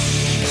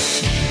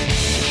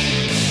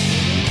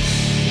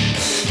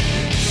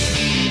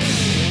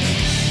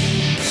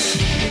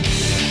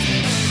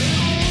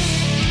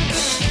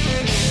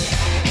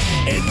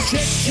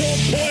 Inject your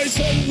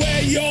poison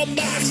where your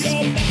mask.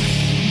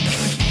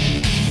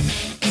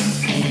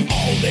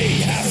 All they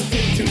have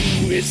to do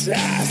is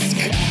ask.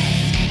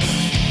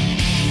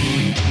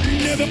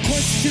 Never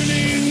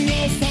questioning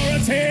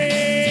authority.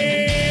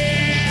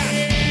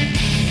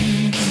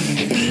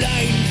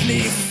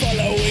 Blindly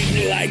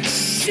following like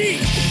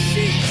sheep.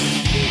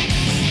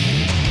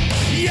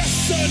 Yes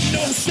sir,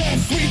 no sir,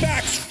 free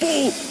backs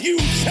full. You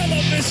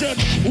television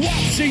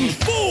watching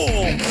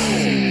fool.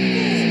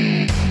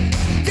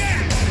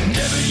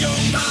 Never your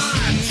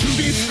mind to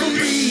be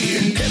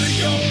free. Never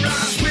your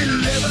eyes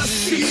will ever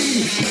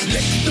see.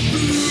 Lick the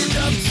boot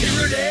of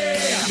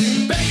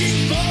tyranny, begging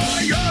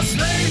for your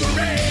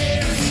slavery.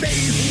 They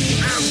who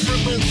have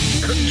remote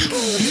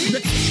control,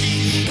 the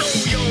TV know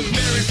your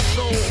very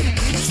soul.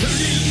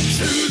 Tune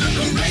into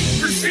the great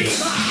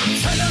deceiver,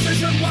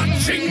 television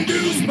watching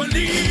news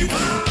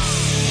believer.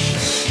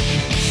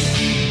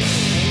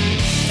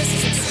 This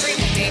is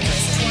extremely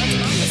dangerous to our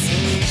democracy.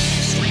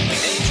 Extremely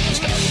dangerous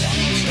to our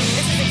democracy.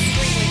 This is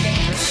extremely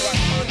dangerous to our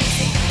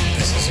democracy.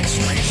 This is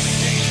extremely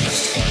dangerous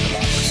to our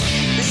democracy.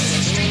 This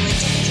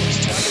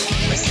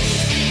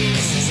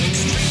is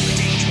extremely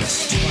dangerous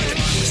to our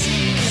democracy.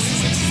 This is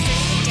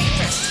extremely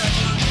dangerous to our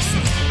democracy.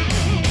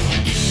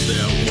 In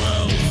their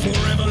world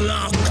forever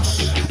locked.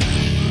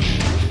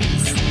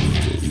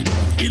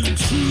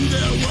 Into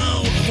their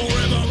world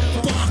forever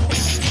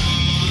boxed.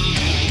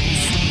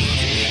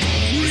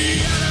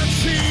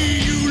 Reality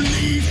you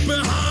leave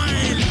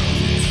behind.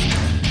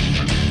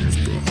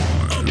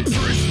 A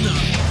prisoner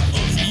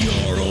of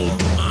your own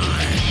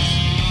mind.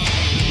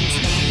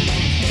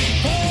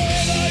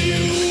 Forever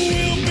you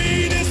will be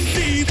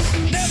deceived.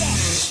 Never,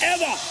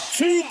 ever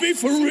to be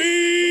free.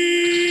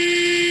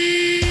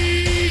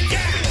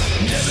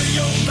 Never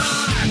your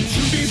mind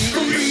to be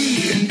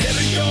free.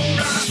 Never your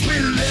eyes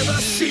will ever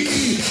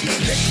see.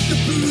 Lick the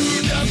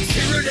boot of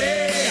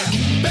tyranny,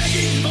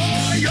 begging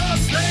for your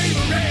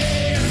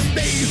slavery.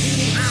 They who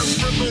have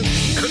remote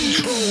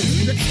control,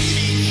 the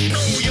TV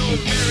know your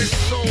very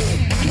soul.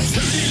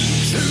 Tune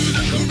into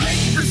the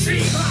great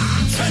deceiver,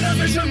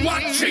 television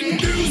watching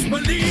news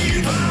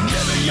believer.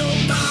 Never your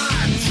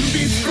mind to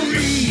be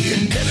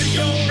free. Never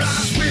your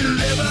eyes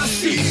will ever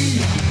see.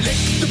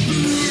 Lick the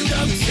boot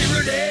of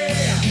tyranny,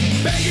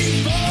 begging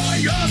for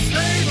your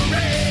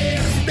slavery.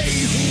 They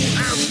who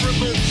have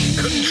remote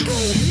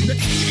control, the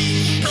TV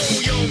know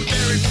your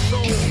very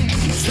soul.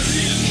 Tune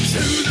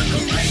into the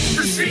great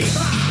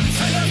deceiver,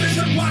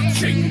 television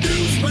watching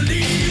news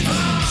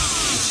believer.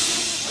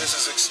 This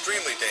is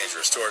extremely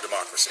dangerous to our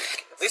democracy.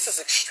 This is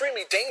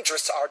extremely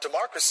dangerous to our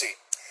democracy.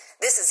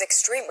 This is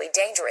extremely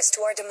dangerous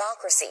to our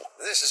democracy.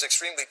 This is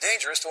extremely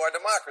dangerous to our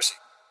democracy.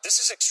 This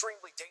is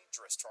extremely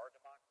dangerous to our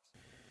democracy.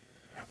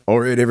 All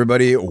right,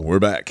 everybody, we're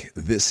back.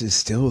 This is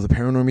still the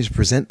Paranormies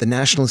Present the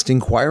Nationalist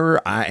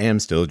Enquirer. I am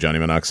still Johnny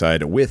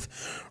Monoxide with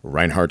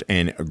Reinhardt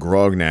and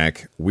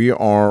Grognak. We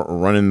are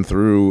running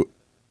through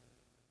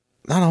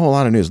not a whole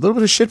lot of news, a little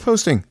bit of shit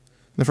posting in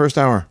the first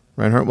hour.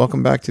 Reinhardt,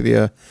 welcome back to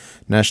the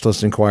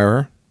Nationalist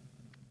Enquirer.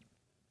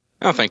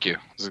 Oh, thank you.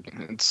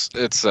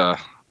 It's a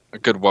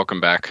good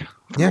welcome back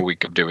from a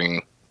week of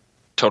doing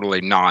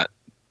totally not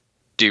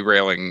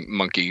derailing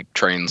monkey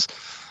trains.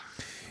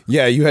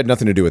 Yeah, you had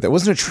nothing to do with it. It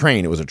wasn't a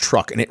train, it was a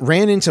truck. And it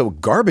ran into a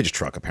garbage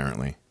truck,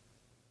 apparently.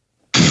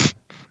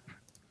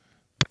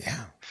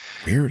 Yeah.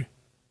 Weird.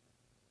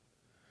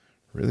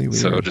 Really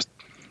weird. So just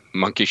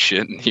monkey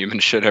shit and human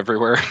shit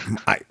everywhere.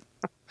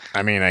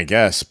 I mean, I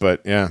guess,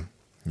 but yeah,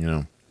 you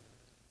know.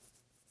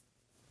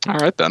 All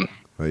right, then.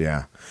 But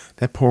yeah,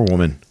 that poor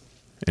woman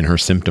and her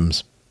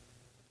symptoms.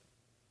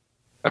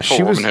 That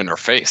poor woman in her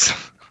face.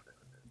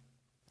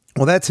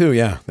 Well, that too,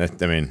 yeah.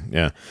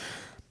 Yeah.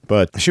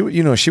 But she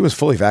was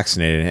fully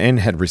vaccinated and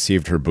had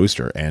received her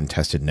booster and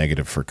tested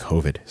negative for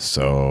COVID.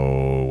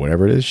 So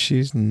whatever it is,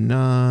 she's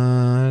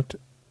not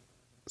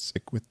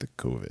sick with the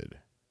COVID.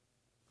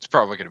 It's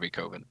probably going to be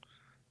COVID.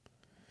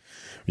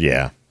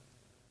 Yeah,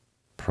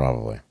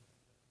 probably.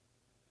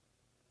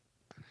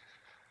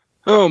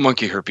 Oh,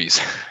 monkey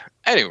herpes.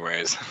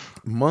 Anyways.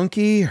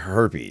 Monkey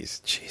herpes.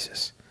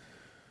 Jesus.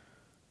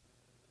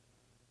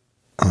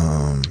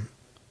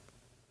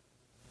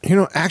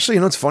 Actually,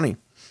 it's funny.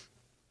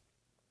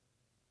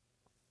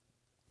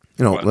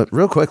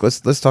 Real quick,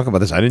 let's talk about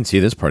this. I didn't see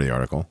this part of the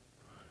article.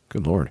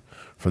 Good Lord.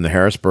 From the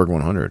Harrisburg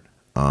 100.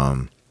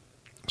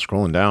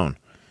 Scrolling down.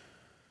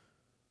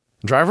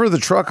 Driver of the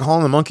truck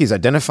hauling the monkeys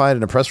identified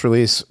in a press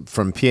release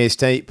from PA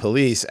State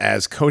Police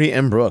as Cody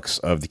M. Brooks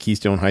of the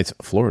Keystone Heights,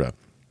 Florida.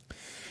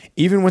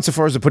 Even went so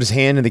far as to put his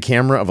hand in the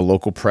camera of a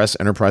local press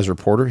enterprise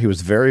reporter. He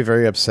was very,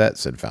 very upset,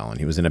 said Fallon.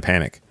 He was in a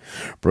panic.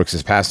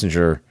 Brooks's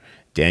passenger,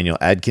 Daniel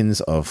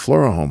Adkins of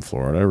Florahome,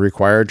 Florida,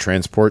 required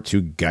transport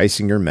to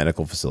Geisinger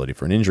Medical Facility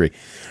for an injury.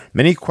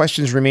 Many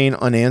questions remain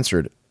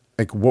unanswered.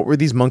 Like, what were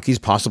these monkeys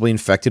possibly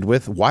infected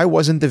with? Why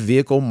wasn't the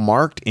vehicle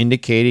marked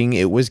indicating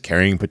it was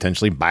carrying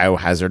potentially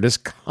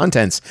biohazardous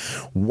contents?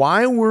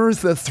 Why were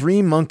the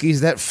 3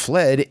 monkeys that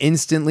fled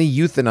instantly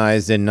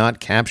euthanized and not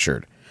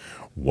captured?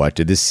 What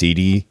did the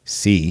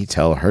CDC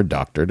tell her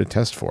doctor to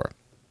test for?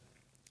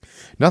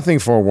 Nothing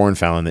forewarned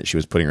Fallon that she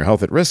was putting her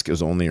health at risk. It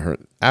was only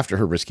after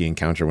her risky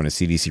encounter when a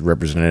CDC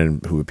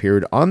representative who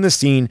appeared on the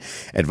scene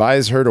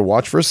advised her to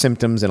watch for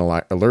symptoms and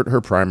alert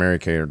her primary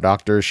care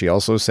doctor. She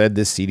also said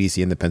the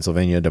CDC and the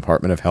Pennsylvania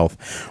Department of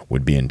Health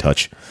would be in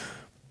touch.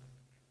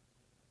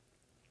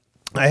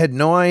 I had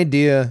no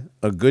idea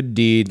a good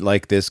deed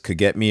like this could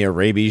get me a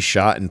rabies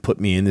shot and put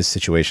me in this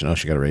situation. Oh,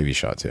 she got a rabies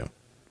shot too.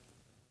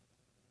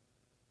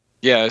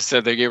 Yeah, it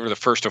said they gave her the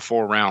first of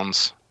 4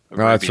 rounds of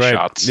that's right.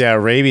 shots. Yeah,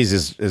 rabies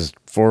is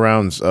 4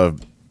 rounds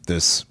of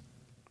this.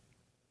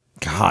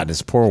 God,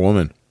 this poor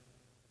woman.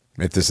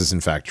 If this is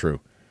in fact true.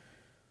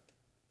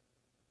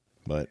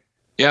 But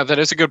yeah, that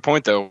is a good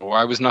point, though.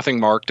 Why was nothing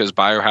marked as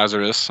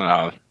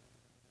biohazardous?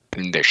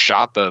 And they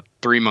shot the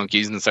 3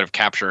 monkeys instead of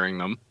capturing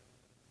them.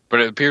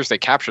 But it appears they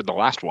captured the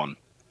last one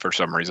for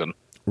some reason.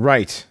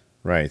 Right.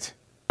 I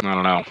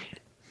don't know.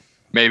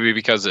 Maybe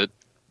because it...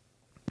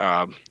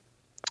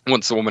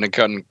 once the woman had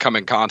come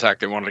in contact,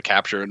 they wanted to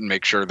capture it and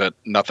make sure that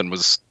nothing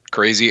was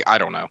crazy. I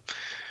don't know.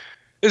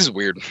 This is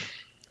weird.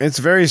 It's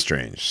very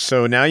strange.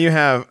 So now you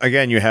have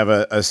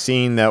a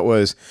scene that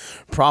was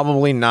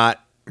probably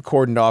not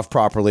cordoned off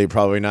properly,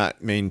 probably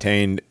not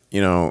maintained,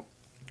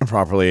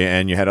 properly.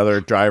 And you had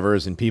other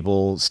drivers and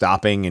people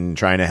stopping and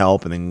trying to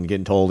help and then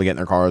getting told to get in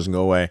their cars and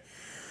go away.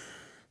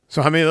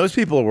 So how many of those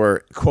people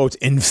were, quote,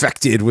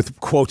 infected with,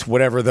 quote,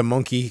 whatever the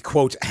monkey,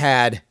 quote,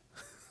 had?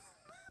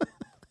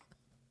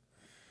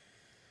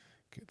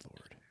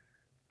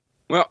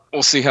 Well,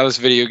 we'll see how this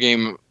video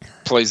game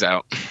plays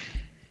out.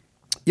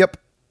 Yep.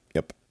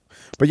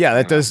 But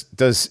yeah, that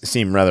does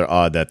seem rather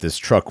odd that this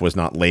truck was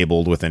not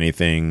labeled with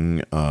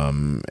anything.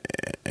 And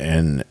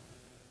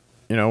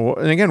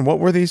again, what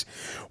were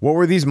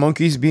these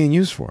monkeys being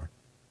used for?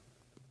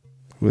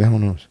 Who the hell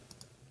knows?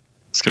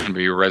 It's going to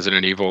be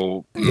Resident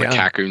Evil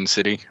Macacoon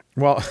City.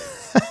 Well,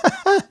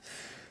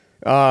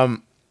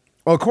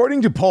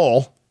 according to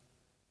Paul,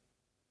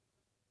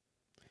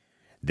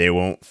 they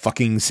won't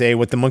fucking say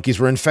what the monkeys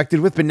were infected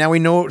with, but now we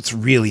know what's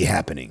really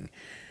happening.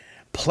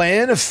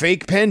 Plan a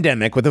fake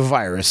pandemic with a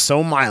virus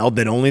so mild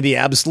that only the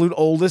absolute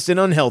oldest and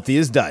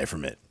unhealthiest die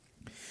from it.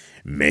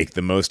 Make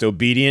the most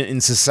obedient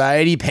in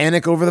society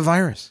panic over the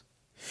virus.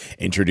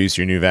 Introduce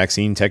your new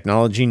vaccine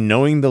technology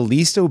knowing the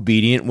least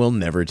obedient will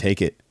never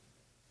take it.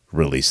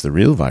 Release the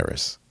real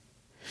virus.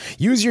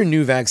 Use your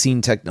new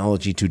vaccine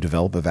technology to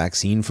develop a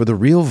vaccine for the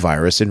real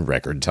virus in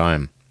record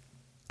time.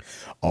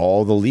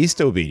 All the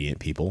least obedient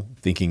people,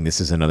 thinking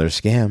this is another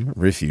scam,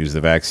 refuse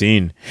the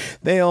vaccine.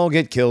 They all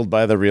get killed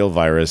by the real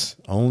virus.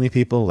 Only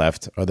people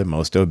left are the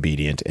most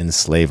obedient and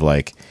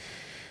slave-like.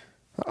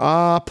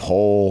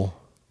 Poll.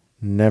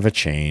 Never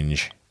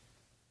change.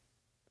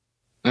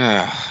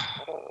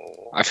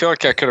 I feel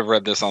like I could have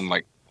read this on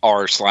like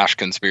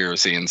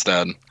r/conspiracy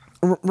instead.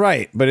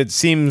 Right, but it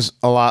seems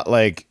a lot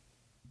like,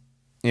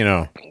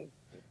 there's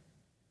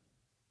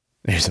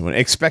someone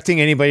expecting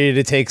anybody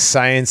to take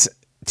science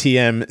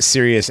TM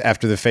serious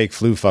after the fake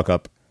flu fuck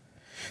up.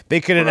 They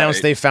could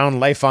announce they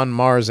found life on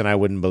Mars and I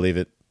wouldn't believe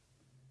it.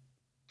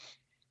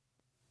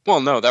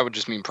 Well, no, that would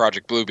just mean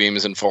Project Bluebeam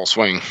is in full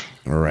swing.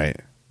 Right.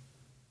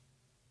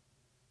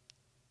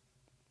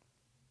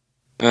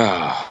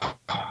 I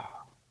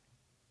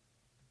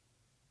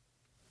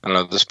don't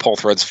know. This poll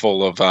thread's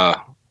full of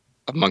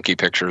monkey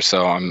pictures,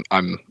 so I'm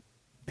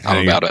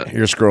about it.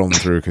 You're scrolling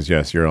through because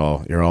yes, you're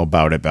all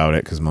about it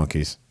because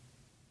monkeys.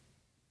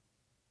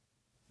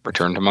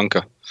 Return to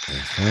Monka.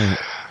 That's right.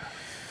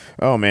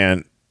 Oh,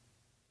 man.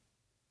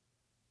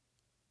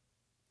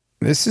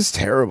 This is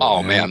terrible.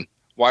 Oh, man.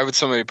 Why would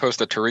somebody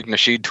post a Tariq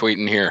Nasheed tweet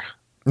in here?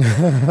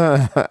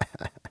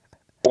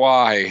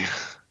 Why?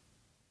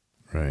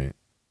 Right.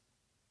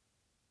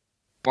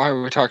 Why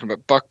are we talking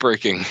about buck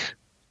breaking?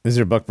 Is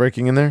there buck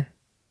breaking in there?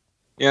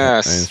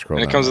 Yes. And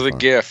it comes with a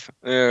GIF.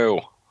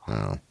 Ew.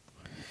 Oh.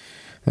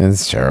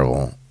 It's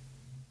terrible.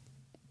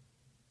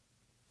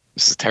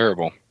 This is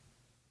terrible.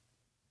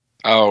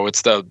 Oh,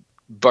 it's the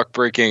buck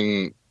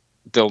breaking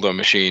dildo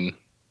machine,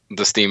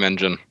 the steam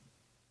engine.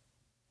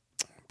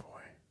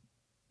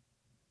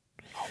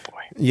 Oh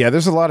boy. Yeah,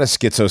 there's a lot of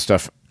schizo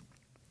stuff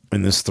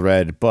in this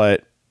thread,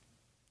 but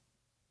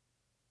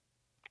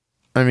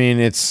I mean,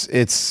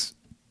 it's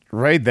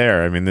right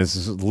there. I mean, this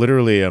is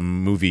literally a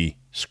movie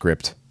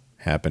script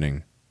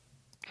happening.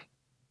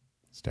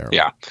 It's terrible.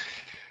 Yeah.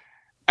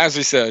 As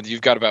we said,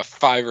 you've got about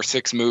 5 or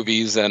 6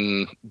 movies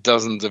and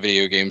dozens of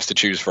video games to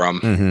choose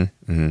from.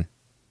 Mm-hmm. Mm-hmm.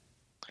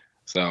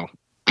 So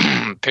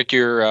pick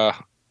your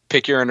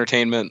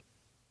entertainment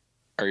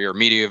or your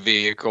media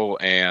vehicle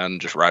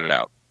and just ride it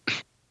out.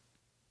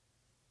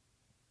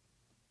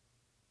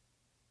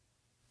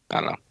 I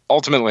don't know.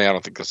 Ultimately, I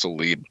don't think this will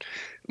lead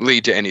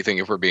to anything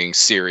if we're being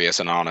serious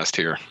and honest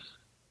here.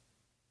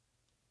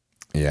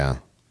 Yeah,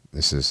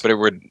 this is. But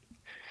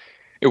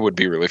it would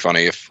be really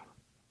funny if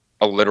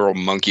a literal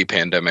monkey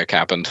pandemic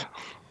happened.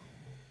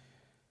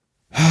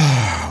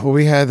 Well,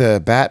 we had the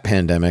bat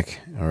pandemic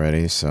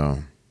already, so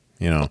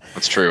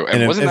That's true.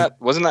 And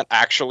wasn't that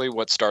actually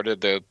what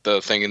started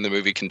the thing in the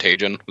movie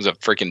Contagion? Was a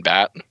freaking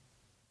bat?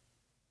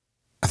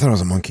 I thought it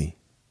was a monkey.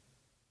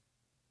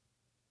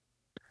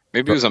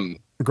 Maybe it was a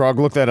Grog.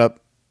 Look that up.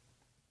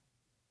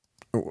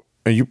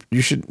 You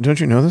should. Don't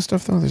you know this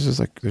stuff though? This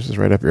is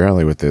right up your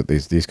alley with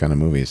these kind of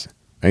movies.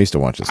 I used to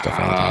watch this stuff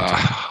all the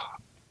time.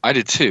 I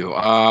did too.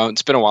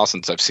 It's been a while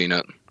since I've seen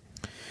it.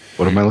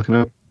 What am I looking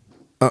up?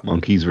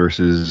 Monkeys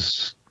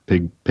versus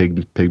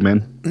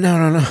pigmen?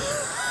 No.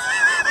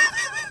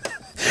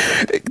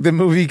 The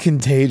movie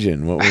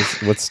Contagion.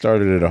 What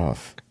started it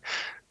off?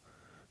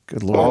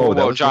 Good lord.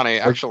 Oh, Johnny,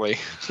 actually.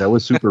 That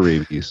was super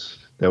rabies.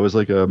 That was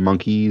like a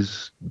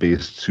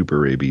monkeys-based super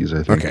rabies,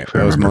 I think. Okay,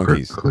 that was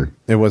monkeys. Correctly.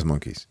 It was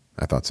monkeys.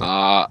 I thought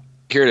so.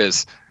 Here it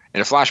is. In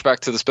a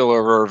flashback to the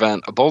spillover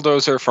event, a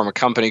bulldozer from a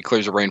company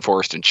clears a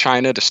rainforest in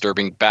China,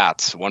 disturbing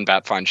bats. One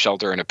bat finds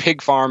shelter in a pig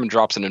farm and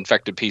drops an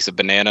infected piece of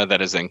banana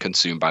that is then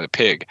consumed by the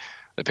pig.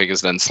 The pig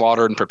is then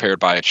slaughtered and prepared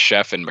by its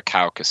chef in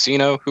Macau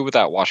Casino, who,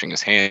 without washing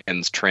his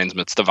hands,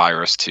 transmits the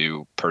virus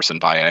to person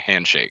via a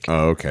handshake.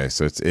 Oh, okay.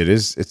 So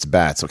it's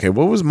bats. Okay,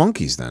 what was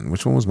monkeys then?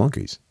 Which one was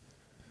monkeys?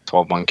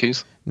 12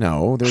 Monkeys?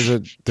 No,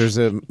 there's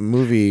a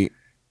movie.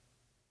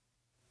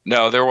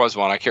 No, there was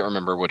one. I can't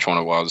remember which one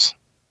it was.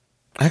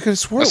 I could have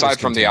sworn. Aside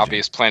from the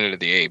obvious Planet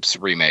of the Apes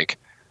remake.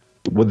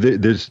 Well,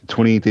 there's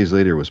 28 Days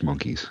Later was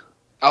monkeys.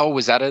 Oh,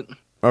 was that it?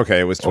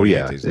 Okay, it was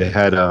 28 Days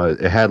Later.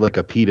 It had like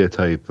a PETA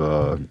type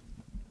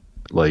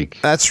like.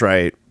 That's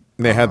right.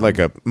 They had like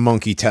a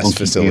monkey test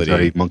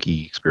facility.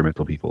 Monkey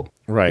experimental people.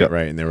 Right, Yep.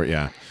 right, and they were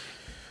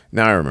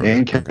Now I remember.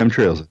 And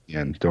chemtrails at the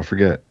end. Don't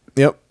forget.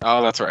 Yep.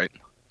 Oh, that's right.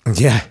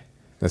 Yeah,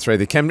 that's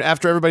right.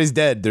 After everybody's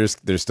dead, there's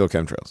still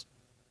chemtrails.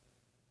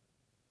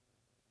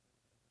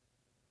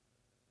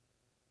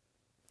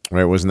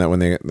 Right? Wasn't that when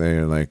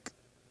they're like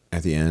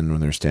at the end when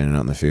they're standing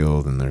out in the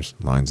field and there's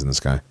lines in the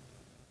sky?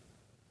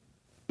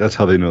 That's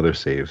how they know they're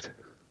saved.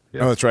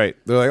 Yeah. Oh, that's right.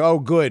 They're like, oh,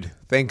 good.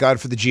 Thank God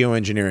for the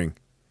geoengineering.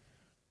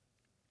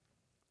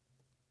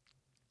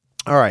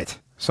 All right.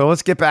 So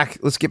let's get back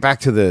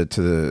to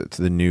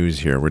the news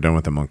here. We're done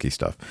with the monkey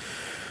stuff.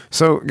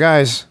 So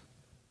guys,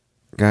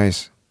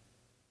 the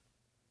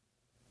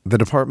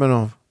Department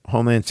of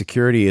Homeland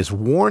Security is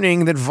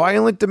warning that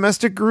violent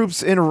domestic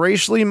groups and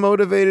racially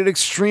motivated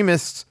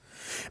extremists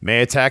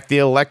may attack the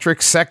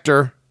electric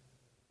sector.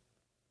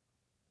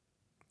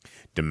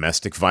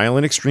 Domestic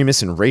violent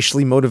extremists and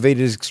racially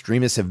motivated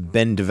extremists have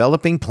been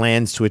developing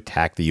plans to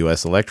attack the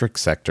U.S. electric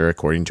sector,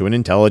 according to an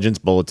intelligence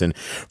bulletin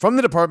from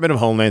the Department of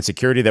Homeland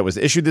Security that was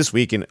issued this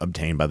week and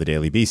obtained by the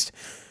Daily Beast.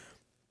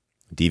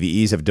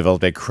 DVEs have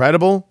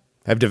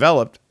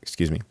developed,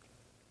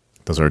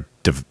 those are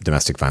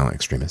domestic violent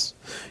extremists.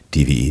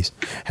 DVEs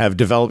have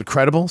developed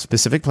credible,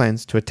 specific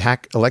plans to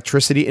attack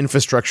electricity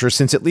infrastructure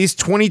since at least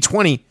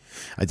 2020,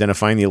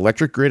 identifying the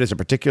electric grid as a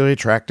particularly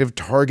attractive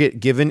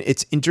target given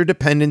its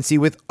interdependency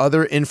with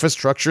other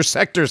infrastructure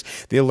sectors.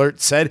 The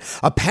alert said,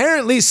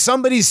 apparently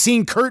somebody's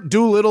seen Kurt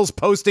Doolittle's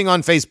posting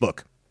on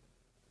Facebook.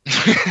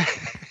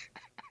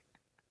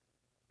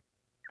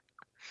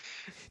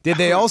 Did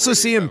they also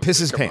see him piss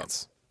his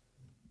pants?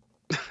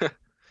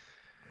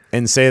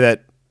 And say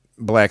that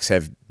blacks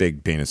have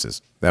big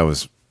penises? That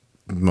was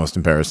the most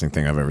embarrassing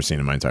thing I've ever seen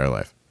in my entire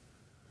life.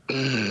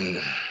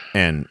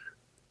 And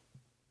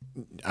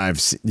I've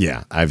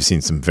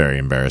seen some very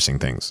embarrassing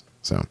things.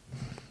 So,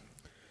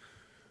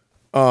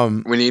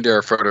 we need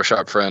our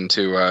Photoshop friend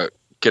to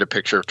get a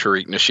picture of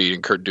Tariq Nasheed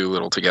and Kurt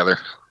Doolittle together.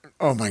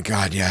 Oh my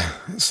God, yeah.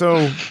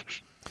 So,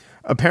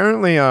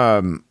 apparently,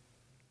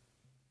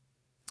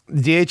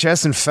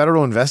 DHS and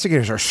federal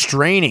investigators are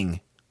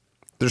straining.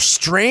 They're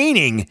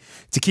straining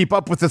to keep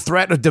up with the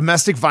threat of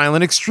domestic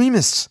violent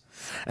extremists.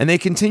 And they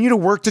continue to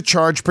work to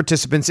charge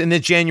participants in the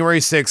January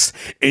 6th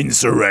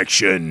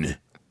insurrection.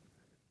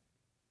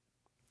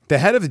 The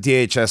head of the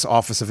DHS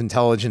Office of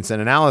Intelligence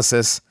and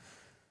Analysis,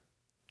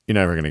 you're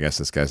never going to guess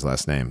this guy's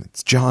last name.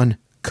 It's John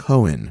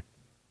Cohen.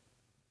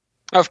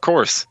 Of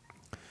course.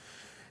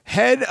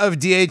 Head of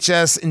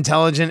DHS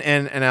Intelligence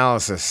and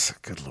Analysis.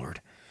 Good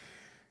Lord.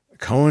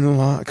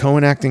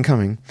 Cohen acting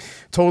coming,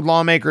 told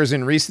lawmakers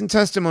in recent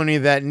testimony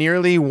that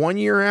nearly 1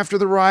 year after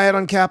the riot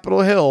on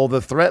Capitol Hill,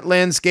 the threat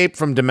landscape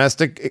from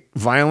domestic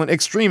violent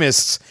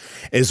extremists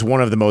is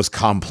one of the most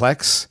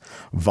complex,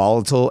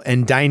 volatile,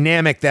 and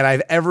dynamic that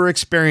I've ever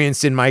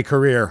experienced in my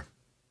career.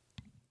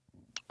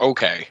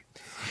 Okay.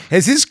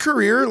 Is his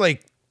career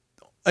like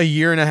a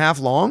year and a half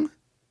long?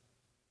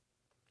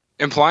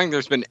 Implying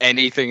there's been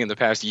anything in the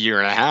past year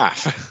and a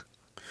half.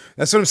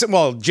 That's what I'm saying.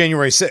 Well,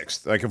 January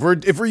 6th. Like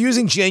if we're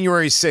using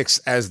January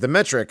 6th as the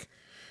metric,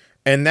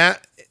 and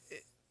that,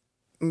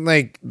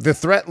 like, the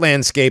threat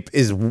landscape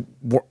is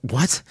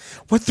what?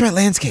 What threat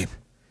landscape?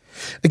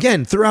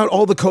 Again, throughout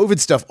all the COVID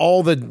stuff,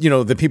 all the,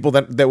 the people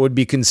that would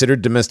be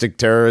considered domestic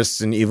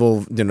terrorists and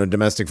evil,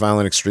 domestic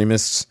violent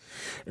extremists,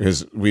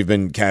 because we've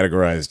been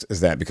categorized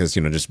as that because,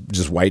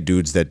 just white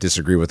dudes that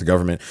disagree with the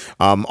government.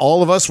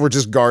 All of us were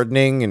just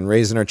gardening and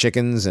raising our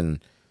chickens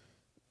and,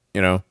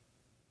 No.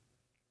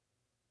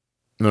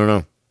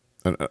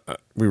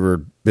 We were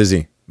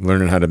busy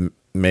learning how to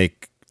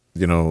make,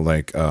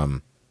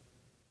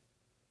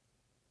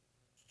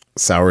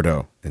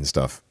 sourdough and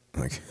stuff.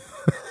 Like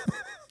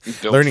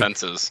build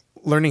fences.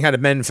 Learning how to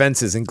mend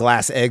fences and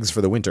glass eggs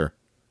for the winter.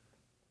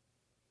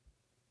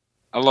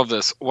 I love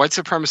this. White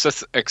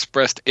supremacists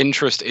expressed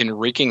interest in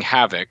wreaking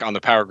havoc on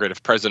the power grid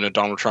if President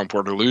Donald Trump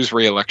were to lose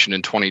re-election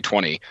in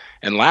 2020.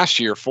 And last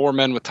year, 4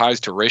 men with ties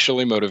to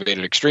racially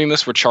motivated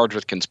extremists were charged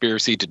with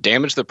conspiracy to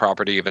damage the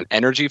property of an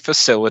energy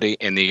facility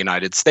in the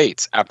United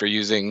States after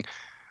using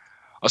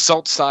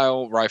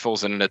assault-style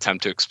rifles in an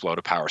attempt to explode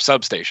a power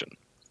substation.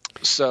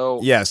 So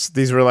yes,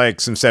 these were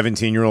like some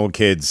 17-year-old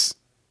kids.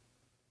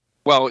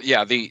 Well,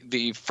 yeah,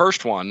 the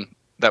first one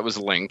that was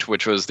linked,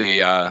 which was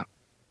the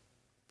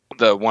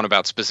one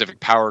about specific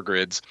power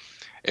grids,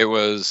 it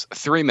was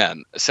 3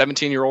 men, a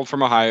 17-year-old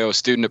from Ohio, a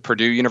student at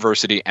Purdue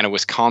University, and a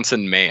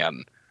Wisconsin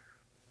man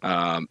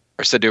are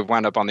said to have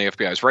wound up on the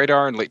FBI's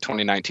radar in late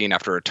 2019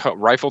 after a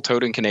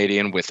rifle-toting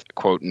Canadian with,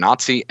 quote,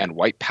 Nazi and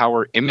white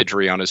power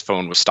imagery on his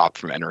phone was stopped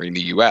from entering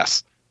the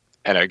U.S.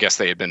 And I guess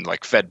they had been,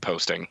 like, Fed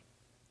posting.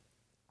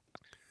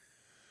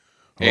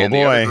 And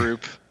the other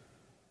group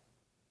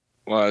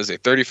was a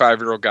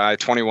 35-year-old guy,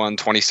 21,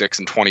 26,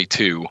 and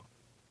 22.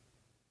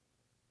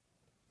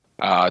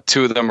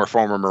 2 of them were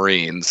former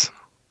Marines.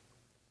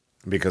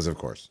 Because of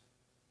course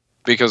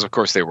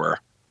they were.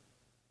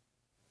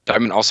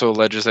 Diamond also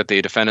alleges that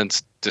the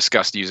defendants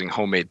discussed using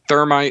homemade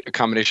thermite, a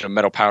combination of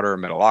metal powder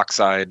and metal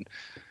oxide,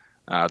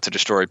 to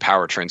destroy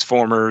power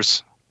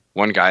transformers.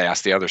 One guy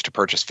asked the others to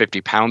purchase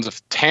 50 pounds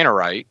of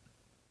tannerite.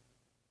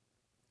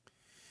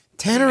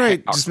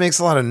 Tannerite just makes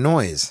a lot of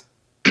noise.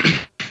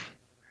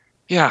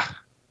 Yeah.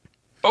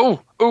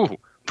 Oh.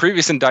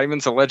 Previous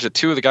indictments allege that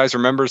 2 of the guys were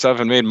members of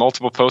and made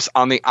multiple posts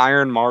on the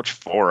Iron March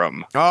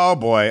forum. Oh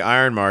boy,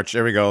 Iron March.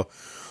 There we go.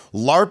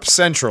 LARP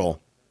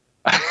Central.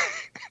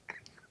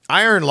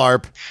 Iron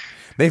LARP.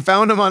 They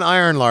found him on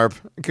Iron LARP.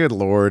 Good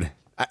Lord.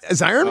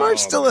 Is Iron March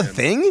still a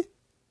thing?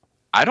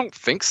 I don't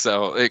think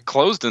so. It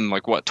closed in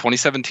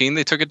 2017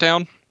 they took it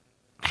down?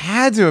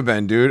 Had to have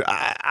been, dude.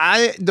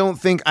 I don't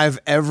think I've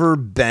ever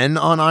been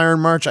on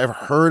Iron March. I've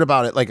heard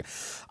about it. Like,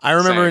 I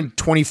remember in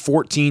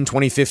 2014,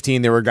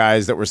 2015, there were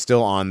guys that were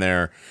still on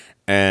there.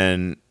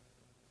 And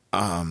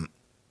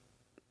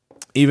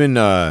even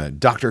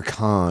Dr.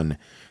 Khan,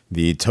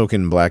 the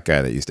token black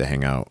guy that used to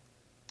hang out.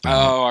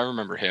 Oh, I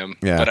remember him.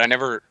 Yeah. But I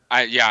never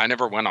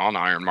went on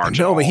Iron March.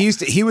 No, but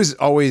he was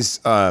always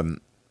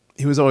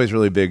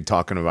really big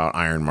talking about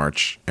Iron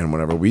March and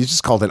whatever. We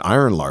just called it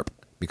Iron LARP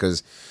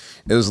because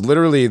it was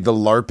literally the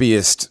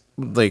LARPiest,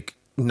 like,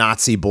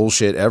 Nazi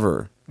bullshit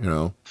ever,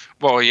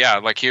 Well, yeah,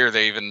 like here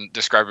they even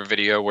describe a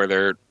video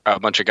where a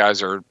bunch of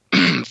guys are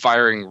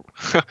firing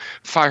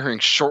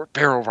short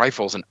barrel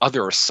rifles and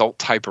other assault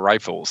type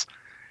rifles.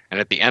 And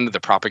at the end of the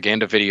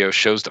propaganda video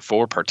shows the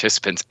 4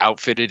 participants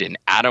outfitted in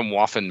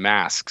Atomwaffen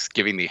masks,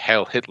 giving the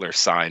Heil Hitler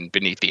sign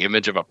beneath the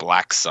image of a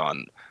black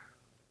sun.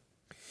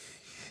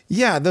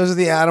 Yeah, those are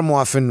the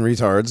Atomwaffen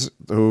retards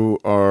who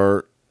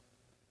are,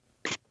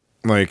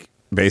 like,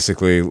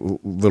 basically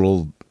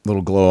little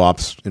glow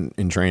ops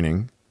in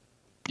training.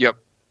 Yep.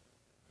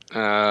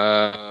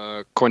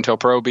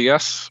 COINTELPRO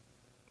BS.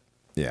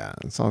 Yeah,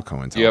 it's all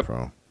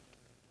COINTELPRO. Yep.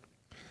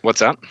 What's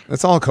that?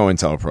 It's all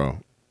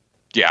COINTELPRO.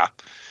 Yeah.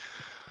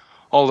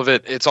 All of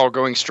it, it's all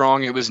going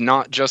strong. It was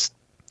not just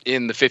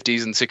in the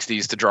 50s and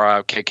 60s to draw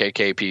out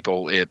KKK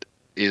people. It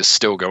is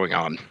still going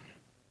on.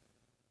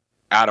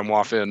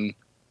 Atomwaffen,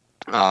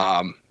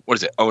 what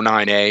is it,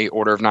 09A,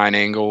 Order of 9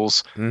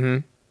 Angles. Mm-hmm.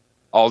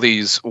 all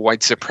these white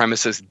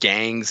supremacist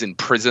gangs in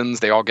prisons.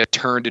 They all get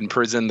turned in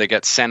prison. They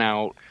get sent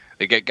out.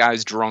 They get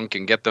guys drunk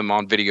and get them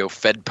on video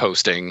fed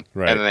posting,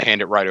 Right. and then they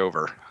hand it right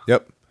over.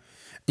 Yep.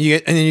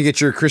 And then you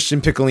get your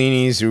Christian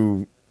Piccolinis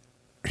who,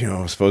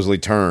 supposedly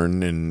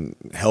turn and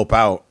help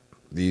out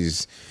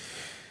these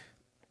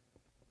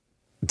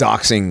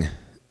doxing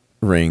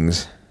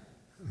rings.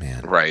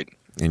 Man. Right.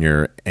 And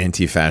your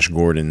anti-fash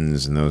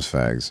Gordons and those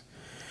fags.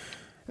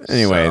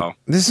 Anyway,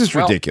 this is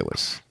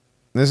ridiculous.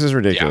 This is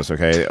ridiculous, Yeah.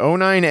 okay?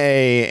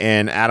 O9A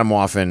and Adam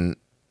Waffen.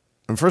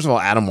 And first of all,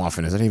 Adam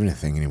Waffen, is that even a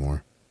thing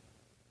anymore?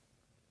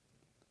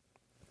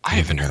 I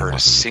haven't heard a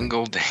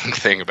single dang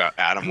thing about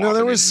Adam No,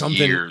 there Waffen was in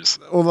something. years.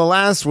 Well, the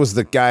last was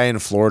the guy in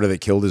Florida that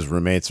killed his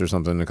roommates or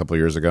something a couple of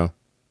years ago.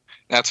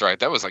 That's right.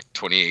 That was like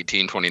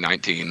 2018,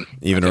 2019.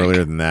 Even I think.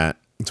 earlier than that,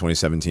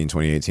 2017,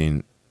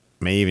 2018.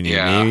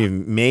 Yeah.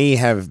 May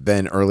have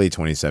been early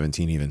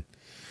 2017 even.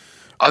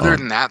 Other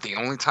than that, the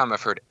only time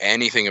I've heard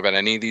anything about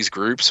any of these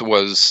groups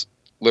was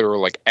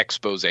literal like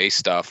expose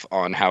stuff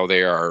on how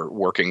they are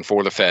working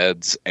for the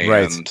feds, and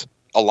Right.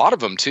 a lot of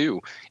them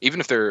too, even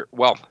if they're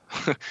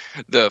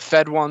the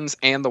Fed ones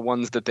and the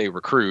ones that they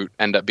recruit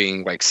end up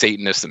being like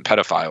Satanists and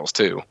pedophiles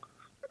too.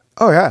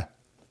 Oh yeah.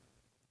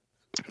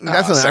 Definitely.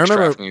 I Sex remember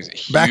trafficking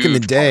is a back in the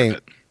huge day.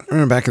 part of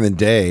it.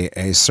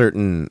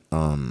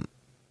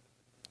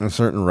 A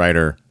certain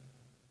writer,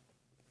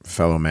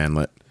 fellow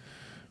manlet,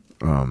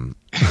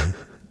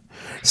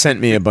 sent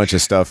me a bunch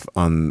of stuff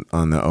on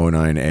the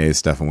O9A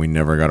stuff, and we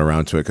never got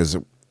around to it because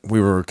we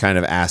were kind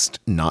of asked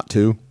not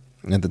to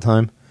at the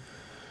time,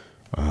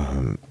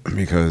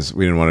 because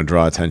we didn't want to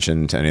draw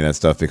attention to any of that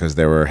stuff because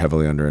they were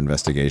heavily under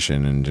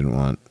investigation and didn't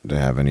want to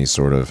have any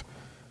sort of,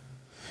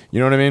 you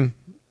know what I mean?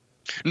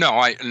 No,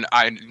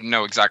 I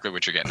know exactly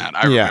what you're getting at.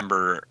 I Yeah.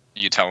 remember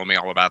you telling me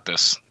all about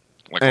this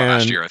like And-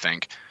 last year, I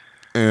think.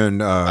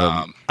 And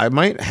I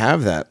might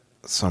have that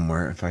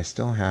somewhere if I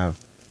still have.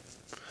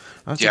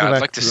 I'll have to Yeah, go I'd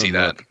back like to through see and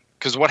that, look.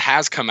 because what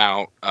has come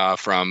out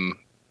from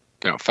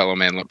fellow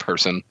manlet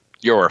person,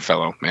 your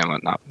fellow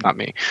manlet, not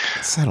me.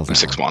 Settle I'm down.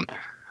 6'1".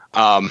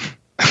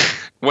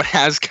 What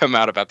has come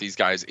out about these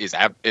guys is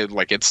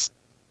it's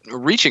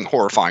reaching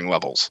horrifying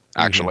levels,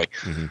 actually.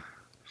 Mm-hmm.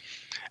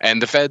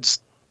 And the feds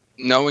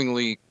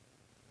knowingly,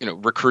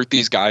 recruit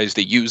these guys.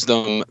 They use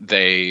them.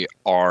 They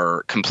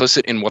are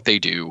complicit in what they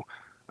do.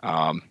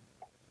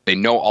 They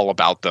know all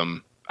about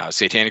them.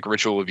 Satanic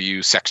ritual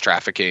abuse, sex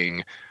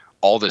trafficking,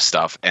 all this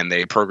stuff, and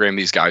they program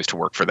these guys to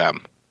work for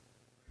them.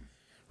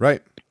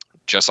 Right.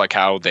 Just like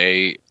how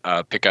they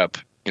pick up,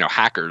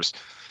 hackers,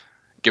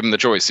 give them the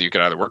choice. So you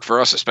could either work for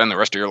us or spend the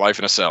rest of your life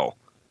in a cell.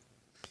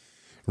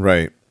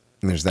 Right.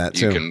 And there's that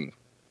too.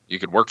 You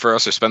could work for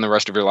us or spend the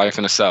rest of your life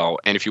in a cell,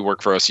 and if you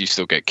work for us, you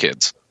still get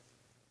kids.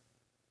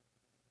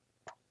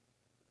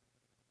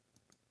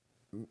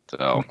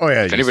 So, Oh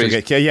yeah, if you still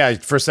anybody's- get, yeah.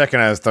 For a second,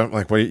 I was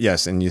like, "What?"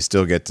 Yes, and you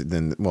still get to,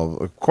 then. Well,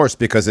 of course,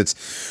 because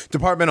it's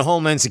Department of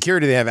Homeland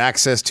Security. They have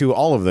access to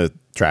all of the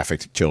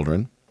trafficked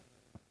children.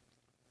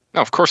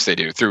 No, of course they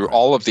do. Through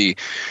all of the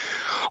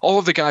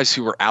guys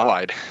who were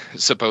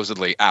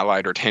supposedly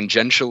allied or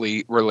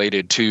tangentially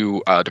related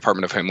to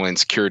Department of Homeland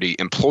Security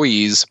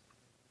employees,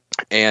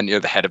 and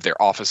the head of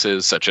their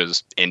offices, such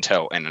as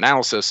Intel and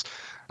Analysis.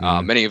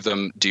 Many of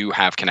them do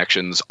have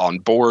connections on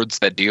boards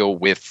that deal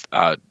with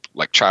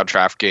like child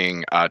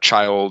trafficking,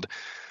 child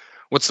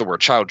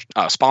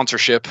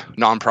sponsorship,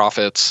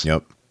 nonprofits.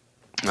 Yep.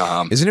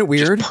 Isn't it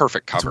weird? Just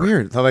perfect cover.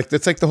 It's weird.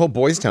 It's like the whole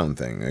Boys Town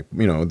thing.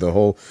 Like, the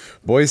whole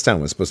Boys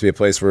Town was supposed to be a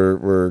place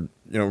where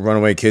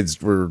runaway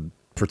kids were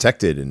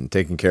protected and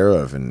taken care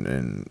of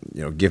and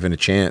given a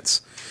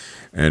chance.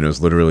 And it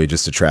was literally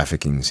just a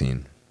trafficking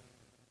scene.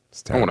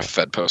 It's I want terrible. a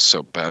Fed post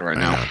so bad right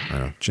now. I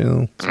know.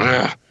 Chill.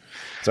 Ugh.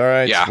 It's all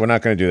right. Yeah. We're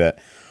not going to do that.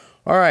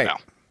 All right. No.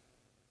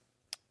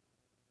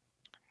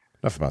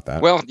 Enough about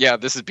that. Well, yeah,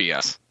 this is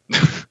BS.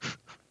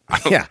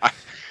 yeah.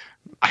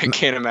 I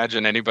can't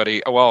imagine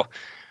anybody. Well,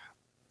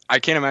 I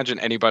can't imagine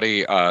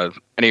anybody,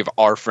 any of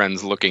our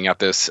friends, looking at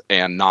this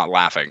and not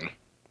laughing.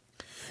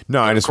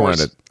 No, I just course.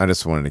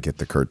 wanted to get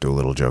the Kurt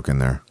Doolittle joke in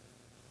there.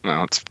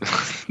 No, it's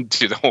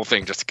do the whole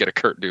thing just to get a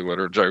Kurt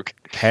Doolittle joke.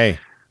 Hey,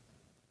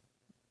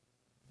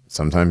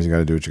 sometimes you got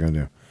to do what you got to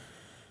do.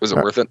 Was it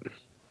worth it?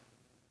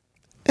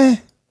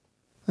 I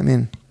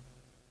mean,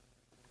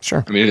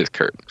 sure. I mean, it is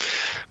Kurt,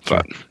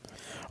 but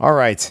All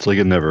right. It's like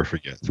a never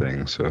forget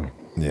thing. So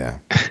Yeah.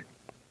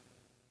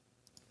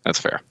 that's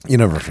fair. You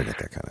never forget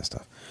that kind of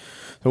stuff.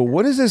 So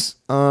what is this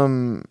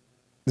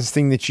this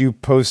thing that you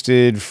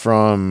posted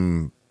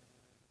from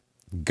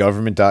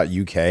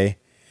government.uk,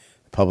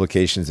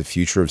 Publications: The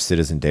Future of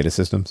Citizen Data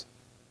Systems?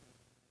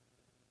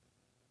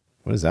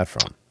 What is that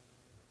from?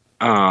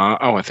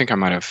 I think I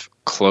might have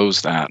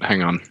closed that.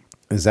 Hang on.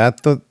 Is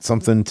that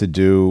something to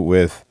do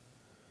with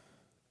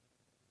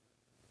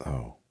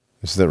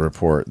this is the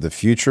report, The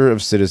Future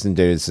of Citizen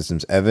Data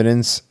Systems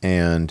Evidence,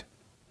 and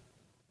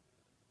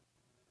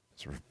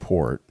it's a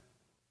report.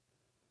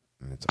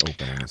 And it's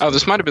open. Oh,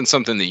 this might have been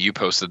something that you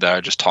posted that I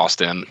just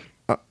tossed in.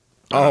 I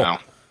don't know.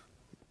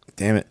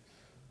 Damn it.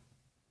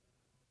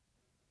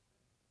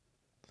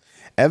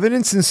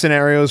 Evidence and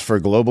scenarios for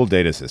global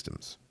data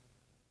systems.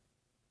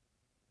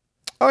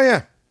 Oh,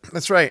 yeah,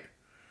 that's right.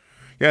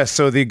 Yeah,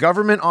 so the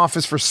Government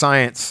Office for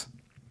Science.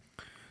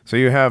 So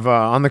you have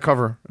on the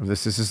cover of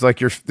this is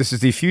this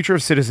is the future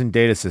of citizen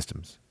data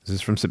systems. This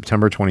is from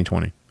September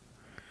 2020.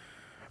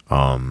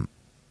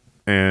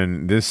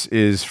 And this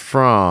is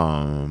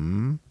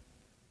from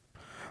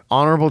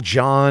Honorable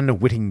John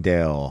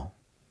Whittingdale,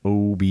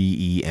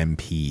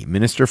 OBEMP,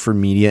 Minister for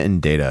Media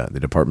and Data, the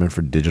Department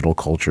for Digital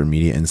Culture,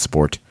 Media and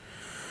Sport.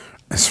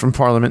 It's from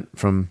Parliament,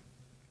 from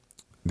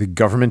the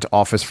Government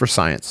Office for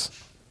Science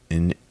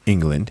in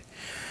England.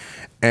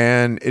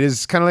 And it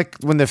is kind of like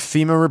when the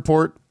FEMA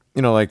report,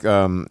 in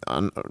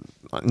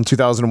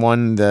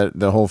 2001,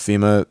 the whole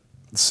FEMA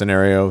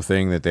scenario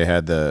thing that they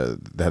had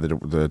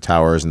the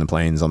towers and the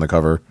planes on the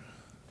cover.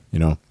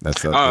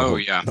 That's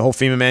the whole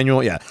FEMA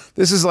manual. Yeah,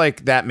 this is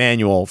like that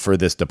manual for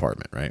this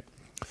department, right?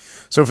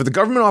 So for the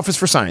Government Office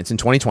for Science in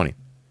 2020,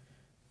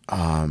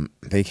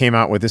 they came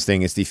out with this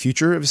thing. It's the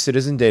future of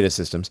citizen data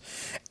systems,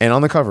 and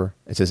on the cover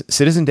it says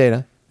citizen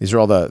data. These are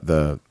all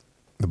the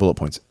bullet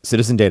points: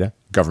 citizen data,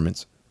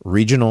 governments,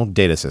 regional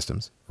data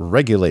systems,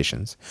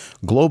 regulations,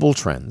 global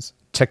trends,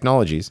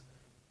 technologies,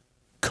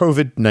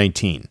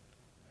 COVID-19,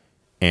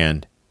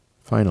 and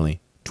finally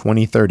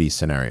 2030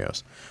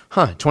 scenarios.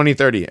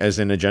 2030 as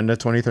in Agenda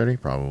 2030,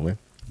 probably.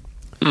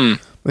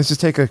 Let's just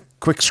take a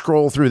quick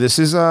scroll through. This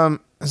is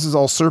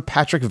all Sir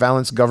Patrick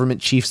Vallance,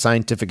 Government Chief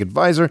Scientific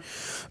Advisor.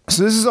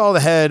 So this is all the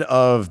head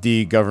of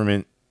the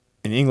government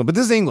in England, but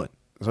this is England,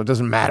 so it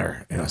doesn't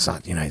matter. It's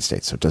not the United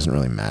States, so it doesn't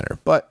really matter.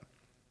 But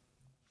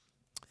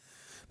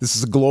this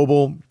is a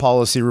global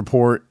policy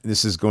report.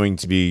 This is going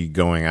to be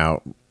going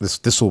out.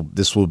 This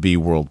will be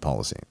world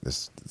policy.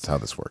 That's how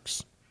this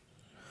works.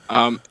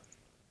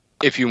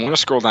 If you want to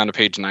scroll down to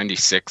page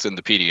 96 in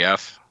the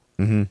PDF,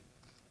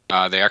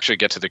 they actually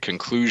get to the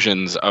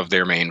conclusions of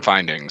their main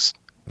findings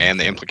and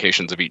the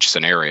implications of each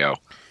scenario.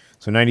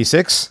 So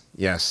 96?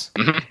 Yes.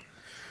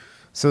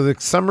 So the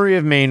summary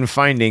of main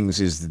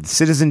findings is that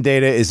citizen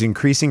data is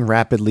increasing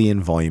rapidly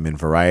in volume and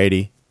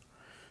variety.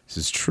 This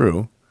is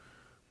true.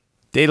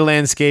 Data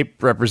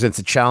landscape represents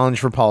a challenge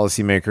for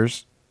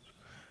policymakers,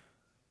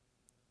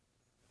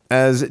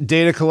 as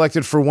data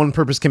collected for one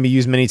purpose can be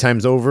used many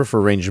times over for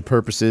a range of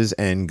purposes,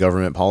 and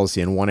government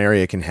policy in one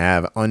area can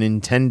have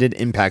unintended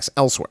impacts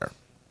elsewhere.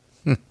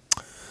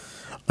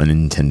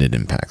 Unintended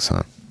impacts,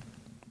 huh?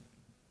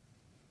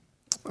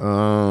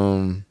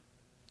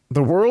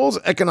 The world's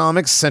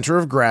economic center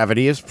of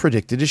gravity is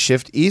predicted to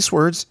shift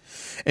eastwards,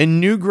 and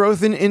new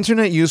growth in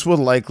internet use will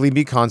likely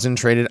be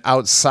concentrated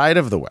outside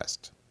of the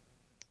West.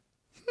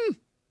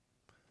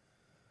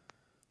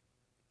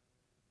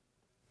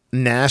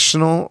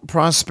 National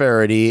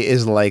prosperity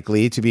is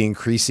likely to be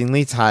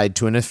increasingly tied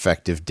to an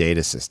effective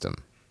data system.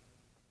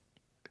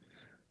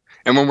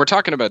 And when we're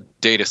talking about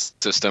data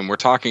system, we're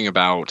talking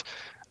about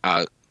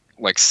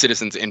like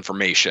citizens'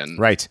 information.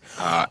 Right.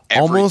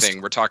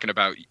 Everything. We're talking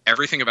about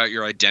everything about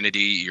your identity,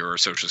 your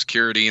social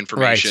security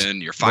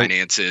information, your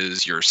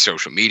finances, your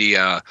social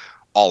media,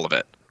 all of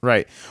it.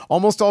 Right.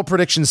 Almost all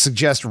predictions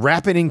suggest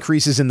rapid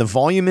increases in the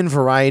volume and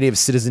variety of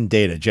citizen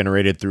data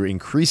generated through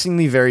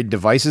increasingly varied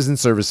devices and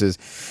services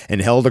and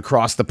held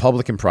across the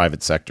public and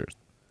private sectors.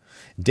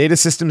 Data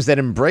systems that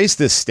embrace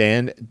this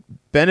stand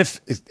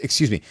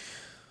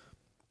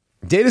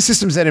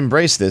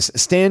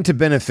to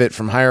benefit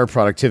from higher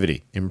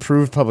productivity,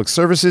 improved public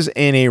services,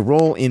 and a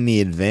role in the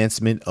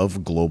advancement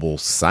of global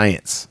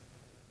science.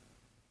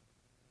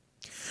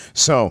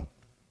 So,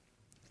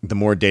 the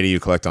more data you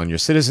collect on your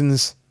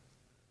citizens,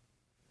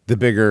 the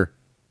bigger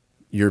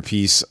your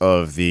piece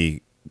of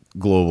the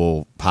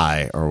global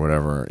pie or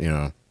whatever,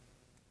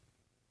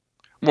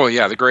 Well,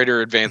 yeah, the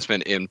greater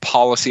advancement in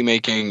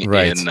policymaking,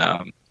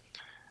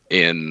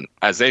 in,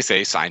 as they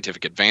say,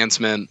 scientific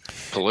advancement,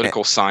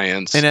 political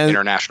science, and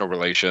international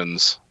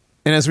relations.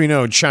 And as we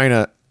know,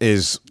 China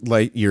is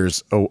light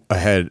years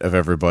ahead of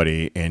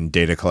everybody in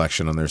data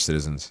collection on their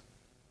citizens.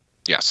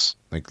 Yes.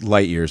 Like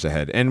light years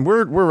ahead. And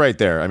we're right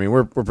there. I mean,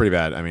 we're pretty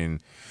bad. I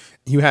mean,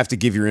 you have to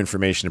give your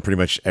information to pretty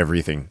much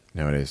everything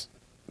nowadays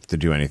to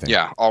do anything.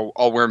 Yeah,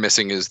 all we're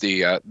missing is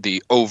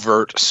the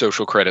overt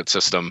social credit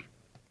system.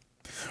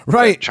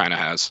 Right. That China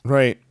has.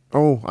 Right.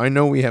 Oh, I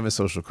know we have a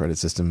social credit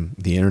system.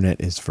 The internet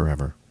is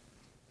forever.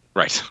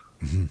 Right.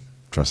 Mm-hmm.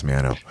 Trust me,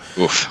 I know.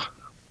 Oof.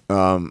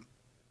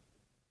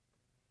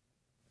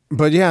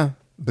 But yeah,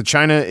 but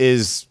China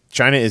is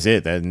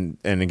it,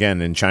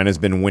 and China's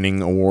been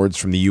winning awards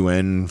from the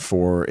UN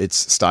for its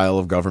style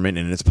of government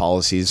and its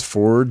policies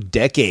for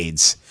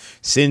decades,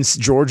 since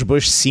George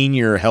Bush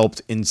Sr.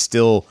 helped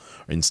install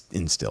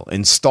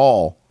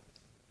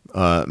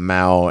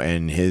Mao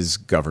and his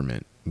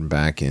government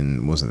back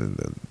in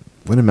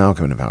when did Mao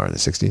come into power? The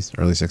 60s,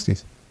 early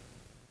 60s,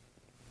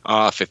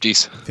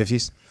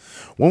 50s.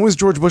 When was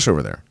George Bush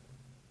over there?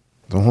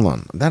 So hold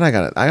on, I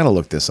gotta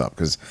look this up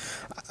because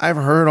I've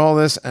heard all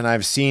this and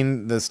I've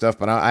seen this stuff,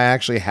 but I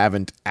actually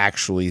haven't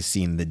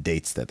seen the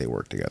dates that they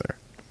worked together.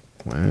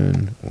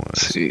 When was?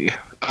 Let's see.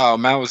 Oh,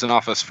 Mao was in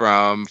office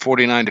from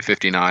 49 to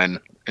 59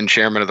 and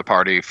chairman of the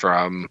party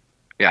from,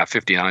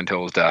 59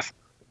 till his death.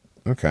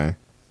 Okay.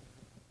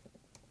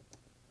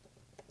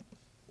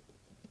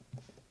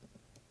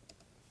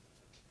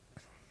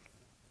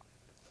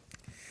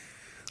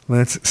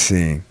 Let's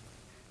see.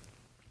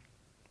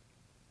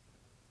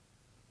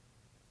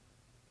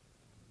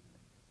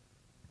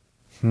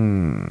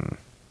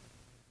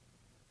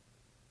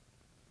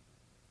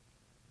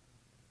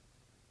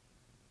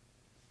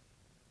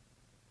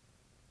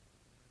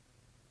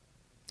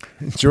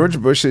 George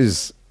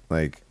Bush's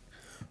like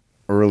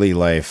early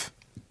life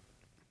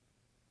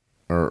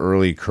or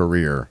early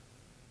career.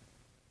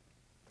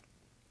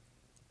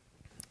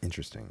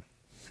 Interesting.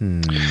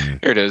 Here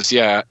it is.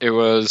 Yeah, he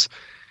was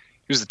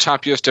the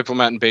top U.S.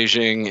 diplomat in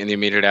Beijing in the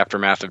immediate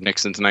aftermath of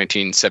Nixon's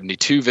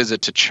 1972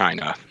 visit to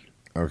China.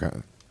 Okay.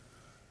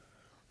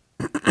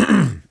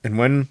 And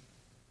when?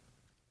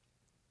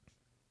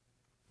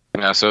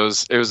 Yeah, so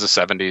it was the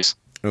 70s.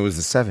 It was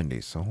the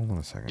 70s. So hold on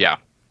a second. Yeah.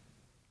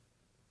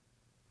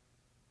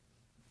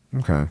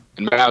 Okay.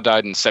 And Mao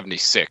died in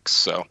 76,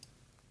 so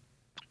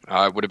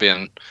it would have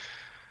been,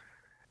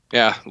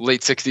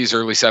 late 60s,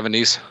 early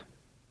 70s.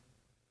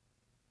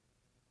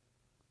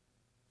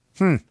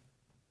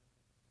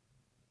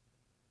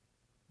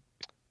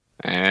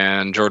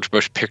 And George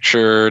Bush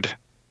pictured,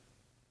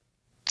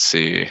 let's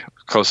see,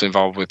 closely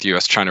involved with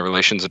U.S.-China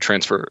relations, a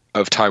transfer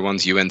of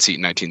Taiwan's UN seat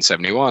in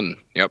 1971.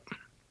 Yep.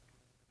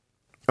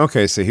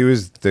 Okay, so he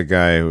was the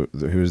guy who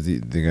was the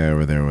guy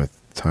over there with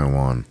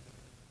Taiwan.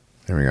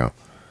 There we go.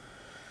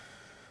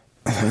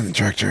 The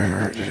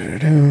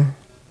director.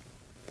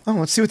 Oh,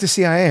 let's see what the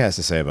CIA has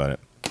to say about it.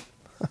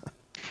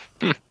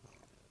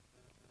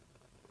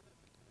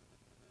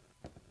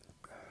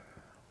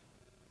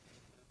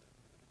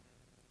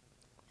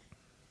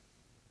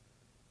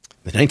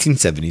 The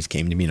 1970s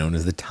came to be known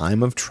as the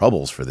time of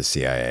troubles for the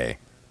CIA.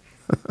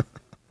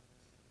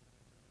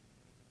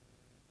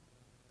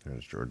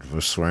 There's George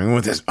Bush swearing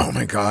with his. Oh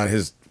my God,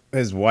 his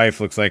wife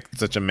looks like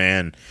such a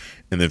man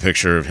in the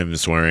picture of him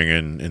swearing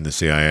in the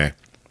CIA.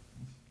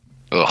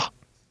 Ugh.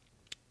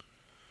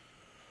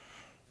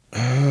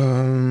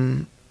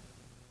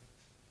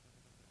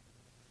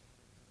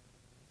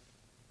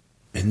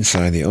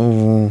 Inside the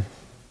Oval.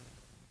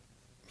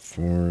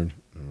 Ford.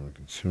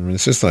 Consumer.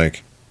 It's just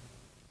like.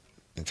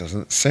 It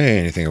doesn't say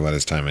anything about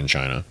his time in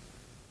China.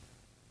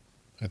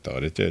 I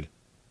thought it did.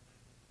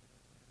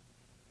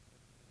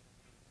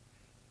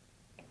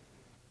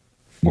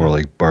 More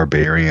like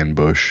barbarian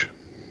Bush.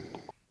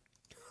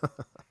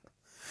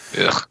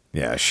 Ugh.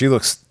 Yeah, she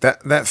looks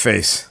that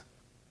face.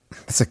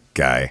 That's a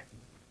guy.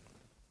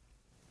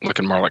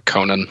 Looking more like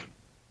Conan.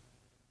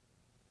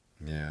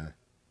 Yeah.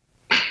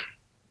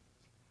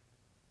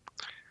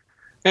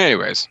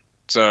 Anyways,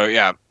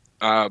 so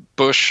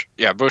Bush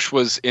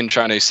was in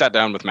China. He sat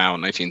down with Mao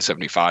in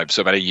 1975,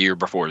 so about a year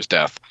before his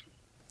death.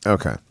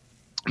 Okay.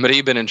 But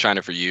he'd been in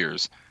China for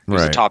years. He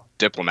was a top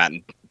diplomat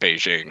in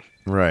Beijing.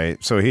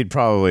 Right. So he'd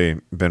probably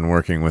been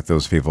working with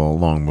those people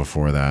long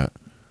before that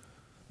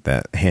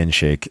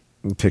handshake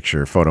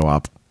picture photo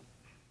op.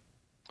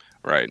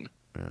 Right.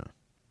 Yeah.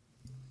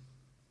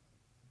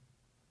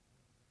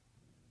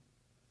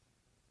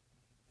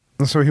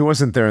 So he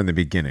wasn't there in the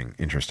beginning.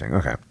 Interesting.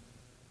 Okay.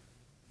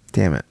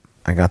 Damn it.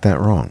 I got that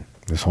wrong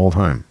this whole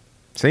time.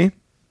 See?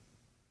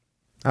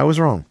 I was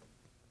wrong.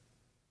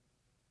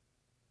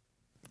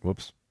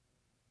 Whoops.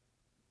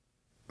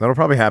 That'll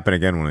probably happen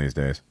again one of these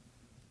days.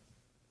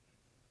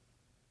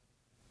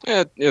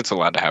 It's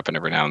allowed to happen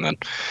every now and then.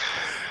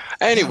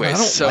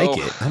 Anyways, I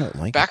don't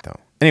like it though.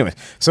 Anyways,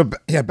 so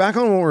back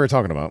on what we were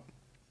talking about,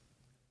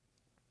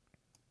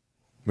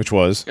 which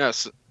was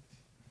yes.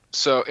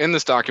 So in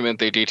this document,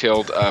 they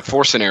detailed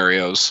 4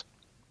 scenarios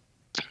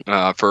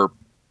for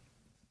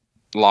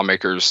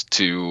lawmakers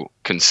to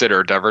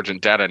consider: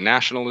 divergent data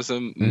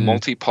nationalism,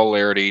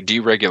 multipolarity,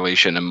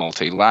 deregulation, and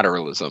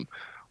multilateralism.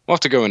 We'll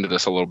have to go into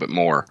this a little bit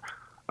more.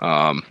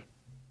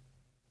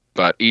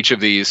 But each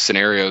of these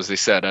scenarios, they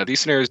said, these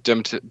scenarios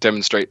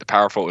demonstrate the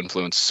powerful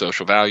influence of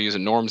social values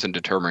and norms in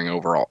determining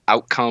overall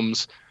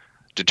outcomes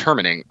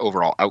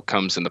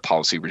in the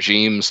policy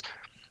regimes.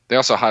 They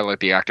also highlight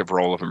the active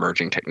role of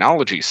emerging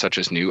technologies, such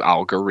as new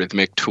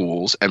algorithmic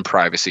tools and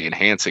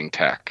privacy-enhancing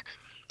tech.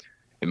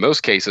 In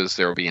most cases,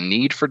 there will be a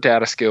need for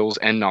data skills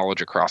and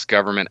knowledge across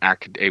government,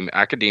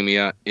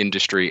 academia,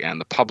 industry,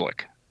 and the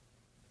public.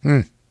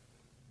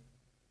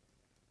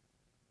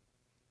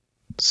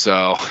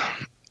 So,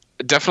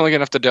 definitely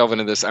gonna have to delve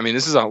into this. I mean,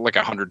 this is like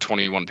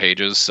 121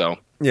 pages, so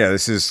yeah,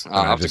 this is.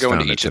 I'll have to go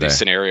into each of these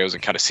scenarios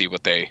and kind of see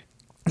what they.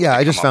 Yeah,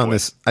 I just found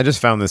this. I just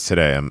found this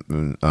today.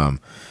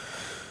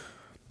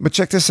 But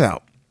check this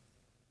out.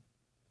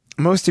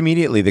 Most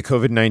immediately, the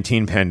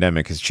COVID-19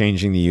 pandemic is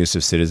changing the use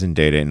of citizen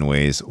data in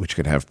ways which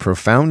could have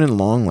profound and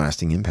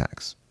long-lasting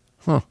impacts.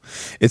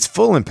 Its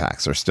full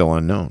impacts are still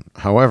unknown.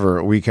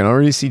 However, we can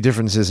already see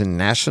differences in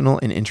national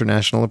and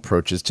international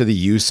approaches to the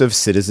use of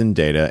citizen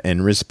data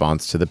in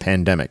response to the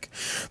pandemic,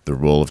 the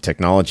role of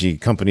technology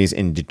companies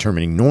in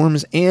determining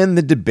norms, and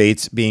the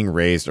debates being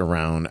raised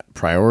around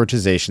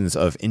prioritizations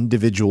of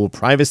individual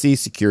privacy,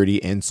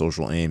 security, and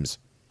social aims.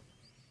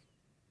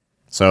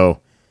 So,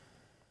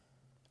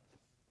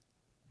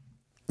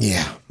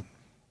 yeah.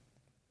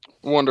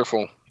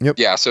 Wonderful. Yep.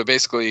 Yeah, so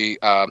basically,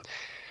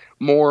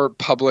 more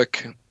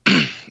public,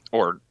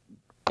 or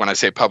when I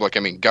say public, I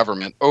mean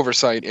government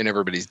oversight in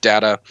everybody's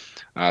data,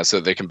 so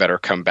they can better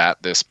combat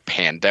this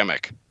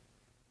pandemic.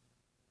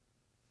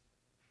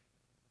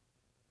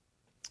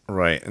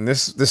 Right, and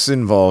this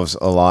involves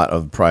a lot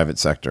of private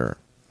sector.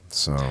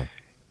 So,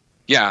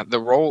 yeah, the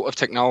role of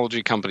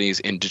technology companies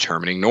in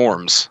determining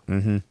norms.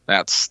 mm-hmm.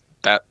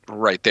 That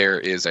right there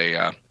is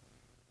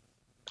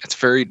it's a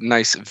very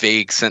nice,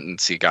 vague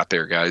sentence you got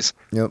there, guys.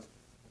 Yep.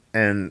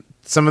 And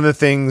some of the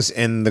things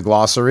in the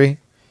glossary,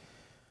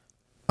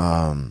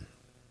 you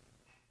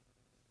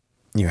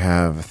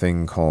have a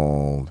thing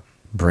called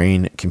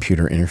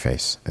brain-computer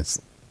interface.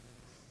 It's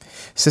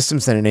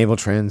systems that enable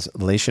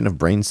translation of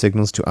brain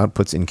signals to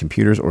outputs in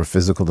computers or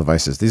physical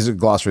devices. These are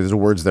glossary. These are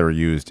words that are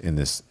used in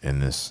this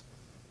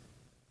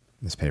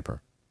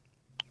paper.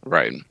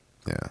 Right.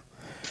 Yeah.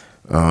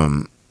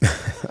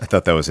 I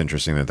thought that was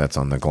interesting that that's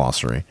on the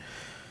glossary.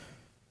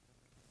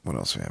 What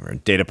else do we have here?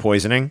 Data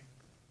poisoning.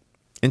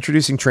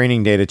 Introducing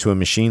training data to a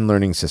machine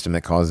learning system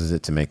that causes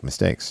it to make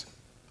mistakes.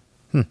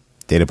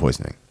 Data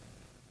poisoning.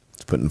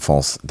 It's putting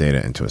false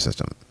data into a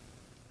system.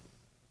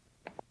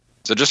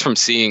 So just from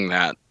seeing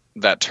that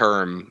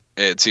term,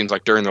 it seems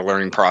like during the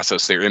learning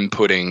process, they're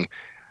inputting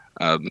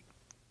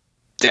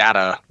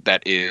data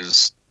that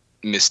is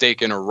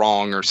mistaken or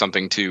wrong or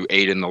something to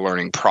aid in the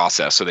learning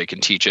process so they can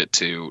teach it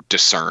to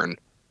discern.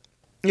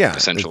 Yeah.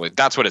 Essentially.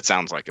 That's what it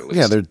sounds like, at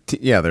least.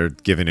 They're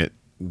giving it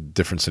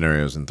different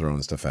scenarios and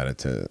throwing stuff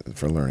at it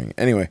for learning.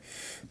 Anyway,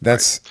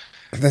 that's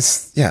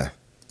yeah,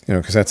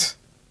 because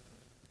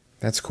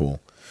that's cool.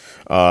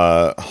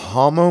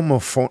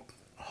 Homomorphic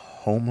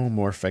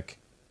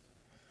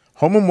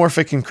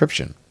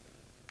encryption.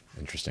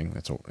 Interesting.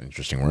 That's an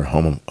interesting word.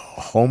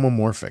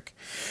 Homomorphic,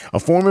 a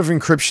form of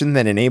encryption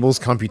that enables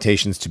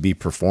computations to be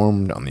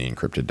performed on the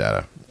encrypted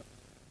data.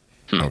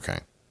 Okay.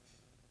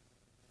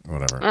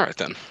 Whatever. All right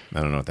then.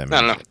 I don't know what that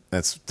means. I don't know.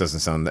 That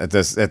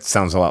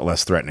sounds a lot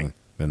less threatening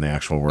than the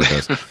actual word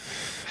does.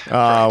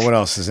 What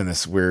else is in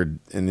this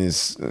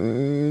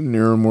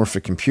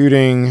neuromorphic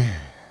computing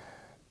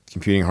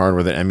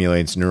hardware that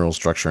emulates neural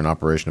structure and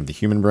operation of the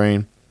human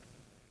brain?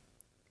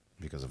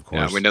 Because of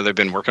course. Yeah, we know they've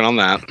been working on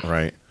that.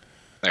 Right.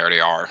 They already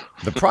are.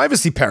 The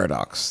privacy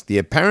paradox, the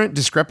apparent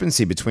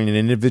discrepancy between an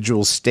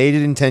individual's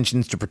stated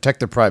intentions to protect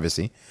their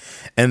privacy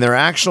and their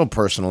actual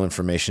personal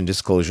information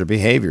disclosure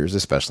behaviors,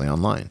 especially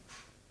online.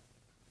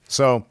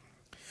 So,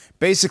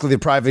 basically,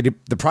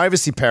 the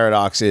privacy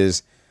paradox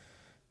is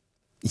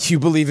you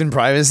believe in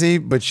privacy,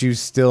 but you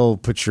still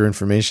put your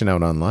information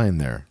out online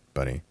there,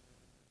 buddy.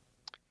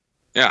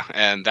 Yeah,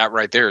 and that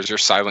right there is your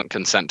silent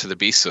consent to the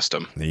beast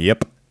system.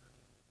 Yep.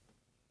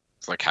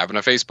 It's like having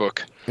a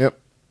Facebook. Yep.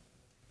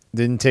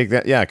 Didn't take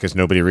that. Yeah, because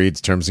nobody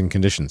reads terms and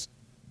conditions.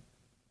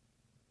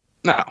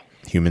 No.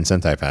 Human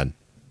centipede.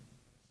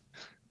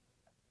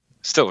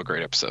 Still a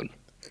great episode.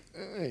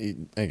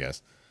 I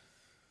guess.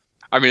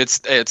 I mean,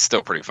 it's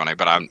still pretty funny,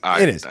 but I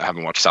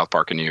haven't watched South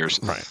Park in years.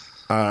 Right.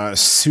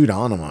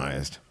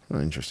 Pseudonymized.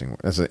 Oh, interesting.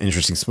 That's an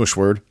interesting smush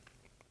word.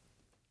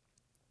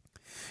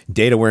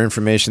 Data where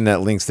information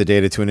that links the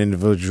data to an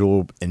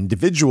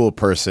individual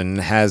person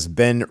has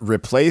been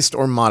replaced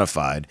or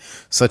modified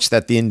such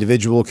that the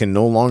individual can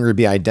no longer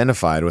be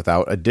identified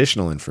without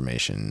additional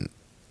information,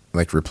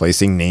 like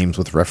replacing names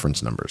with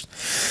reference numbers.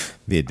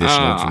 The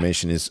additional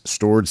information is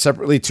stored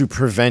separately to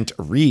prevent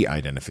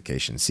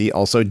re-identification. See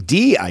also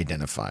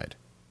de-identified.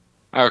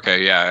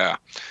 Okay, yeah.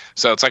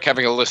 So it's like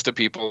having a list of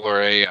people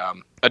or a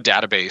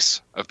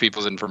database of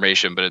people's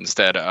information, but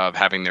instead of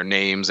having their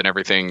names and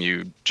everything,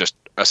 you just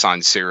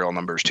assign serial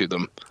numbers to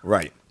them.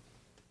 Right.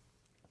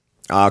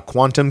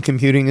 Quantum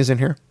computing is in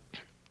here.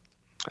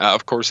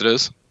 Of course it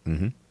is.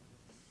 Mm-hmm.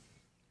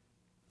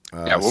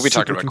 Yeah, we'll be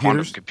talking about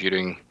quantum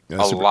computing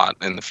lot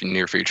in the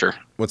near future.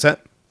 What's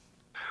that?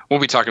 We'll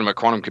be talking about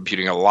quantum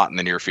computing a lot in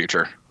the near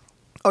future.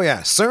 Oh,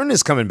 yeah. CERN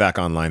is coming back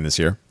online this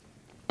year.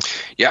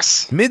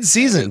 Yes.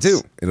 Mid-season,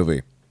 too. It'll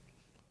be.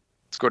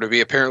 It's going to be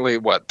apparently,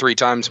 3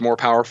 times more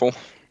powerful?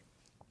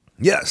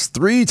 Yes,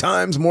 3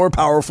 times more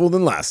powerful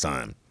than last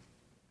time.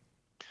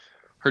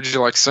 Heard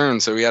you like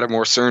CERN, so we added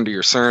more CERN to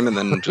your CERN and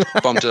then just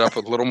bumped it up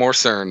with a little more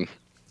CERN.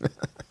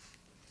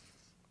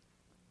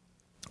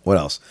 What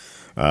else?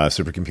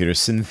 Supercomputer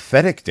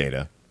synthetic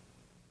data.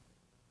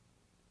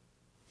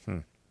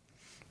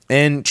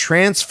 And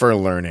transfer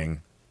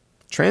learning.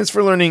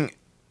 Transfer learning,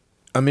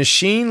 a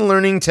machine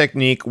learning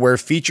technique where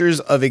features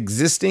of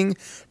existing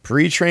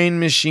pre-trained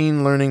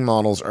machine learning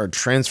models are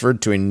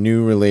transferred to a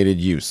new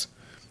related use.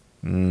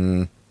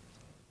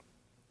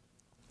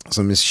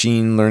 So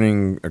machine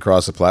learning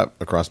across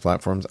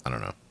platforms? I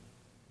don't know.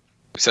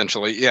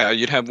 Essentially, yeah,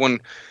 you'd have one,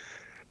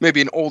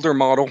 maybe an older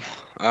model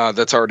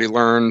that's already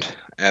learned,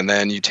 and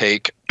then you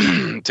take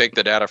take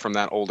the data from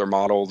that older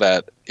model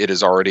that it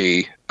is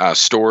already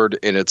stored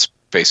in its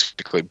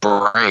basically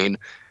brain,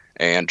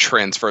 and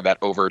transfer that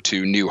over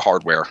to new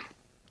hardware.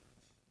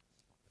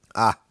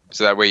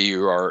 So that way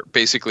you are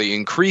basically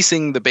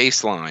increasing the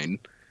baseline.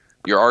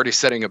 You're already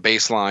setting a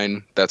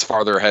baseline that's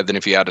farther ahead than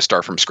if you had to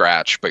start from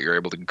scratch, but you're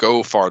able to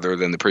go farther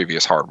than the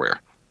previous hardware.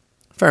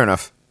 Fair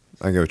enough.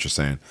 I get what you're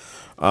saying.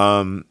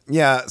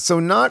 Yeah, so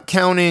not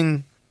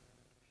counting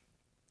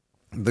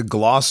the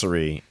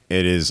glossary,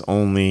 it is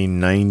only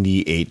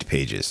 98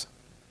 pages.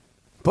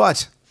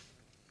 But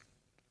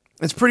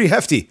it's pretty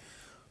hefty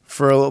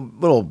for a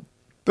little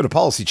bit of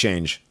policy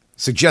change,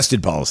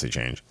 suggested policy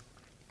change.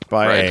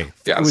 Right.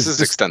 Yeah, this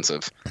is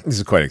extensive. This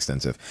is quite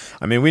extensive.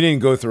 I mean, we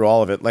didn't go through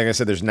all of it. Like I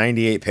said, there's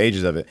 98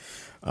 pages of it.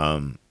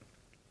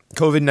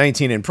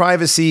 COVID-19 and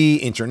privacy,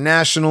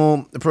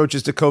 international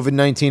approaches to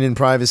COVID-19 and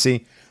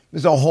privacy.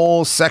 There's a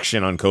whole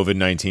section on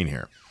COVID-19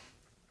 here.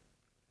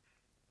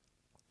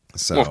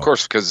 So, well, of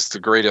course, because it's the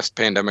greatest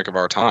pandemic of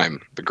our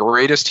time. The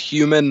greatest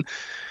human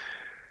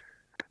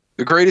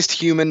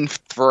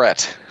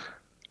threat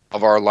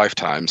of our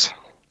lifetimes.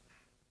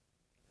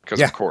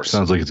 Because of course.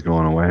 Sounds like it's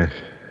going away.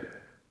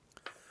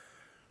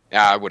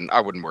 Yeah, I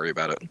wouldn't worry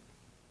about it.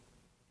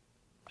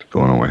 It's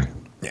going away.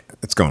 Yeah,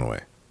 it's going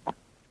away.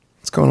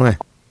 It's going away.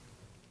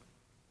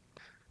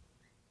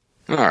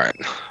 All right.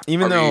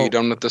 Are we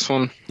done with this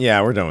one?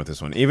 Yeah, we're done with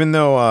this one. Even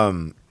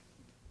though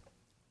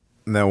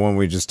that one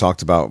we just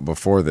talked about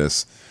before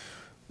this,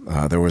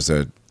 there was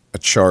a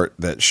chart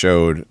that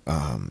showed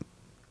the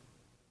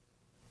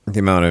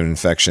amount of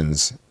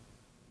infections,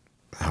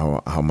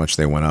 how much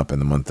they went up in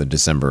the month of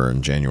December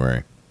and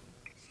January.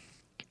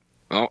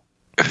 Well,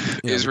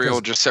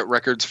 Israel just set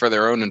records for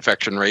their own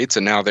infection rates,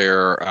 and now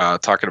they're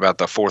talking about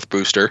the fourth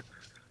booster.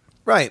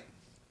 Right.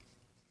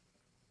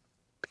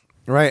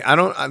 Right.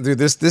 Dude,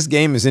 this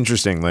game is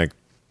interesting. Like,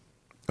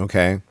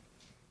 okay.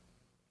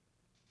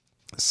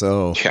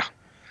 So. Yeah.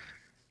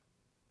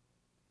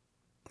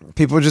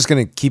 People are just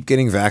going to keep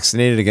getting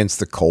vaccinated against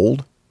the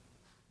cold?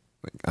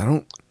 Like, I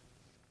don't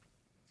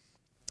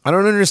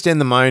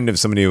understand the mind of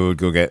somebody who would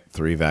go get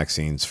 3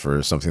 vaccines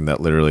for something that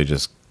literally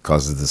just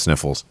causes the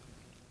sniffles.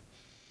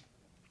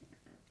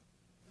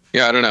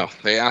 Yeah, I don't know.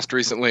 They asked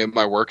recently at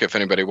my work if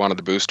anybody wanted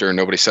the booster, and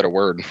nobody said a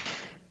word.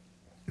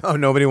 Oh,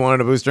 nobody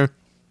wanted a booster?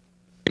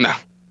 No.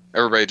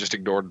 Everybody just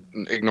ignored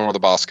the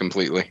boss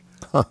completely.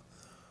 Huh.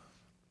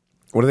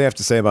 What do they have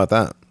to say about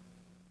that?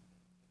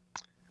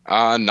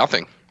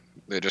 Nothing.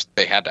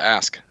 They had to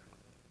ask.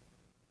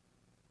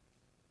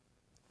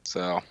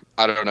 So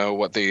I don't know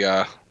what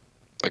the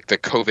the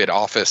COVID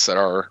office at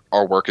our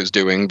work is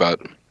doing, but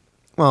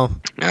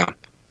yeah.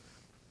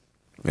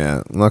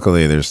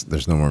 Luckily,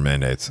 there's no more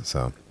mandates.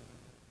 So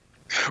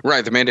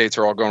right, the mandates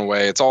are all going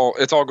away. It's all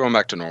going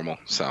back to normal.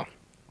 So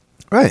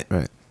right.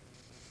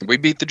 We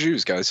beat the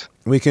Jews, guys.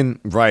 We can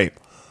right.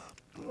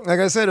 Like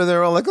I said,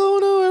 they're all like, "Oh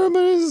no,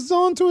 everybody's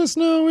on to us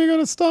now. We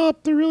gotta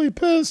stop. They're really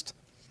pissed.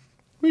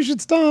 We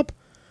should stop."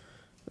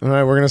 All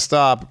right, we're gonna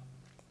stop.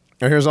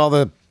 Here's all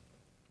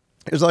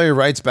your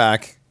rights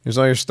back. Here's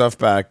all your stuff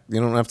back. You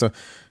don't have to.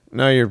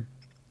 Now you're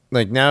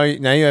like now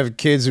you have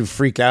kids who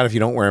freak out if you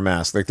don't wear a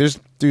mask. Like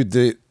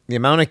the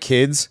amount of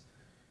kids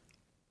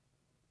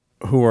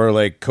who are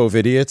like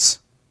COVIDiots.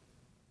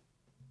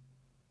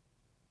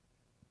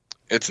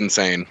 It's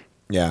insane.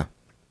 Yeah.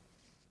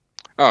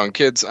 Oh, and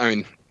kids. I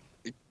mean,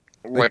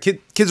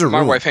 kids are.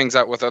 My wife hangs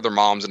out with other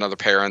moms and other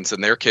parents,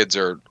 and their kids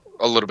are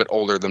a little bit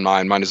older than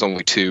mine. Mine is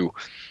only 2.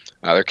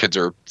 Their kids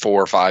are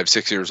 4, 5,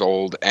 6 years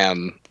old,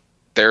 and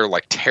they're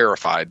like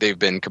terrified. They've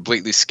been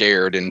completely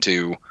scared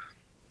into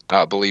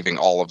believing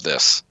all of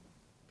this.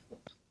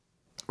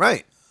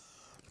 Right.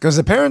 Because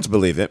the parents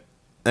believe it,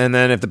 and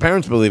then if the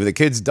parents believe it, the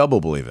kids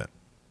double believe it.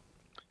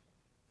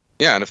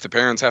 Yeah, and if the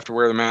parents have to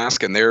wear the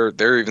mask and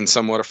they're even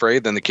somewhat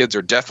afraid, then the kids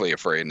are deathly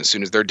afraid. And as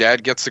soon as their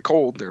dad gets the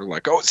cold, they're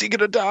like, "Oh, is he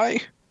gonna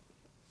die?"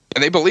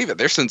 And they believe it.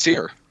 They're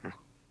sincere.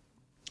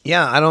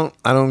 Yeah, I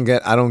don't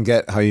get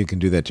how you can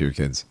do that to your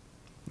kids.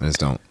 I just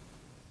don't.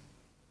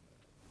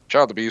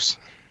 Child abuse.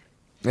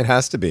 It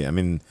has to be. I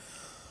mean,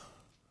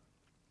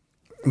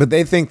 but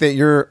they think that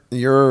you're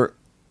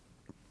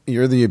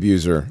the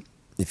abuser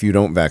if you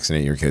don't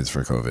vaccinate your kids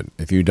for COVID.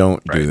 If you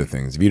don't do the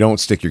things. If you don't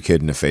stick your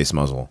kid in a face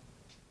muzzle.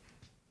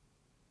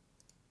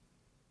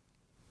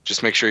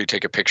 Just make sure you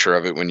take a picture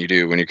of it when you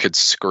do, when your kid's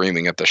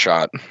screaming at the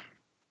shot.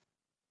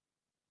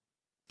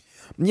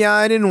 Yeah,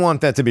 I didn't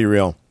want that to be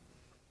real.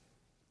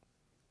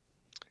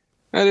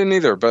 I didn't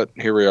either, but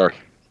here we are.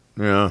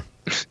 Yeah.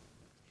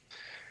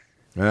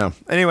 Yeah.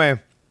 Anyway.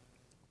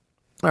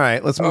 All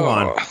right, let's move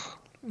on.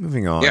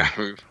 Moving on. Yeah,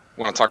 we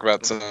want to talk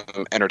about some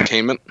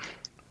entertainment.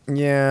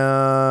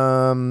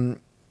 Yeah. Do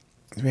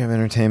we have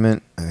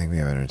entertainment? I think we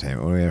have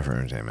entertainment. What do we have for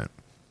entertainment?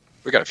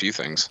 We got a few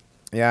things.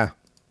 Yeah.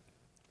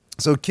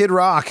 So Kid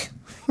Rock.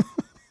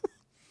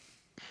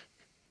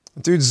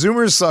 Dude,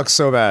 Zoomers suck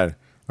so bad.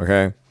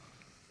 Okay.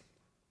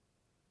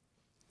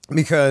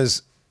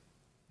 Because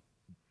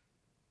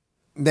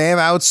they have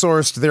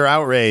outsourced their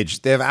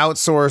outrage. They have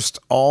outsourced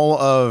all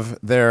of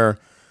their,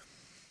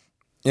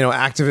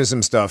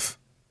 activism stuff.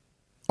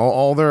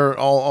 All their,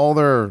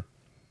 the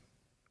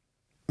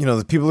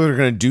people that are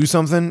going to do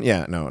something.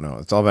 Yeah, no.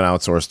 It's all been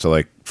outsourced to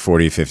like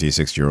 40, 50,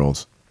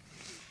 60-year-olds.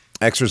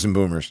 Xers and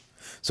boomers.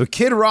 So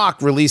Kid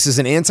Rock releases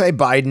an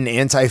anti-Biden,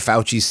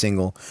 anti-Fauci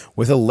single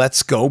with a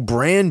Let's Go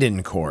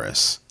Brandon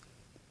chorus.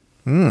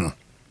 How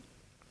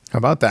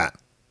about that?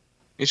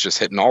 He's just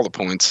hitting all the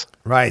points.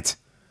 Right.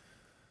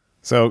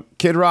 So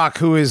Kid Rock,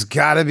 who has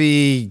got to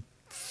be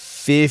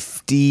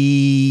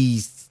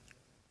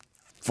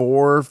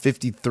 54,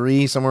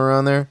 53, somewhere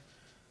around there.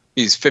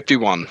 He's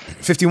 51.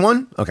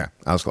 51? Okay,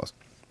 I was close.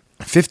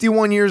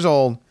 51 years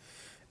old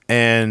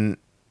and,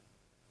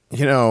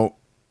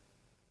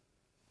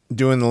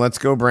 doing the Let's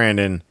Go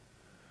Brandon.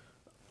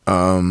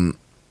 I don't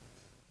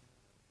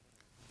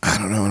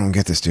know. I don't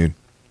get this, dude.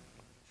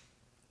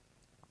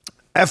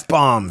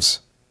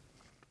 F-bombs.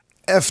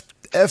 F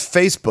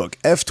Facebook.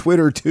 F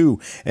Twitter too.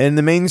 And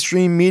the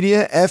mainstream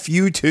media, F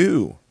you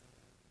too.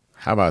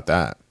 How about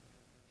that?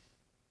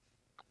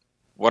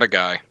 What a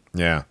guy.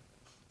 Yeah.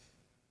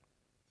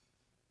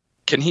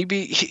 Can he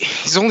be...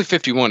 He's only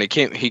 51.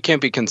 He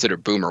can't be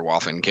considered boomer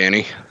waffling, can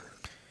he?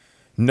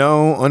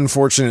 No,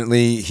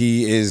 unfortunately,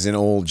 he is an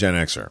old Gen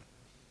Xer.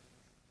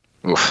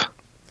 Oof.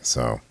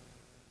 So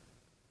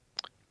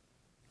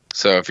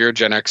if you're a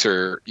Gen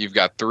Xer, you've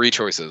got three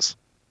choices,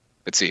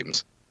 it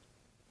seems.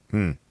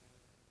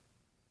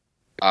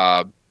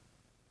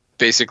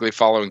 Basically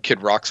following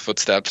Kid Rock's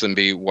footsteps and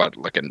be what,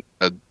 like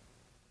a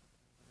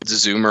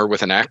Zoomer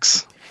with an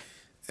X?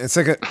 it's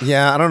like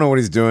I don't know what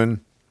he's doing.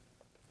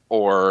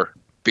 Or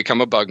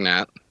become a bug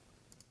gnat.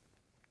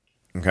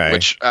 Okay.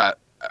 Which,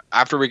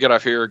 after we get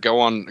off here, go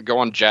on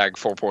Jag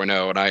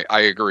 4.0, and I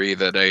agree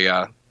that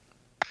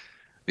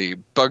the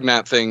bug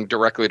gnat thing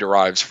directly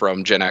derives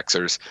from Gen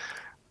Xers.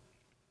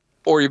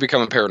 Or you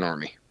become a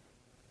paranormie.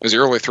 Those are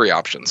your only three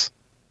options.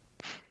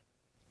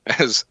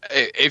 As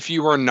if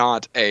you are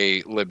not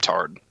a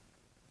libtard,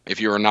 if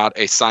you are not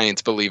a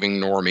science-believing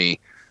normie,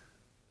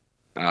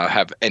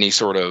 have any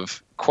sort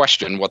of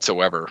question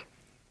whatsoever,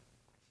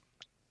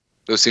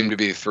 those seem to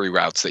be the three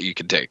routes that you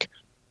could take.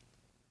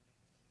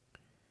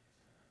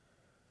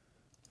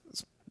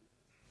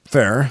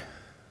 Fair.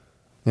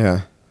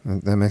 Yeah,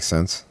 that makes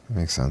sense.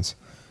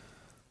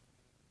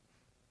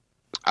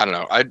 I don't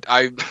know.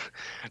 I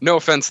no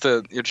offense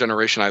to your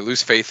generation, I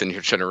lose faith in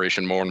your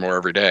generation more and more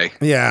every day.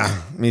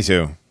 Yeah, me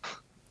too.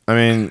 I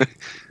mean,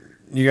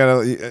 you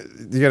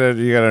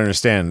gotta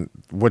understand,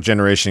 what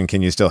generation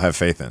can you still have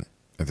faith in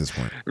at this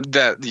point?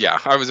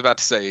 I was about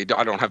to say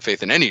I don't have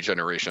faith in any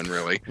generation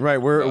really. Right.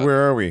 Where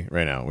are we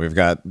right now? We've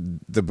got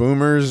the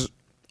boomers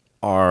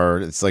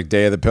it's like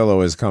Day of the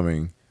Pillow is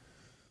coming.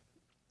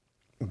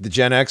 The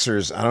Gen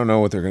Xers, I don't know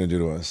what they're going to do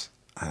to us.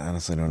 I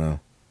honestly don't know.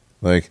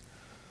 Like,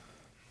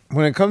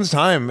 when it comes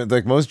time,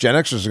 like, most Gen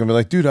Xers are going to be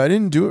like, dude, I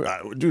didn't do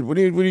it. Dude, what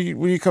are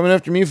you coming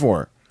after me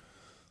for?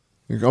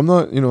 Like, I'm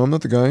not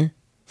the guy.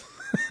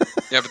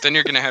 Yeah, but then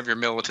you're going to have your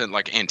militant,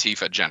 like,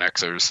 Antifa Gen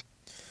Xers.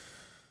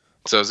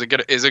 So is it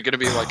gonna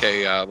be like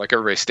like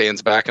everybody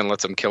stands back and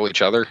lets them kill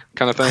each other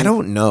kind of thing? I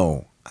don't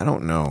know.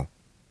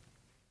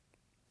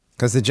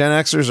 Because the Gen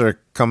Xers are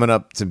coming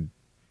up to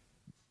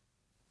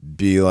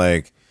be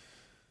like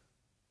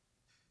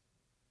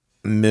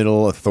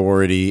middle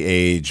authority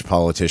age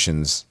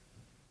politicians.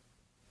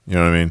 You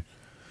know what I mean?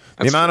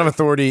 The amount of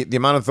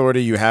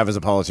authority you have as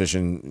a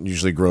politician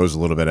usually grows a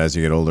little bit as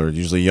you get older.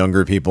 Usually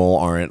younger people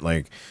aren't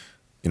like,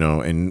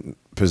 in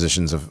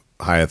positions of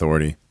high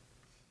authority.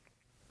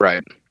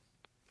 Right.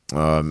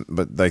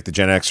 But like the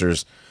Gen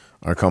Xers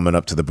are coming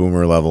up to the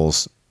boomer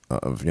levels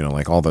of,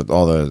 like all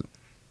the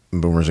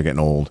boomers are getting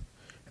old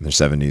in their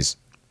 70s.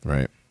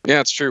 Right. Yeah,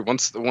 it's true.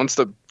 Once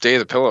the Day of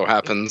the Pillow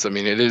happens, I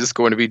mean, it is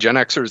going to be Gen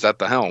Xers at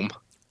the helm.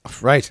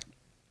 Right.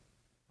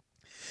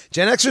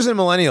 Gen Xers and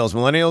millennials.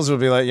 Millennials will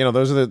be like,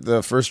 those are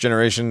the first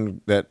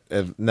generation that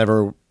have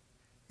never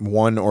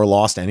won or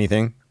lost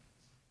anything.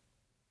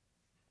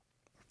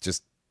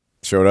 Just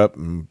showed up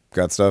and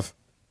got stuff.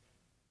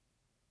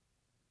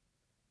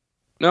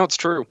 No, it's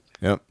true.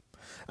 Yep.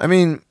 I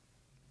mean,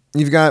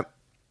 you've got,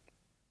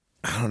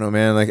 I don't know,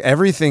 man. Like,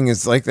 everything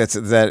is like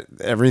that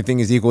everything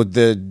is equal. Was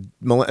the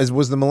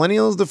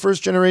millennials the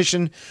first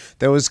generation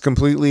that was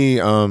completely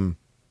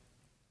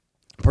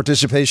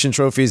participation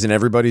trophies and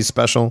everybody's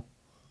special?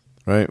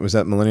 Right? Was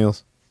that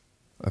millennials?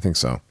 I think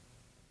so.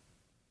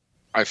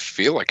 I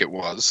feel like it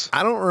was.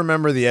 I don't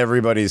remember the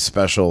everybody's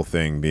special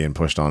thing being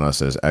pushed on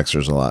us as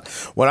Xers a lot.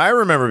 What I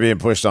remember being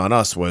pushed on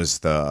us was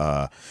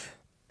the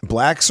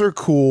blacks are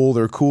cool.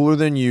 They're cooler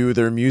than you.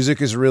 Their music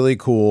is really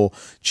cool.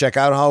 Check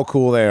out how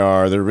cool they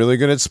are. They're really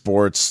good at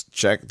sports.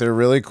 They're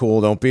really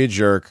cool. Don't be a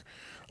jerk.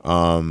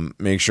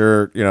 Make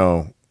sure,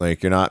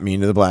 like, you're not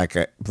mean to the black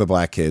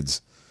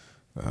kids.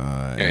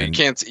 You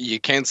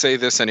can't say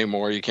this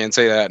anymore. You can't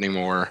say that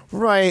anymore.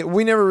 Right.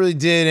 We never really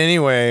did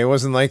anyway. It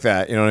wasn't like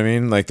that. You know what I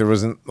mean? Like, there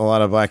wasn't a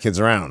lot of black kids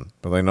around,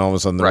 but like all of a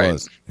sudden there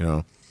was,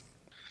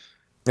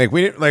 Like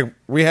we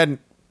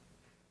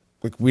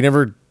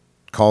never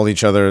called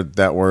each other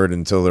that word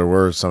until there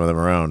were some of them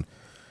around,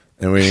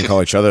 and we didn't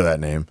call each other that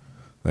name.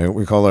 Like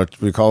we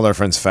called our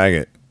friends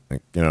faggot.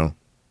 Like, you know.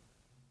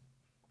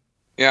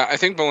 Yeah, I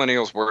think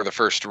millennials were the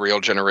first real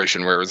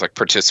generation where it was like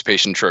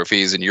participation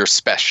trophies and you're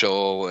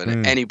special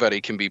and anybody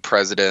can be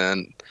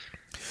president.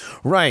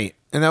 Right.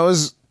 And that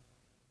was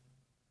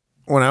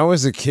when I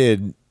was a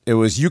kid, it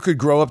was you could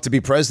grow up to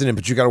be president,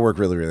 but you got to work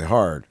really, really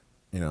hard.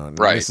 You know, and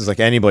right. This is like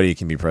anybody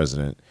can be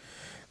president.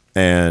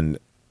 And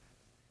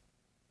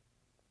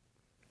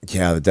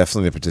yeah,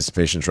 definitely the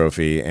participation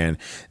trophy. And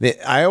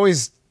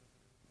I've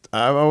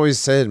always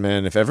said,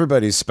 man, if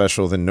everybody's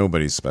special, then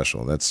nobody's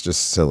special. That's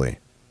just silly.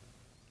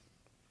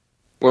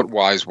 What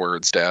wise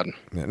words, Dad.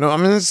 Yeah, no, I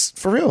mean, it's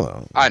for real,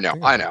 though. I know.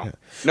 Yeah.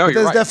 No, but you're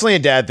that's right. definitely a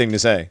dad thing to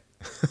say.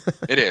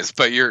 It is,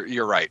 but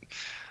you're right.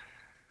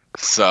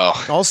 So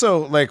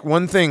also, like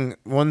one thing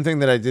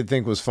that I did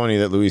think was funny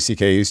that Louis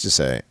C.K. used to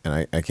say,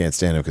 and I can't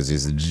stand him because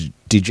he's a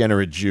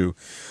degenerate Jew,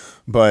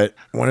 but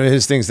one of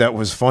his things that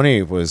was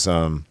funny was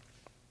I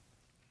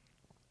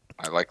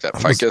like that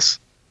ficus.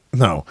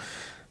 No,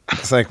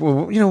 it's like,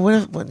 well, you know, what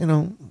I don't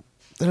know.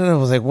 It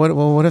was like,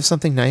 what if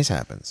something nice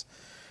happens?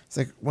 It's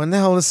like, when the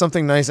hell does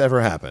something nice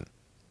ever happen?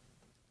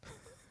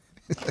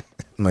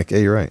 I'm like, yeah,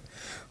 you're right.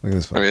 Look at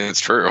this. I mean, it's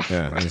true.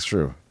 Yeah, it's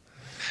true.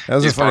 That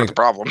was He's a funny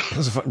part of the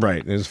problem.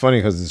 Right. It was funny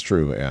because it's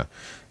true, but yeah.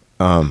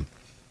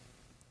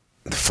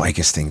 The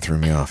ficus thing threw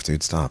me off,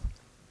 dude. Stop.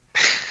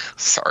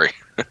 Sorry.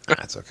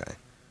 That's okay.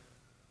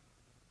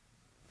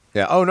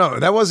 Yeah. Oh, no,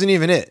 that wasn't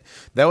even it.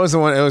 That was the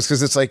one. It was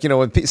because it's like, you know,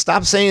 when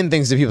stop saying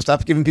things to people.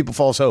 Stop giving people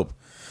false hope.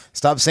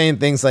 Stop saying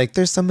things like,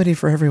 there's somebody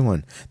for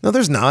everyone. No,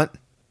 there's not.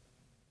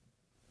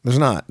 There's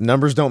not.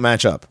 Numbers don't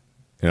match up.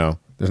 You know,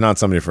 there's not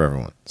somebody for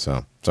everyone.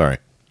 So, sorry.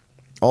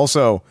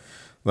 Also,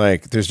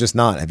 like, there's just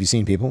not. Have you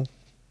seen people?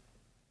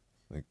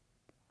 Like,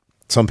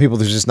 some people,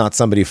 there's just not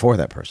somebody for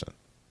that person.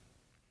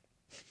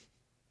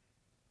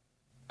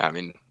 I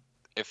mean,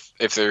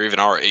 if there even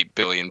are 8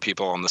 billion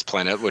people on this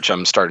planet, which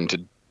I'm starting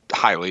to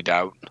highly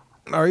doubt.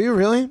 Are you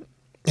really?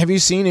 Have you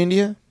seen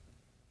India?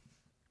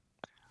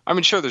 I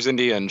mean, sure, there's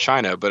India and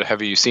China, but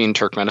have you seen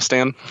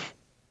Turkmenistan?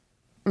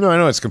 No, I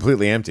know it's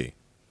completely empty.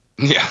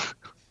 Yeah.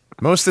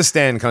 Most of the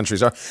Stan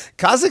countries are.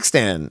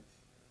 Kazakhstan,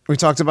 we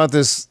talked about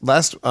this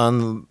last week's.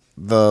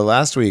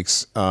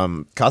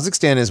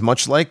 Kazakhstan is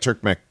much like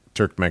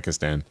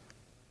Turkmenistan.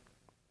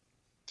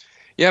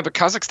 Yeah, but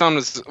Kazakhstan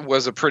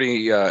was a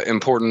pretty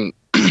important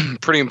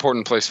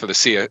place for the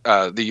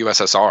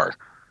USSR.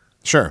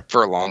 Sure.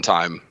 For a long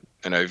time.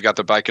 You know, you've got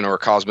the Baikonur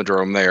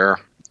Cosmodrome there,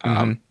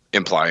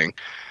 implying.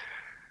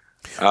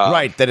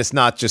 Right, that it's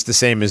not just the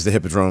same as the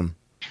Hippodrome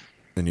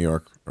in New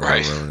York.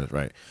 Right.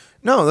 Right.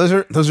 No, those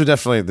are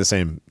definitely the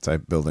same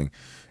type building.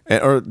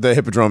 Or the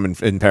Hippodrome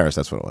in Paris,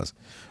 that's what it was.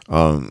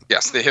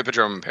 Yes, the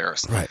Hippodrome in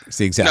Paris. Right, it's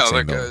the exact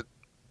same building.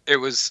 It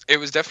was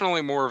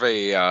definitely more of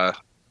a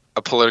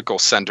political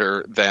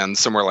center than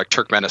somewhere like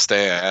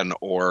Turkmenistan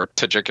or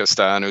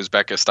Tajikistan,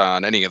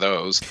 Uzbekistan, any of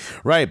those.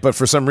 Right, but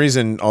for some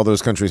reason, all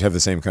those countries have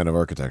the same kind of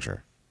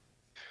architecture.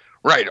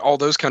 Right, all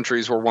those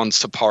countries were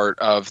once a part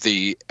of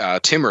the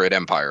Timurid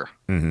Empire.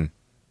 Mm-hmm.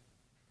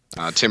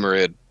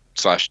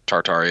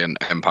 Timurid/Tartarian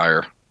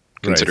Empire.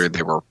 Considered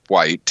they were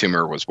white.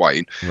 Timur was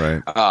white.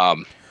 Right.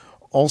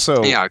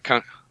 Also, yeah.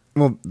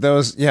 Well, that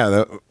was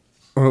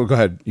oh, go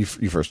ahead. You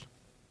first.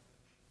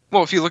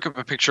 Well, if you look up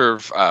a picture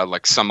of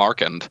like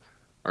Samarkand,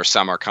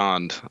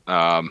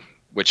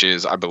 which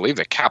is, I believe,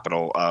 the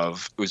capital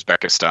of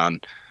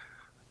Uzbekistan.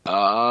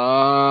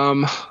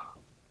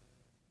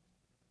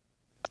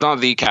 It's not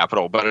the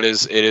capital, but it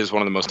is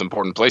one of the most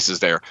important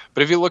places there.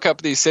 But if you look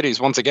up these cities,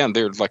 once again,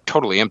 they're like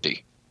totally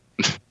empty.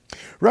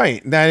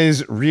 Right. That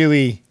is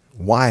really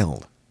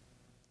wild.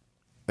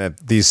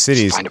 That these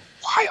cities. It's kind of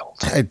wild.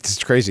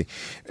 It's crazy,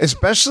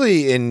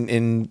 especially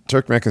in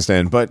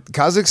Turkmenistan, but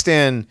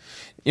Kazakhstan.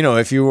 You know,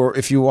 if you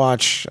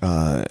watch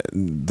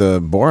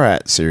the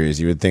Borat series,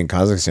 you would think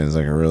Kazakhstan is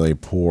like a really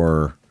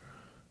poor,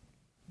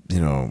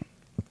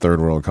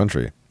 third world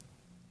country.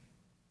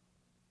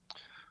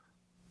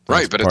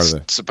 Right, but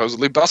it's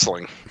supposedly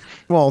bustling.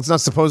 Well, it's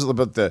not supposedly,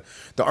 but the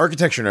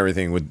architecture and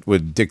everything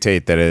would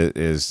dictate that it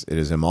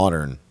is a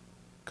modern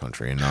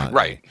country and not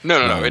right.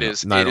 No. It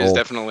is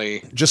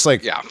definitely just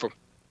like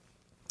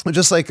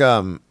just like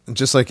in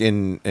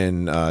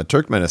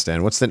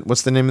Turkmenistan.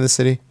 What's the name of the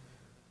city?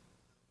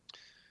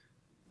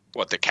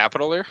 What, the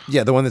capital there?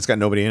 Yeah, the one that's got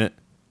nobody in it.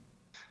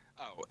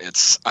 Oh,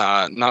 it's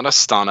not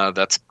Astana.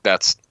 That's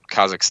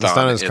Kazakhstan.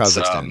 Astana is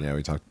Kazakhstan.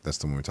 Yeah, that's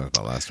the one we talked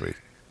about last week.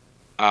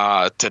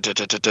 Hang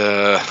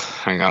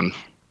on.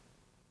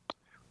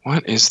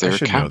 What is their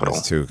capital? Know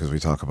this too, because we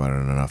talk about it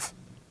enough.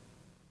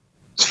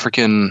 It's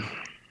freaking.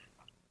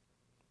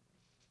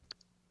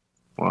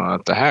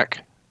 What the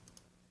heck?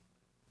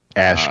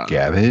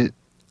 Ashgabat.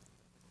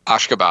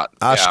 Ashgabat.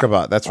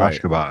 Ashgabat. That's right.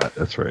 Ashgabat.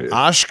 That's right.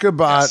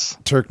 Ashgabat, yes.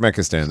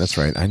 Turkmenistan. That's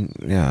right.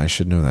 I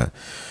should know that.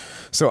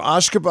 So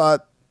Ashgabat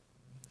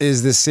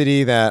is the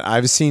city that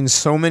I've seen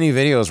so many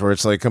videos where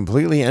it's like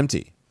completely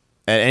empty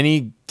at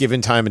any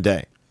given time of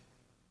day.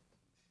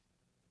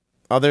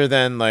 Other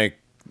than like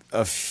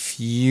a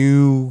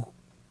few,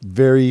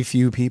 very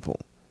few people.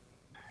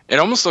 It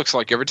almost looks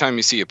like every time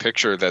you see a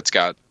picture that's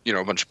got,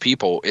 a bunch of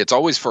people, it's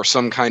always for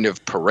some kind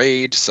of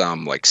parade,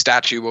 some like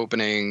statue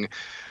opening,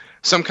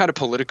 some kind of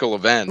political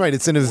event. Right,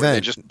 it's an where event.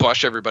 They just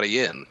bush everybody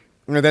in.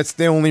 That's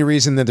the only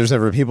reason that there's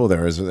ever people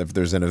there is if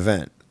there's an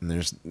event, and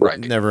there's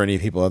never any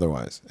people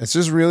otherwise. It's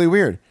just really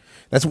weird.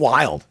 That's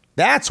wild.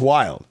 That's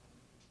wild.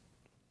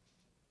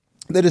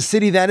 That a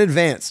city that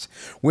advanced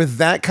with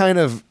that kind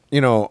of,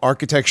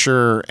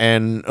 architecture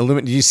and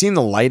you seen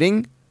the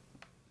lighting?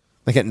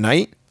 Like at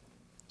night?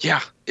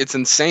 Yeah, it's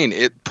insane.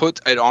 It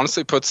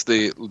honestly puts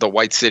the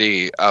White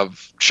City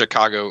of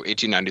Chicago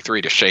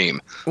 1893 to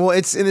shame. Well,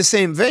 it's in the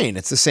same vein.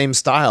 It's the same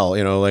style,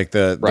 like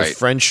the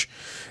French.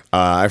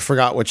 I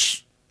forgot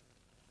which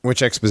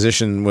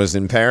exposition was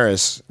in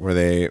Paris where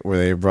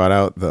they brought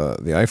out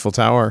the Eiffel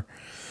Tower,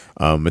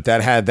 but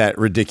that had that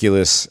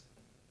ridiculous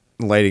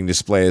lighting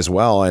display as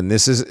well. And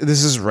this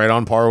is right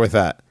on par with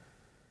that.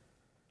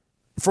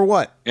 For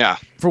what? Yeah.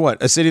 For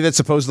what? A city that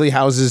supposedly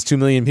houses 2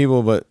 million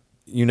people, but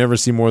you never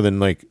see more than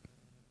like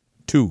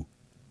 2.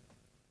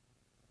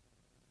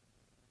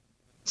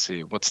 Let's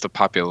see, what's the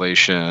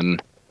population?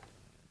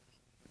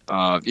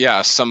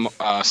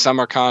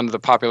 Samarkand, the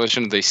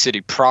population of the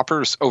city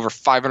proper is over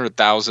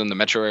 500,000. The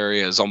metro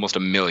area is almost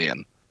 1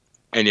 million.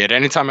 And yet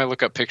anytime I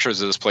look up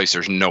pictures of this place,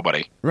 there's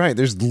nobody. Right.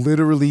 There's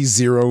literally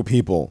 0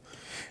 people.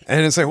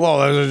 And it's like, well,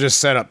 those are just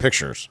set up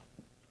pictures.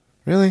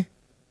 Really?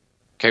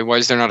 Okay, why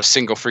is there not a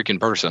single freaking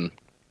person?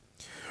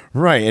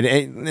 Right,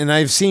 and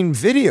I've seen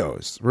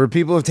videos where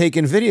people have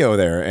taken video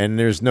there, and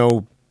there's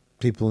no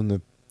people in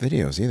the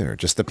videos either.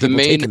 Just the people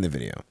taking the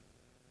video.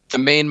 The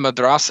main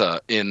madrasa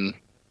in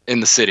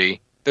the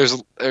city.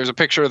 There's a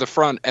picture of the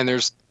front, and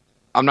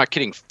I'm not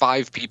kidding,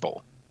 5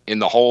 people in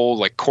the whole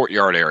like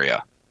courtyard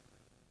area.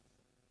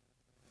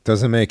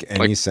 Doesn't make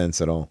any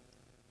sense at all.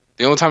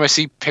 The only time I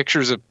see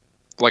pictures of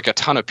like a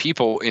ton of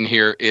people in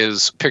here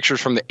is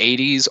pictures from the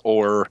 80s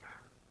or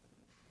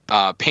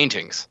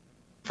paintings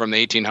from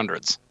the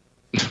 1800s.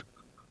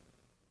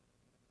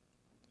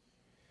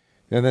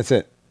 And that's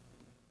it.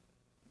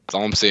 That's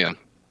all I'm seeing.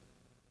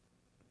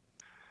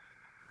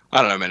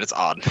 I don't know, man. It's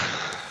odd.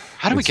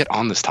 How do we get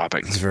on this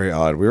topic? It's very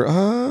odd. We're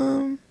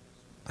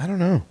I don't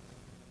know.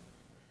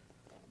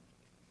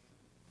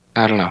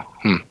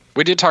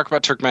 We did talk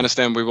about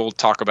Turkmenistan. We will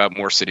talk about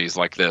more cities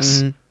like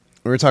this. Mm-hmm.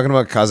 We were talking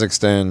about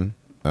Kazakhstan.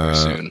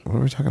 Soon. What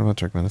were we talking about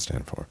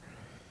Turkmenistan for?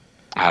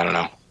 I don't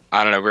know.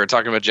 We were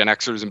talking about Gen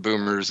Xers and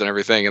Boomers and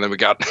everything, and then we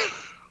got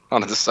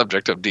onto the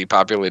subject of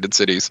depopulated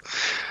cities.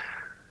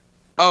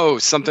 Oh,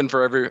 someone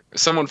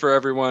for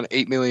everyone,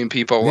 8 million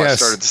people. Yes. I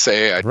started to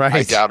say, I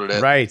doubted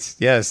it. Right,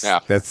 yes. Yeah.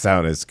 That's how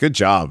it is. Good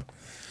job.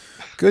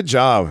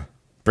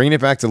 Bringing it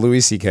back to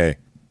Louis C.K.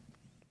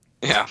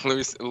 Yeah,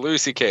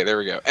 Louis C.K. There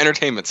we go.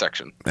 Entertainment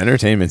section.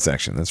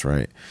 That's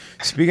right.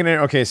 Speaking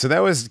of, okay, so that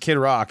was Kid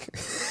Rock.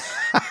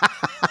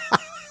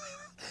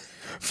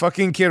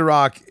 Fucking Kid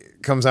Rock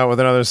comes out with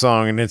another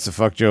song and it's a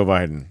fuck Joe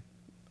Biden.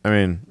 I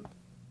mean,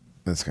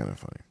 that's kind of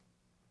funny.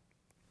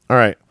 All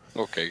right.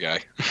 Okay,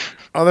 guy.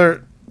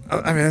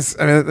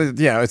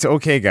 It's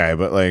okay, guy,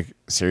 but like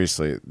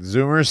seriously,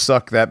 Zoomers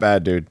suck that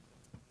bad, dude.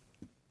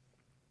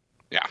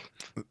 Yeah.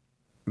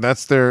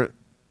 That's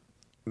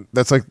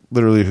like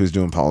literally who's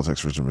doing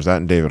politics for Zoomers. That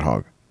and David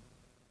Hogg.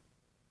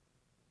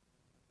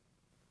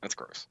 That's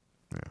gross.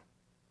 Yeah.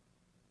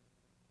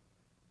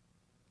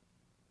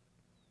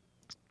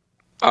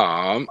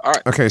 All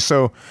right. Okay,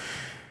 so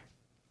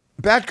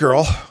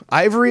Batgirl,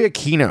 Ivory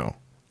Aquino.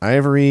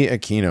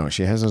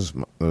 She has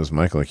those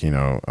Michael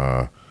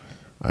Aquino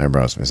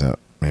eyebrows. Is that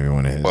maybe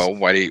one of his? Well,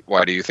 why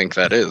do you think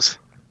that is?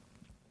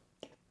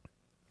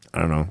 I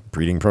don't know.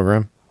 Breeding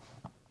program?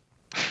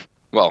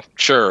 Well,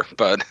 sure,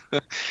 but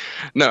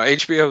no,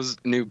 HBO's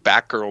new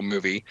Batgirl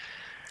movie.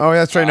 Oh,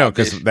 that's right. No,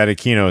 because that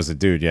Aquino is a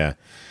dude. Yeah,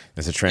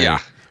 it's a tranny. Yeah.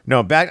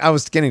 No, I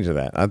was getting to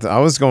that. I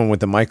was going with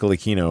the Michael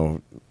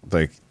Aquino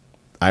like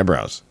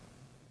eyebrows.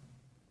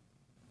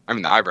 I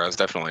mean, the eyebrows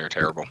definitely are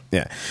terrible.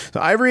 Yeah. So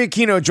Ivory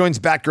Aquino joins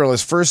Batgirl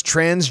as first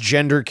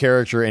transgender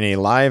character in a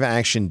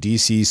live-action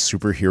DC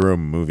superhero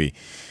movie.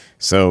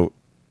 So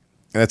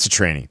that's a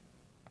tranny.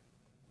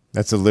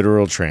 That's a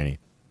literal tranny.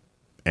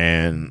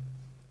 And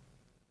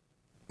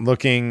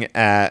looking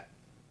at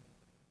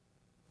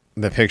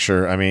the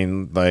picture, I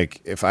mean,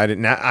 like, if I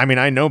didn't, I mean,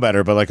 I know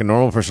better, but like a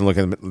normal person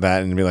looking at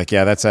that and be like,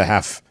 yeah, that's a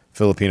half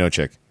Filipino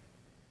chick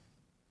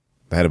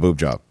that had a boob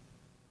job.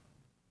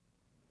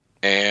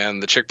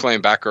 And the chick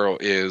playing Batgirl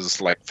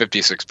is like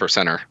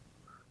 56%er.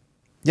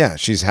 Yeah,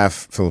 she's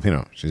half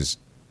Filipino. She's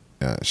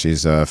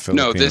Filipino.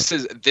 No, this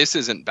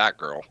isn't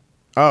Batgirl.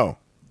 Oh.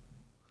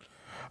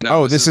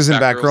 No, this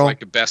isn't Batgirl?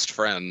 Like a best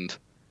friend.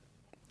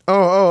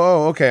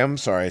 Oh, okay. I'm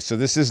sorry. So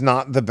this is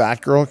not the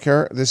Batgirl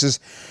character.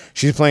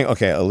 She's playing,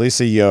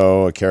 Elisa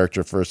Yeoh, a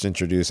character first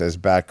introduced as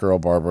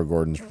Batgirl, Barbara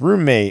Gordon's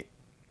roommate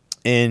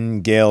in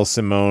Gail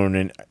Simone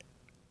and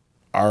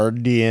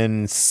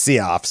Ardian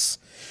Syaf's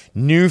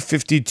new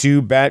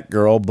 52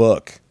 Batgirl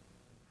book.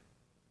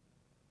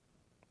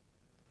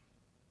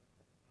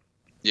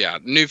 Yeah,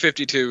 New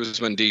 52 is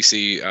when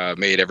DC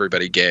made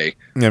everybody gay.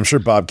 Yeah, I'm sure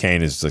Bob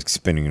Kane is like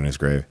spinning in his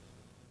grave.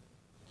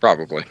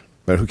 Probably.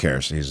 But who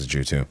cares? He's a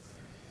Jew too.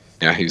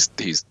 Yeah, he's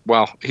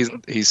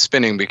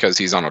spinning because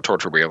he's on a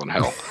torture wheel in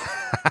hell.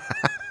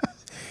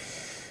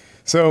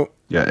 So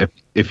Yeah,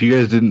 if you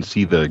guys didn't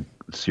see the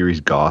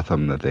series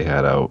Gotham that they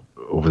had out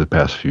over the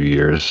past few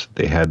years,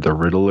 they had the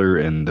Riddler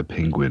and the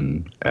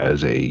Penguin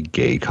as a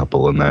gay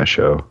couple in that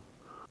show.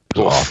 It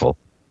was awful.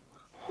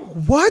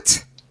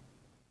 what?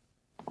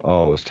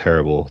 Oh, it was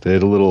terrible. They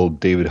had a little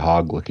David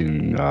Hogg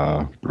looking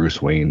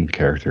Bruce Wayne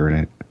character in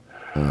it.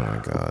 Oh my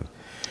god.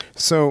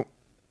 So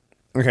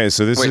okay,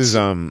 so this is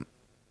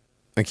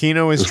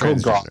Aquino is It was called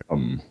transgender.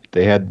 Gotham.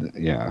 They had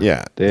they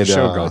had the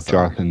show Gotham.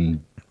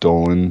 Jonathan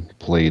Dolan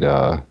played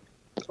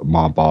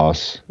mob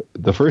boss.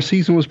 The first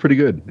season was pretty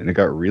good, and it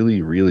got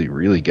really, really,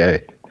 really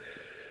gay.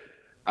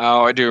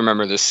 Oh, I do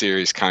remember this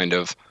series, kind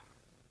of.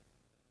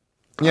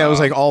 Yeah, it was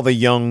like all the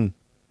young.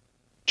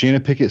 Jana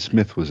Pickett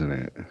Smith was in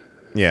it.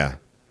 Yeah.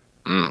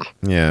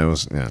 Yeah, it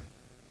was. Yeah.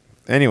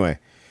 Anyway,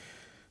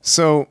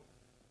 so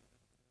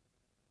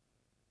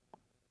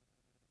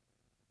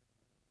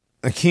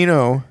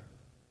Aquino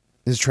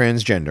is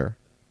transgender.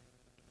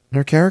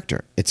 Her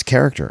character, its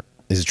character,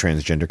 is a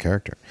transgender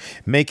character,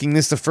 making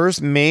this the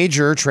first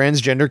major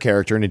transgender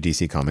character in a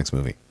DC Comics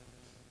movie.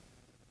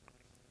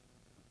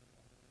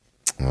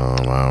 Oh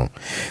wow!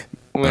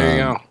 Well, there you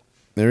go.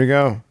 There we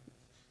go.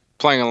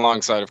 Playing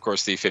alongside, of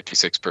course, the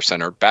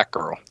 56%er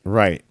Batgirl.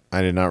 Right.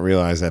 I did not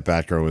realize that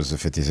Batgirl was a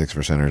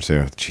 56%er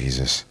too.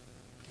 Jesus.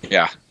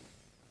 Yeah.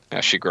 Yeah,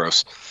 she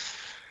gross.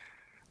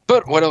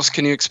 But what else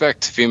can you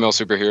expect? Female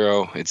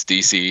superhero. It's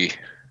DC.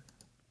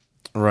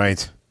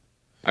 Right.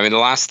 I mean, the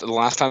last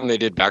time they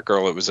did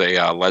Batgirl, it was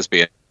a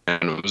lesbian.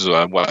 And it was,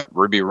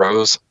 Ruby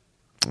Rose?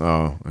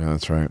 Oh, yeah,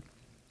 that's right.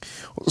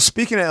 Well,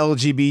 speaking of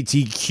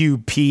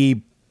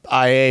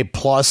LGBTQPIA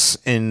plus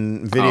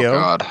in video.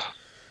 Oh, God.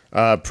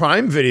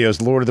 Prime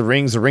Video's Lord of the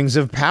Rings, The Rings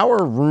of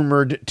Power,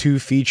 rumored to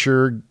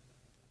feature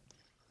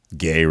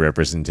gay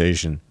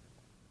representation.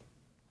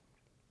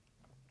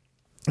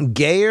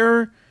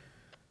 Gayer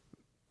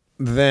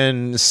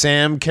than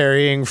Sam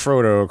carrying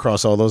Frodo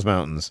across all those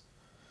mountains.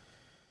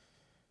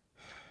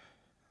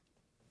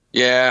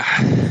 Yeah,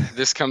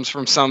 this comes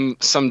from some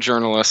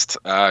journalist,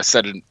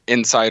 said an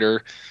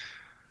insider,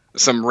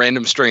 some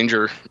random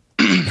stranger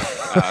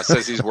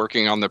says he's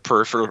working on the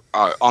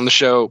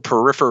show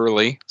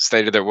peripherally.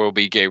 Stated there will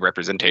be gay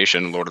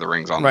representation in Lord of the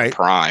Rings on Right.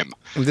 Prime.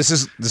 This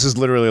is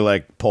literally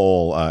like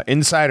poll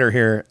insider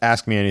here.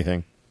 Ask me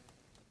anything.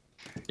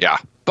 Yeah,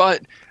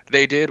 but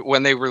they did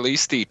when they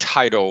released the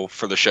title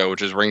for the show,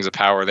 which is Rings of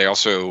Power. They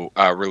also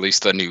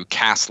released a new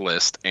cast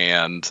list,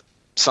 and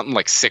something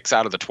like 6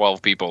 out of the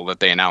 12 people that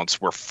they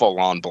announced were full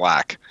on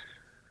black,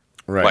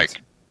 Right.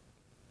 like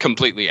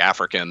completely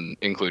African,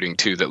 including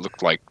 2 that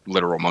looked like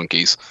literal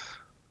monkeys.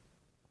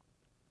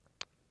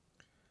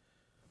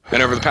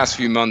 And over the past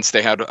few months,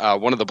 they had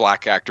one of the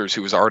black actors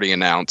who was already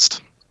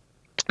announced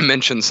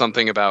mentioned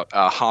something about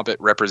Hobbit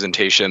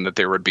representation, that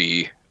there would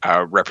be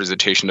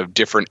representation of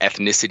different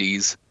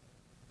ethnicities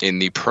in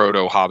the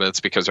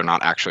proto-Hobbits, because they're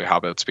not actually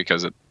Hobbits,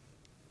 because at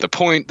the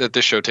point that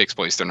this show takes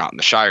place, they're not in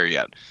the Shire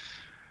yet.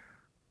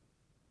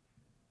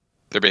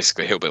 They're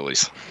basically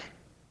hillbillies.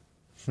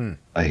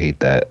 I hate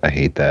that. I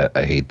hate that.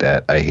 I hate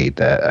that. I hate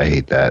that. I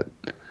hate that.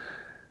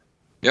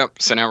 Yep,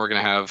 so now we're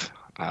going to have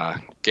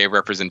gay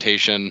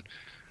representation.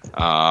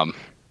 What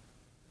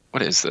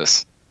is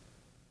this?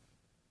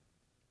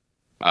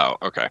 Oh,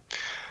 okay.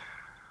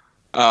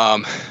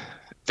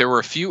 There were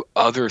a few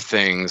other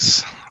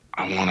things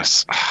I want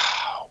to...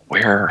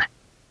 Where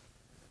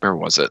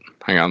was it?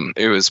 Hang on.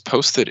 It was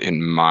posted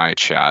in my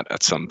chat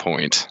at some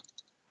point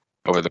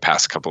over the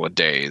past couple of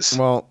days.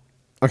 Well,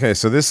 okay,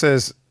 so this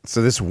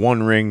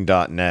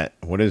onering.net.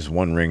 What is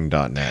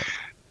onering.net?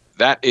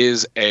 That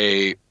is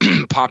a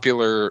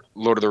popular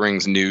Lord of the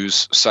Rings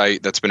news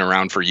site that's been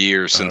around for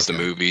years, since the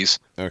movies.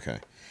 Okay.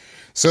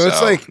 So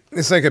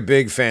it's like a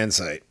big fan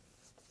site.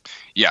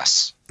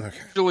 Yes. Okay.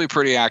 Usually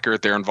pretty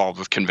accurate. They're involved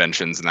with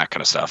conventions and that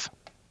kind of stuff.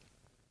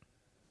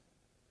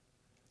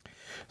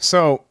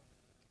 So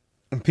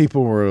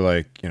people were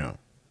like,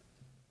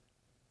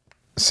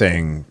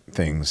 saying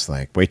things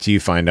like, wait till you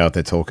find out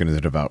that Tolkien is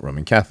a devout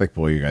Roman Catholic.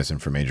 Boy, you guys in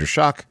for major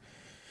shock.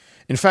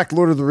 In fact,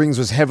 Lord of the Rings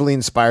was heavily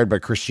inspired by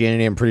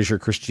Christianity. I'm pretty sure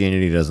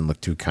Christianity doesn't look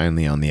too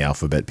kindly on the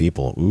alphabet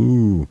people.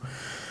 Ooh.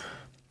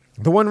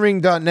 The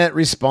OneRing.net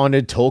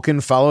responded,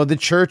 Tolkien followed the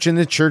church, and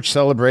the church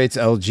celebrates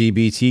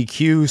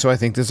LGBTQ, so I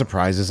think the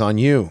surprise is on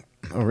you.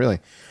 Oh, really?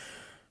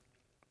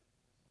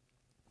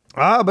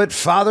 But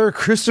Father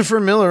Christopher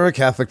Miller, a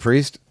Catholic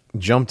priest,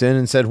 jumped in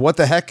and said, what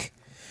the heck?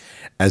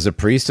 As a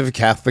priest of a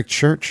Catholic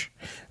church,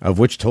 of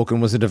which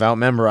Tolkien was a devout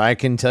member, I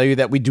can tell you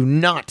that we do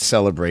not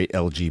celebrate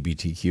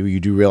LGBTQ. You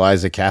do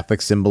realize the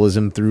Catholic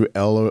symbolism through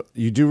Lord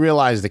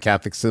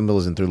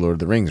of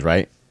the Rings,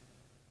 right?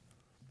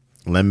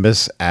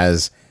 Lembas,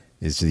 as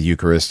is the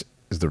Eucharist,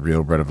 is the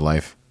real bread of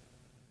life.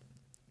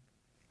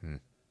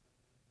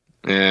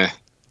 Yeah.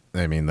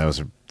 I mean, those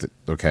are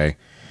okay.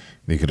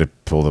 They could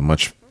have pulled a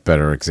much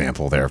better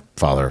example there,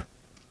 Father.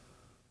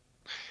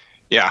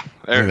 Yeah,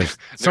 There's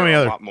so there many are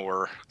other- a lot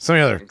more So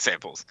many other,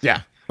 examples.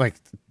 yeah, like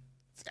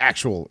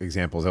actual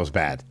examples. That was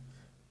bad.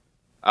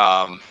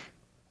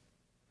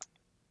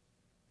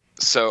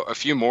 So a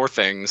few more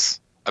things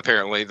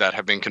apparently that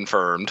have been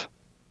confirmed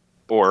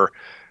or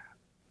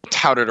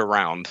touted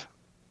around.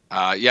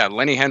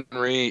 Lenny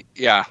Henry.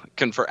 Yeah,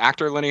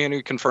 actor Lenny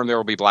Henry confirmed there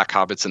will be black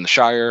hobbits in the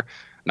Shire,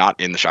 not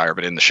in the Shire,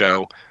 but in the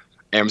show.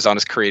 Amazon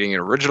is creating an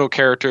original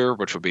character,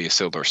 which will be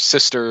Isildur's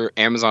sister.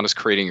 Amazon is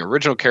creating an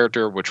original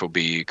character, which will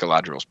be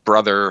Galadriel's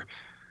brother.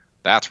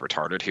 That's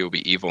retarded. He will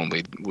be evil and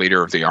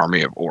leader of the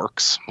army of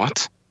orcs.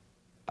 What?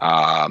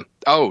 Tom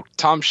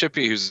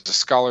Shippey, who's a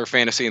scholar of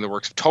fantasy in the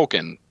works of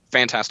Tolkien,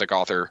 fantastic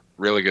author,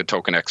 really good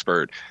Tolkien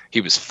expert.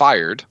 He was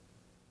fired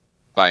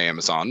by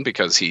Amazon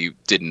because he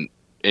didn't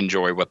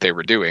enjoy what they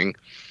were doing.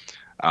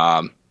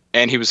 And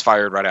he was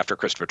fired right after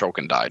Christopher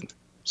Tolkien died.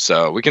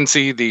 So we can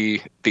see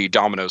the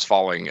dominoes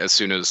falling as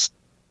soon as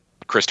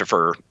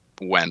Christopher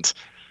went.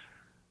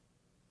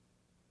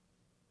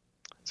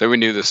 So we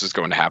knew this was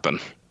going to happen.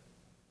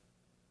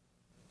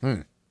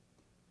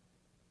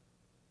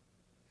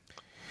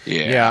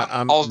 Yeah,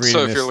 I'm also,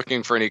 reading if this. you're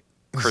looking for any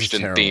This is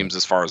Christian terrible. themes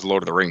as far as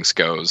Lord of the Rings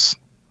goes,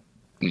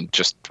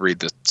 just read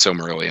the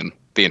Silmarillion,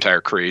 the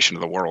entire creation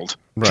of the world.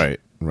 Right.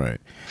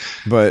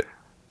 But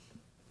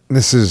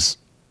this is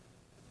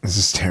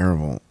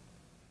terrible.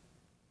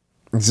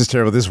 This is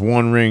terrible. This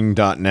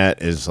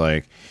OneRing.net is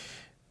like,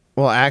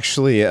 well,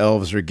 actually,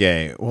 elves are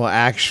gay. Well,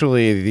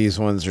 actually, these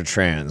ones are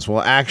trans.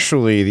 Well,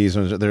 actually, these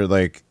ones they're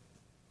like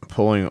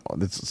pulling.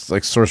 It's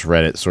like source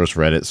Reddit.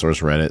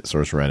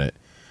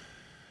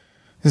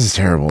 This is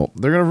terrible.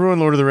 They're gonna ruin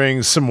Lord of the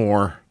Rings some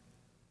more.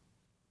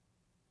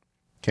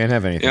 Can't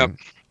have anything. Yep.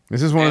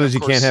 This is one of And those of you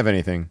course- can't have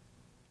anything.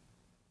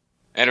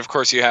 And of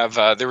course, you have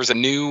there was a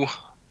new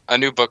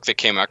book that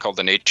came out called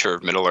The Nature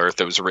of Middle Earth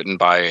that was written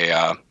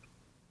by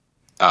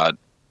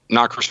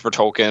not Christopher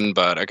Tolkien,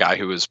 but a guy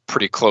who was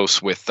pretty close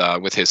with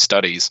his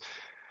studies.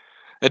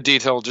 It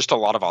detailed just a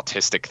lot of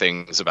autistic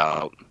things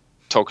about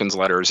Tolkien's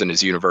letters and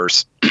his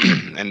universe,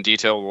 and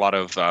detailed a lot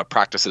of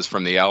practices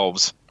from the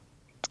elves.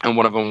 And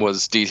one of them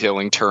was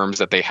detailing terms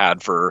that they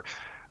had for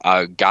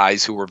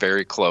guys who were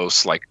very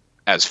close, like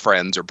as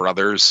friends or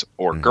brothers,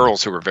 or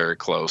girls who were very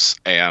close.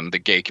 And the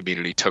gay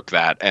community took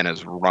that and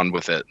has run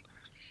with it.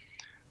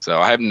 So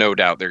I have no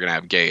doubt they're going to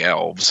have gay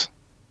elves.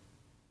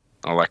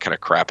 All that kind of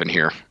crap in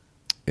here.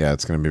 Yeah,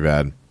 it's going to be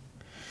bad.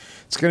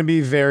 It's going to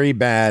be very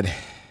bad.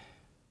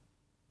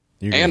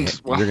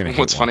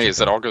 What's funny is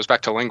that all goes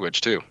back to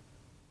language too.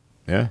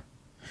 Yeah,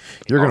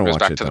 you're All going to goes watch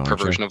back it to though, the aren't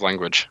perversion you? of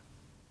language.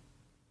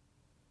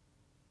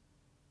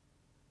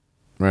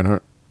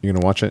 Reinhardt, you going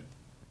to watch it?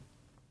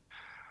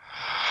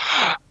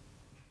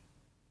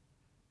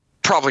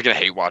 Probably gonna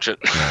hate watch it.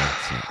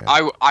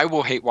 I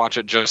will hate watch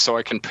it just so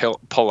I can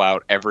pull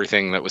out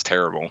everything that was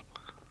terrible.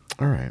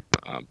 All right.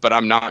 But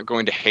I'm not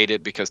going to hate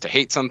it, because to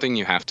hate something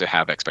you have to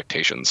have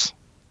expectations.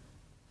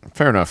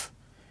 Fair enough.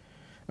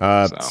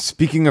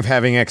 Speaking of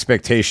having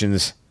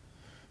expectations,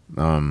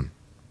 I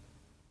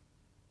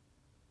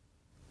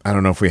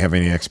don't know if we have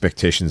any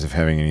expectations of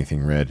having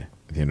anything read.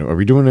 Are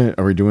we doing a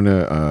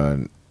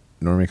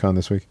NormieCon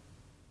this week?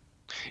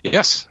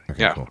 Yes.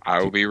 Okay, yeah. cool. I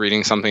will be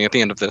reading something at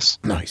the end of this.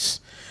 Nice.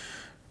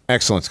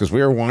 Excellent, because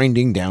we are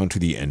winding down to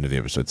the end of the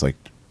episode. It's like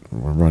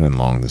we're running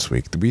long this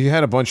week. We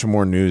had a bunch of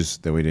more news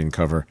that we didn't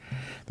cover.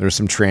 There were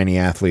some tranny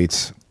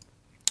athletes,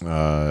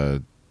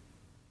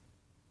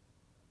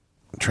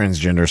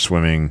 transgender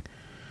swimming.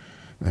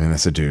 I mean,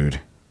 that's a dude.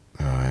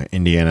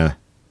 Indiana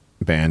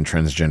banned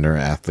transgender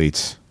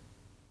athletes.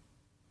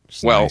 Which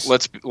is Well,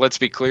 nice. let's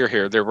be clear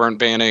here. They weren't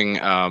banning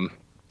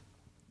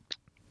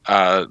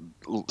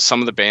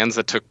some of the bans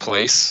that took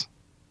place.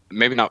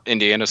 Maybe not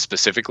Indiana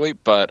specifically,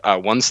 but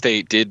one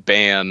state did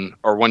ban,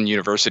 or one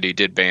university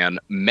did ban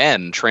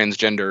men,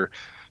 transgender,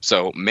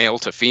 so male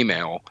to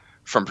female,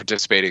 from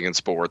participating in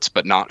sports,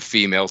 but not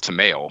female to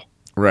male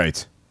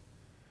Right.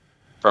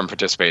 from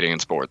participating in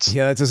sports.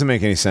 Yeah, that doesn't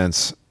make any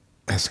sense.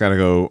 It's got to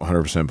go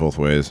 100% both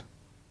ways.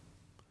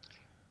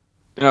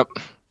 Yep.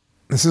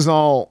 This is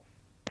all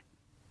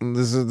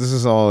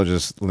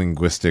just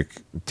linguistic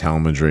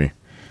talmudry.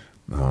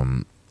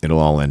 It'll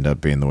all end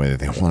up being the way that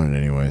they want it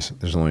anyways.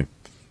 There's only,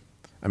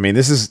 I mean,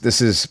 this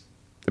is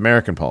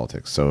American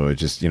politics, so it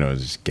just,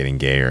 it's just getting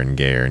gayer and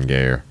gayer and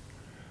gayer.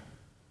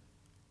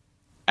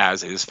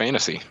 As is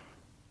fantasy.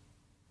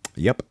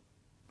 Yep.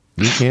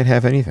 You can't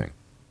have anything.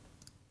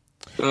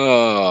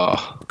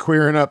 Ugh.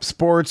 Queering up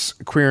sports,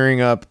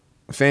 queering up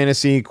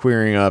fantasy,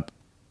 queering up,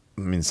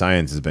 I mean,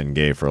 science has been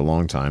gay for a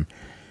long time.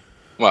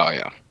 Well,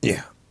 yeah.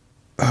 Yeah.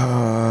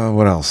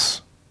 What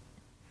else?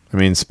 I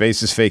mean,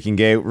 space is faking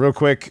gay. Real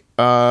quick,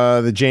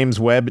 the James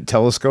Webb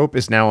Telescope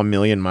is now 1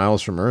 million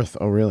miles from Earth.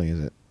 Oh, really? Is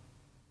it?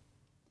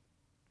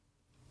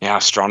 Yeah,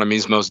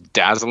 astronomy's most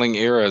dazzling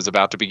era is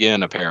about to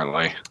begin,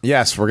 apparently.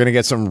 Yes, we're going to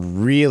get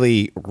some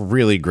really,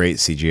 really great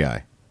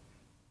CGI.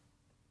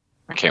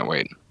 I can't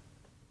wait.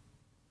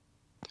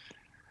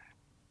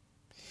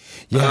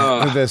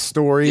 Yeah, the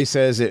story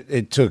says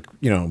it took,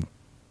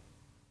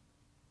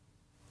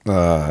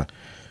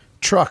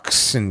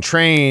 trucks and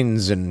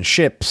trains and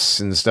ships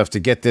and stuff to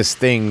get this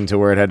thing to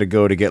where it had to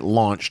go to get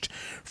launched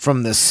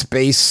from the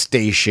space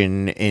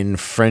station in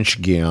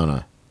French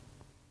Guiana.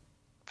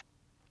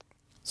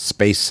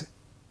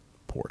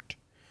 Spaceport.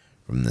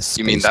 From the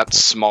You mean that spaceport.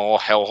 small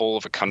hellhole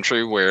of a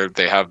country where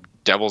they have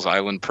Devil's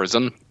Island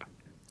prison?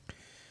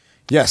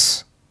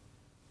 Yes.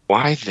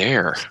 Why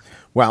there?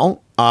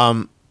 Well,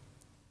 I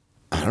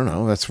don't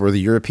know. That's where the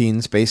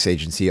European Space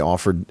Agency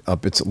offered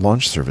up its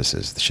launch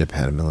services. The ship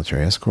had a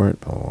military escort.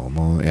 Blah, blah,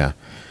 blah, yeah.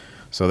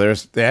 So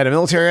they had a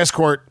military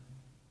escort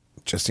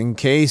just in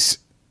case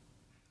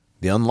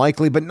the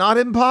unlikely but not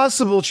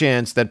impossible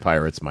chance that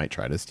pirates might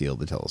try to steal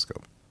the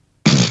telescope.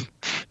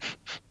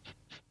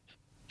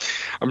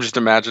 I'm just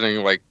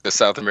imagining like the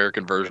South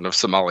American version of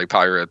Somali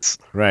pirates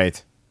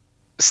Right.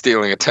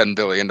 stealing a $10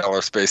 billion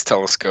space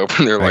telescope,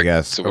 and they're like, I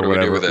guess. "So what or do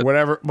whatever. we do with it?"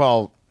 Whatever.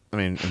 Well, I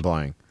mean,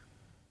 implying.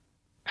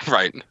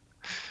 Right.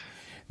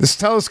 This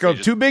telescope,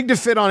 too big to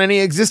fit on any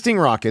existing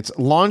rockets,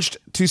 launched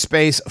to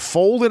space,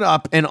 folded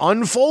up, and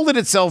unfolded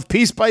itself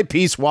piece by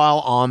piece while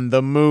on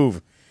the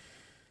move.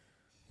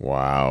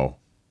 Wow.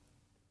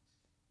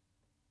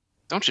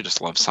 Don't you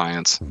just love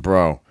science?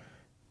 Bro.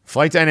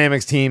 Flight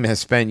Dynamics team has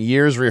spent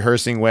years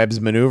rehearsing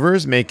Webb's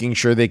maneuvers, making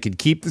sure they could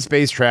keep the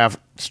spacecraft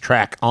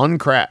on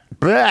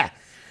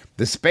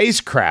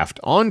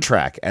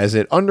track as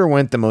it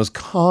underwent the most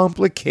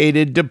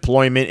complicated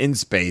deployment in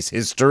space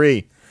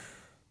history.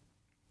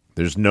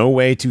 There's no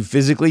way to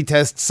physically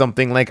test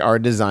something like our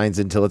designs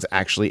until it's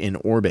actually in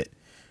orbit,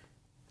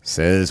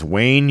 says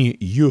Wayne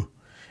Yu,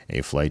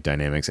 a Flight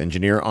Dynamics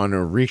engineer on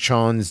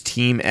Richon's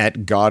team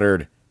at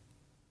Goddard.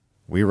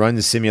 We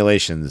run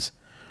simulations.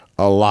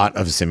 A lot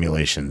of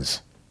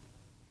simulations.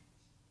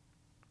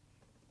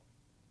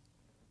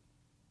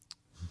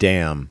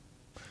 Damn.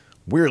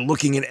 We're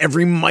looking at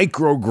every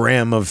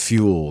microgram of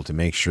fuel to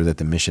make sure that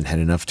the mission had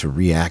enough to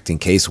react in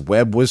case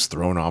Webb was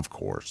thrown off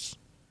course.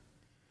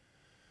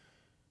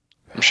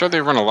 I'm sure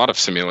they run a lot of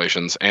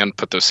simulations and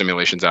put those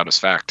simulations out as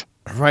fact.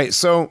 Right,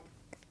 so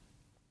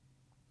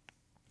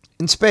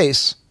in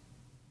space,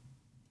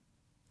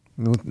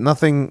 with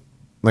nothing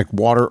like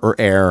water or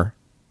air,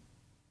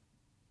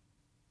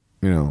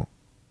 you know,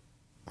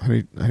 how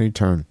do you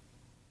turn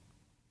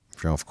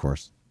if you're off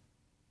course?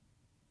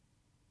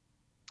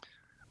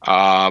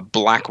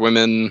 Black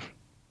women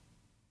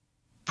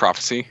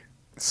prophecy.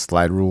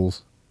 Slide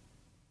rules.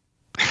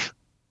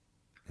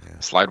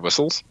 Slide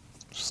whistles.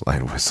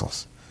 Slide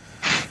whistles.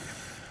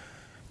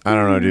 I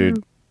don't know,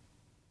 dude.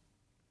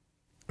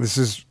 This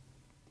is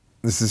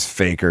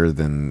faker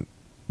than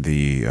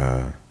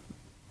the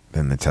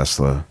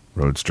Tesla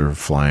Roadster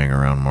flying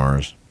around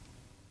Mars.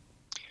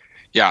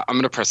 Yeah, I'm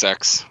going to press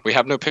X. We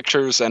have no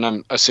pictures, and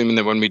I'm assuming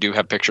that when we do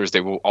have pictures,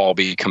 they will all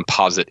be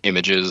composite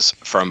images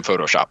from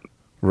Photoshop.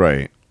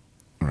 Right,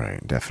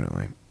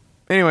 definitely.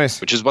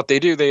 Anyways. Which is what they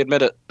do. They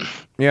admit it.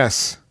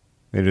 Yes.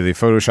 They do the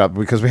Photoshop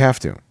because we have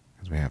to.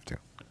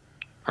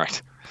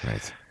 Right. All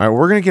right,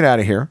 we're going to get out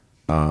of here.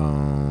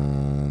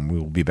 We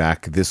will be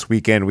back this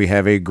weekend. We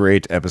have a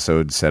great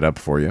episode set up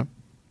for you.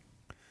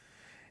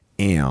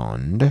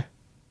 And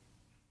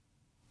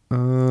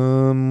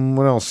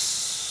what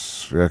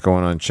else we got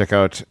going on? Check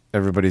out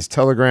everybody's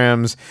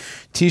telegrams.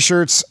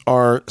 T-shirts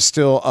are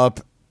still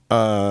up.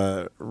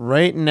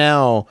 Right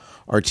now,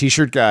 our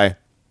T-shirt guy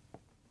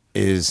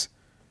is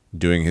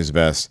doing his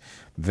best.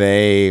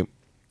 They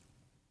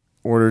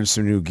ordered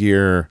some new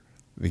gear.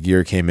 The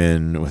gear came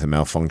in with a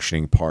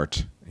malfunctioning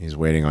part. He's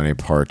waiting on a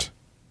part.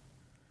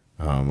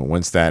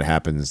 Once that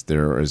happens,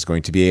 there is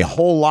going to be a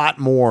whole lot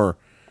more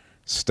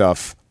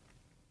stuff.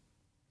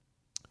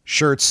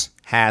 Shirts,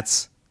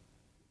 hats,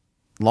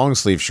 long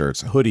sleeve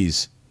shirts,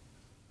 hoodies.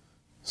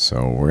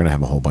 So we're going to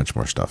have a whole bunch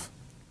more stuff.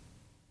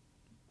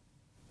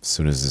 As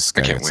soon as this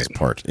guy gets his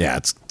part. Yeah,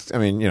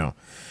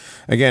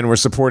 again, we're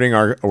supporting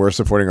our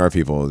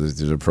people.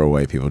 There's a pro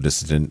way people,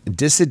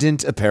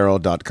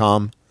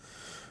 dissidentapparel.com.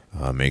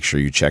 Make sure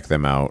you check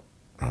them out.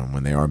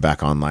 When they are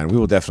back online, we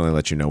will definitely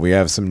let you know. We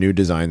have some new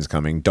designs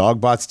coming.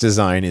 Dogbot's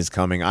design is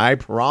coming, I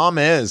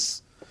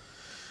promise.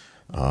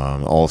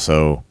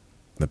 Also,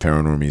 the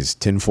Paranormies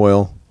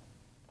tinfoil.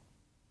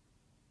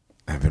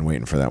 I've been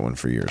waiting for that one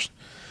for years.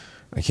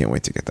 I can't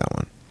wait to get that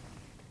one.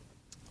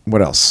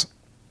 What else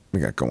we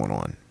got going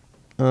on?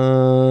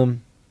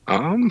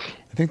 I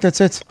think that's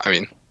it. I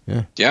mean,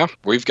 yeah,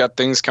 we've got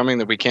things coming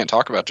that we can't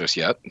talk about just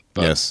yet.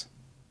 But yes,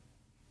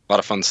 a lot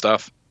of fun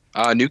stuff.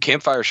 New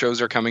campfire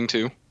shows are coming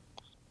too.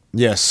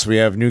 Yes, we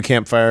have new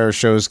campfire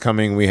shows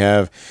coming. We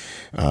have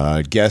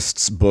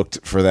guests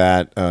booked for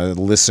that,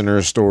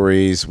 listener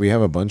stories. We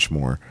have a bunch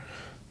more.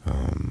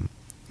 Let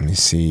me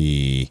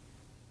see.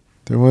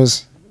 There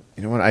was,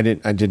 you know what? I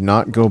did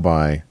not go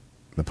by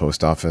the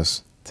post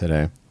office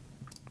today.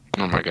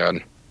 Oh my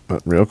God.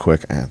 But real quick,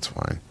 that's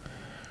fine.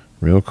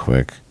 Real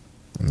quick,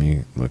 let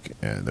me look.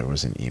 There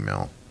was an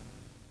email,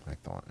 I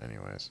thought,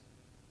 anyways.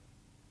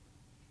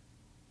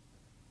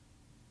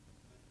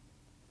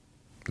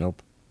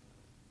 Nope.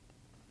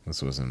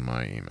 This was in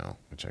my email,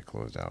 which I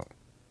closed out.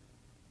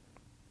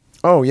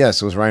 Oh,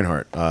 yes, it was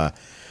Reinhardt.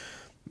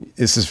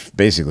 This is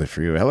basically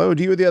for you. Hello,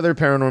 do you or the other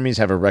Paranormies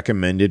have a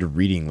recommended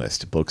reading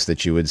list? Books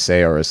that you would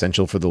say are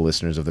essential for the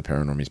listeners of the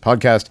Paranormies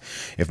podcast?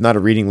 If not a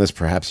reading list,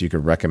 perhaps you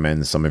could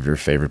recommend some of your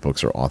favorite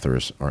books or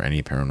authors or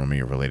any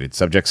paranormal-related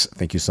subjects.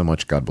 Thank you so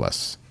much. God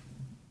bless.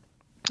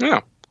 Yeah.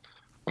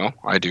 Well,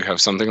 I do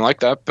have something like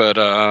that, but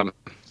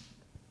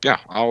yeah,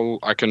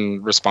 I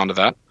can respond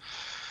to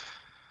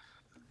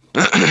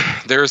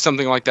that. There is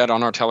something like that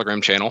on our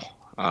Telegram channel.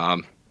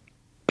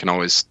 Can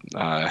always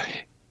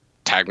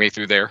tag me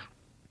through there.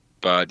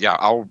 But yeah,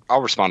 I'll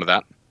respond to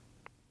that.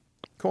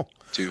 Cool.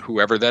 To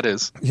whoever that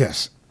is.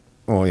 Yes.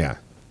 Well, yeah.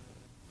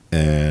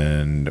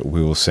 And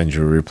we will send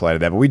you a reply to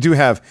that. But we do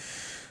have,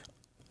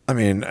 I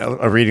mean,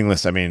 a reading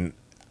list. I mean,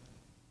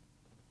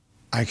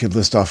 I could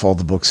list off all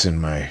the books in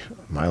my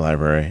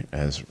library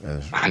as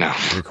I know.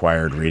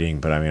 required reading,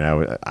 but I mean,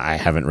 I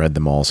haven't read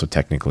them all, so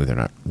technically they're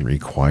not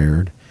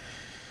required.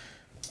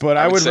 But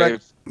I would say,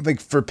 like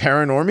for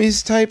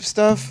Paranormies type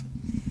stuff.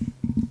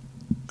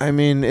 I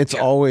mean, it's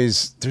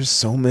always, there's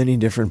so many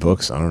different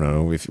books. I don't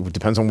know. It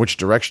depends on which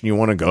direction you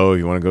want to go.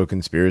 You want to go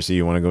conspiracy,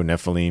 you want to go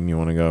Nephilim, you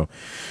want to go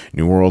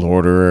New World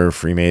Order,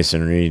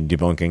 Freemasonry,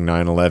 debunking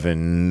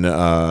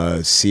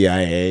 9/11,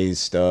 CIA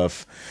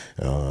stuff,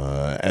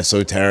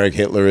 esoteric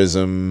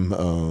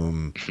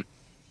Hitlerism.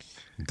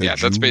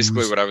 That's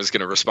basically what I was going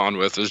to respond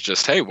with is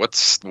just, hey,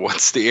 what's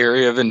the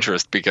area of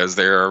interest? Because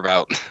there are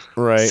about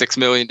 6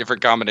 million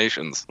different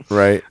combinations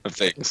of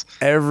things.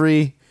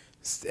 Every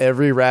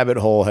rabbit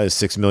hole has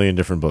 6 million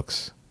different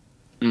books.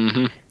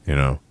 Mm-hmm. You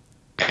know,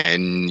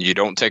 and you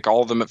don't take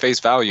all of them at face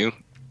value.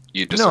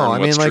 You discern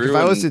what's true if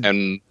I was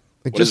and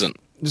like what isn't.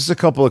 Just a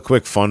couple of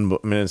quick fun.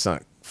 I mean, it's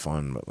not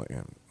fun, but like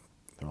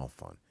they're all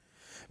fun.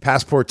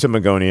 Passport to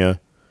Magonia,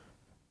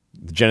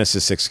 the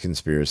Genesis 6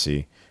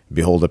 Conspiracy,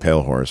 Behold a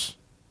Pale Horse.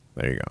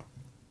 There you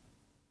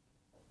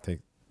go.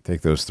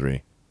 Take those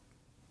 3.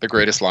 The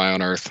Greatest Lie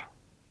on Earth.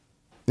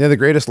 Yeah, The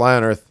Greatest Lie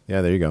on Earth.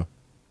 Yeah, there you go.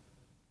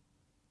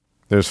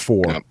 There's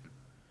 4. Yep.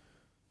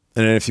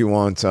 And then if you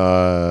want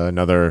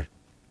another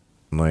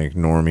like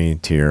normie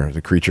tier,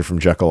 The Creature from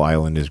Jekyll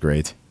Island is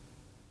great.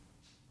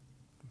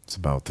 It's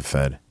about the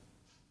Fed.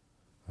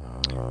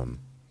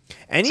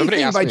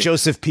 Anything by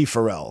Joseph P.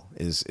 Farrell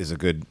is a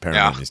good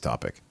Paranormies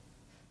topic.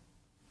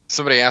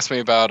 Somebody asked me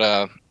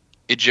about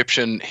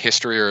Egyptian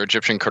history or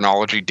Egyptian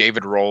chronology.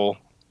 David Roll,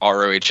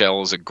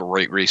 ROHL, is a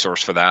great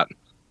resource for that.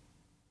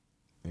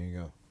 There you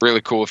go.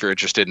 Really cool if you're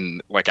interested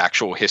in like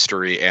actual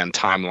history and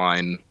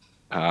timeline.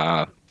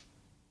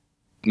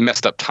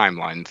 Messed up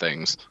timeline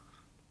things.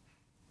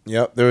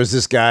 Yep, there was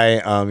this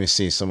guy. Let me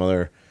see some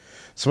other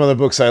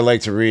books I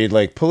like to read,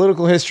 like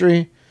political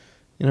history,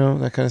 you know,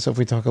 that kind of stuff.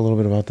 We talk a little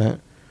bit about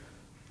that.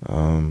 I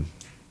don't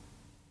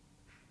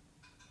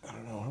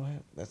know.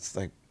 That's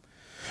like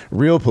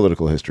real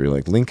political history,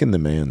 like Lincoln the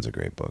Man's a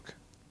great book.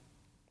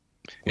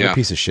 What a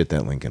piece of shit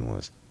that Lincoln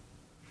was.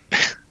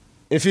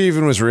 If he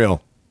even was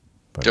real.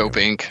 But Dope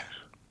Inc.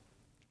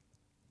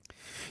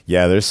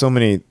 Yeah, there's so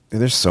many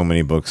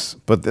books,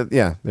 but there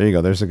you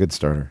go. There's a good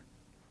starter.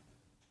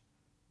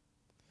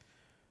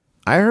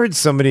 I heard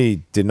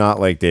somebody did not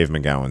like Dave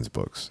McGowan's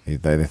books.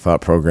 They thought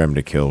Program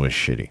to Kill was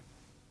shitty.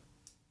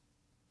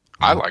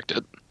 I liked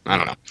it. I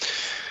don't know.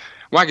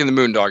 Wagging the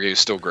Moondoggy is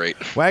still great.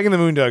 Wagging the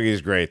Moondoggy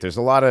is great. There's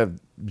a lot of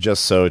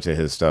just so to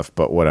his stuff,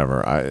 but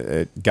whatever.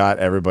 It got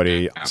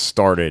everybody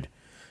started.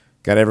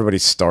 Got everybody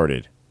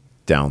started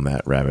down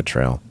that rabbit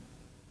trail.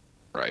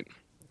 Right.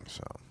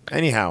 So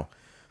anyhow.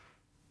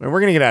 We're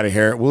going to get out of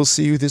here. We'll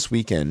see you this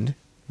weekend,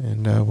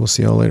 and we'll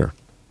see y'all later.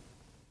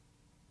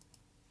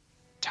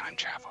 Time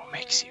travel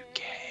makes you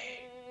gay.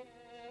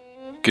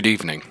 Good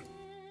evening.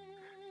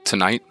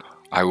 Tonight,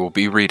 I will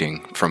be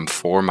reading from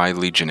For My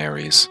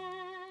Legionaries,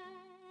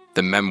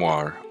 the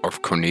memoir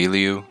of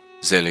Corneliu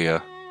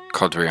Zelia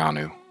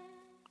Codreanu.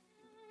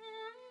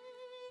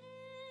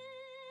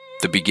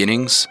 The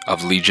beginnings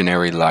of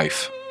legionary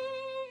life.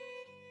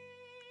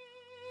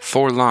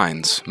 4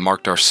 lines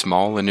marked our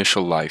small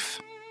initial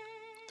life.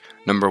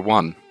 Number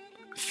 1,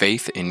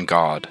 faith in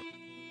God.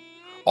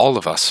 All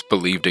of us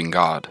believed in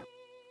God.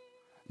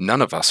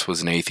 None of us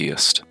was an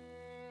atheist.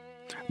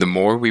 The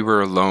more we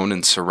were alone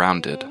and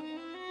surrounded,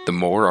 the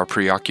more our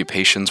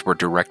preoccupations were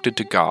directed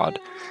to God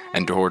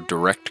and toward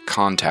direct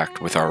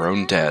contact with our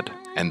own dead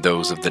and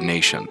those of the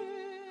nation.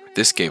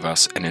 This gave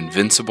us an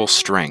invincible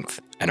strength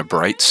and a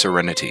bright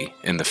serenity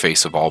in the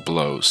face of all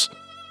blows.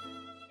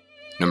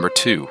 Number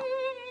 2,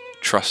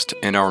 trust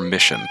in our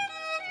mission.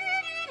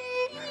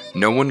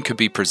 No one could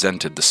be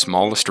presented the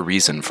smallest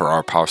reason for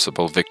our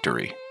possible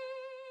victory.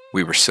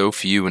 We were so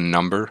few in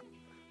number,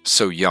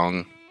 so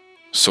young,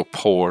 so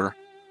poor,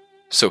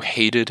 so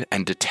hated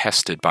and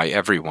detested by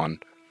everyone,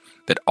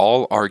 that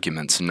all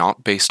arguments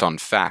not based on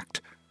fact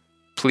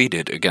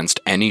pleaded against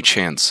any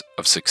chance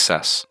of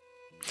success.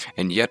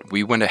 And yet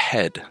we went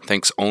ahead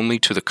thanks only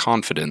to the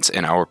confidence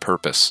in our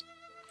purpose,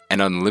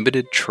 and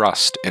unlimited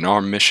trust in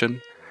our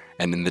mission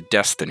and in the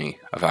destiny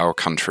of our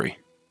country.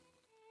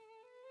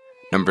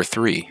 Number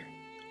 3,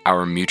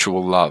 our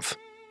mutual love.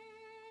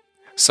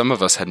 Some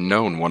of us had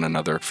known one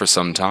another for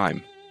some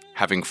time,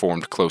 having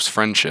formed close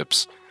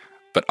friendships,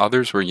 but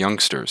others were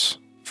youngsters,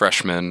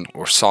 freshmen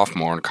or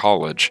sophomore in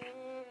college,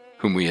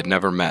 whom we had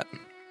never met.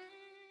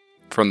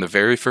 From the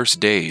very first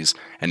days,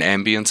 an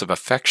ambience of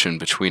affection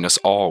between us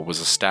all was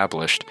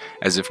established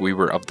as if we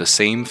were of the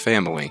same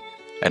family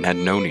and had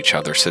known each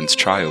other since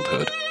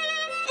childhood.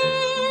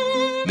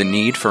 The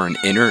need for an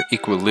inner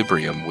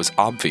equilibrium was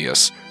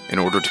obvious in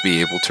order to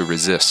be able to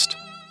resist.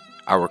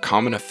 Our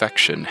common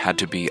affection had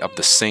to be of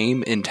the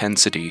same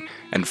intensity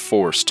and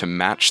force to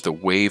match the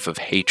wave of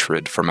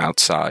hatred from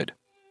outside.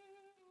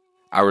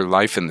 Our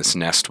life in this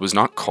nest was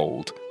not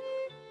cold,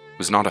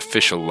 was not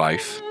official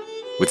life,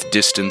 with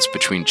distance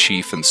between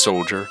chief and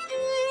soldier,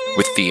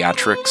 with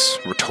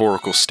theatrics,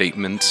 rhetorical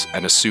statements,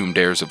 and assumed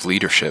airs of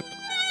leadership.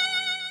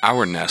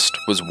 Our nest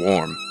was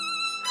warm.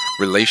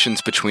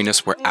 Relations between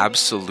us were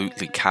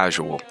absolutely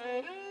casual.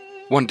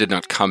 One did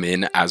not come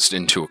in as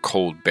into a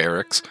cold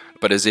barracks,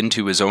 but as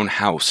into his own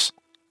house,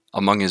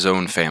 among his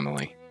own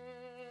family.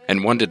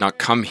 And one did not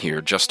come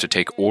here just to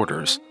take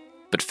orders,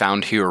 but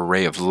found here a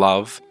ray of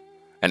love,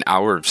 an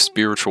hour of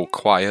spiritual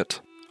quiet,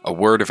 a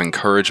word of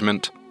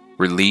encouragement,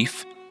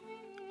 relief,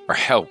 or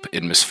help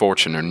in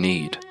misfortune or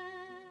need.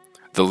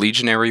 The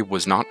legionary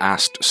was not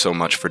asked so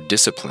much for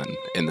discipline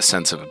in the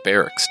sense of a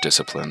barracks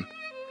discipline,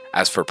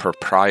 as for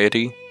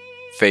propriety,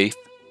 faith,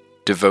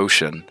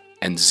 devotion,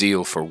 and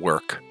zeal for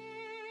work.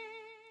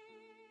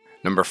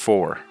 Number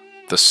 4.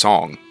 The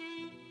song.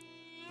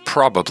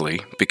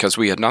 Probably because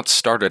we had not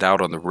started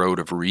out on the road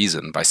of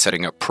reason by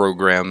setting up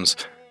programs,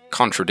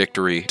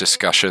 contradictory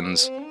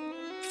discussions,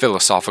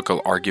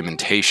 philosophical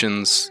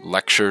argumentations,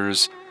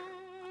 lectures.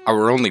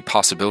 Our only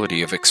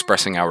possibility of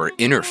expressing our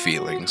inner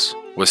feelings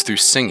was through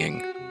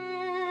singing.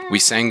 We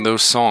sang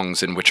those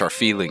songs in which our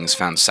feelings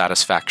found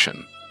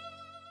satisfaction.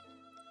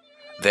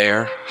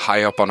 There,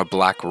 high up on a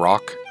black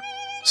rock,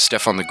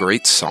 Stefan the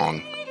Great's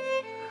song,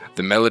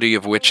 the melody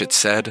of which, it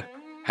said,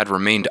 had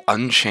remained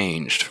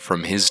unchanged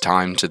from his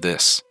time to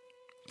this,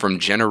 from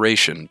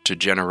generation to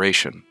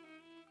generation.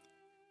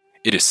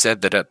 It is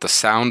said that at the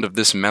sound of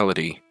this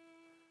melody,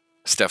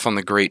 Stefan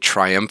the Great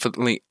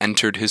triumphantly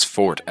entered his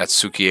fort at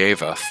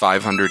Sukieva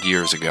 500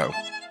 years ago.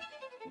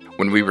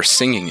 When we were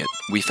singing it,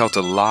 we felt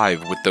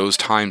alive with those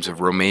times of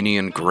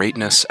Romanian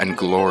greatness and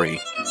glory.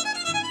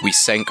 We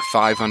sank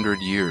 500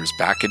 years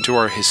back into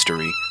our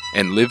history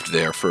and lived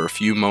there for a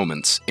few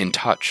moments in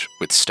touch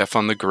with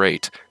Stefan the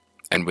Great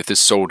and with his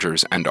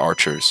soldiers and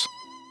archers.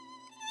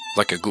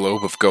 Like a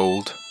globe of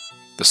gold,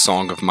 the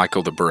song of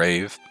Michael the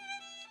Brave,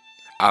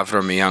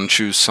 Avram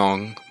Ianchu's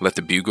song, Let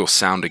the Bugle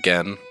Sound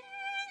Again,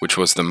 which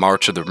was the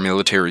march of the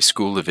Military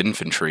School of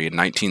Infantry in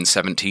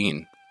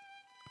 1917,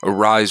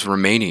 Arise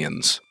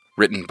Romanians,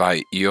 written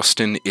by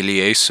Iostin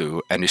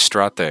Iliescu and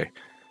Istrate,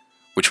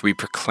 which we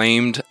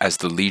proclaimed as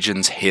the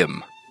Legion's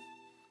hymn.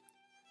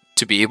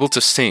 To be able to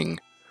sing,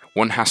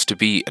 one has to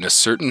be in a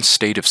certain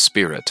state of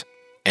spirit,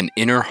 an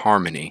inner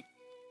harmony.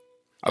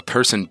 A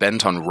person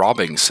bent on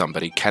robbing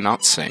somebody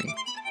cannot sing,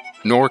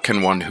 nor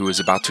can one who is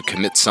about to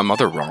commit some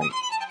other wrong,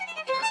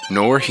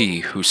 nor he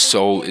whose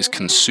soul is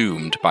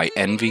consumed by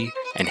envy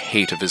and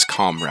hate of his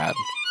comrade,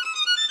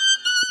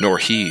 nor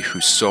he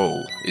whose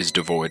soul is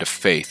devoid of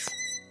faith.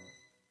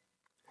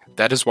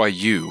 That is why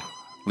you,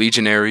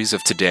 legionaries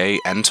of today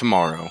and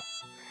tomorrow,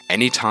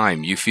 any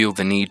time you feel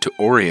the need to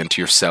orient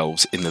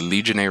yourselves in the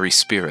legionary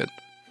spirit,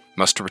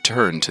 must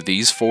return to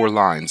these 4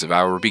 lines of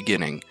our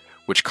beginning,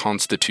 which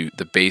constitute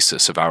the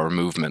basis of our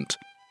movement.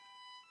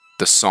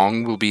 The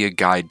song will be a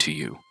guide to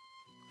you.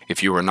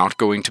 If you are not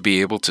going to be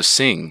able to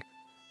sing,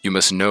 you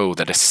must know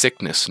that a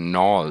sickness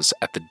gnaws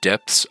at the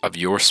depths of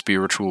your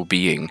spiritual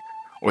being,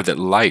 or that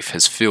life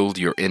has filled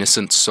your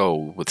innocent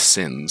soul with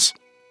sins.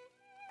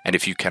 And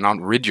if you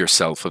cannot rid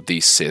yourself of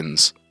these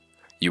sins,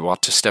 you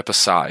ought to step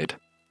aside,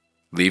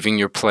 leaving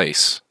your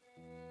place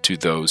to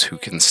those who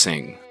can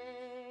sing.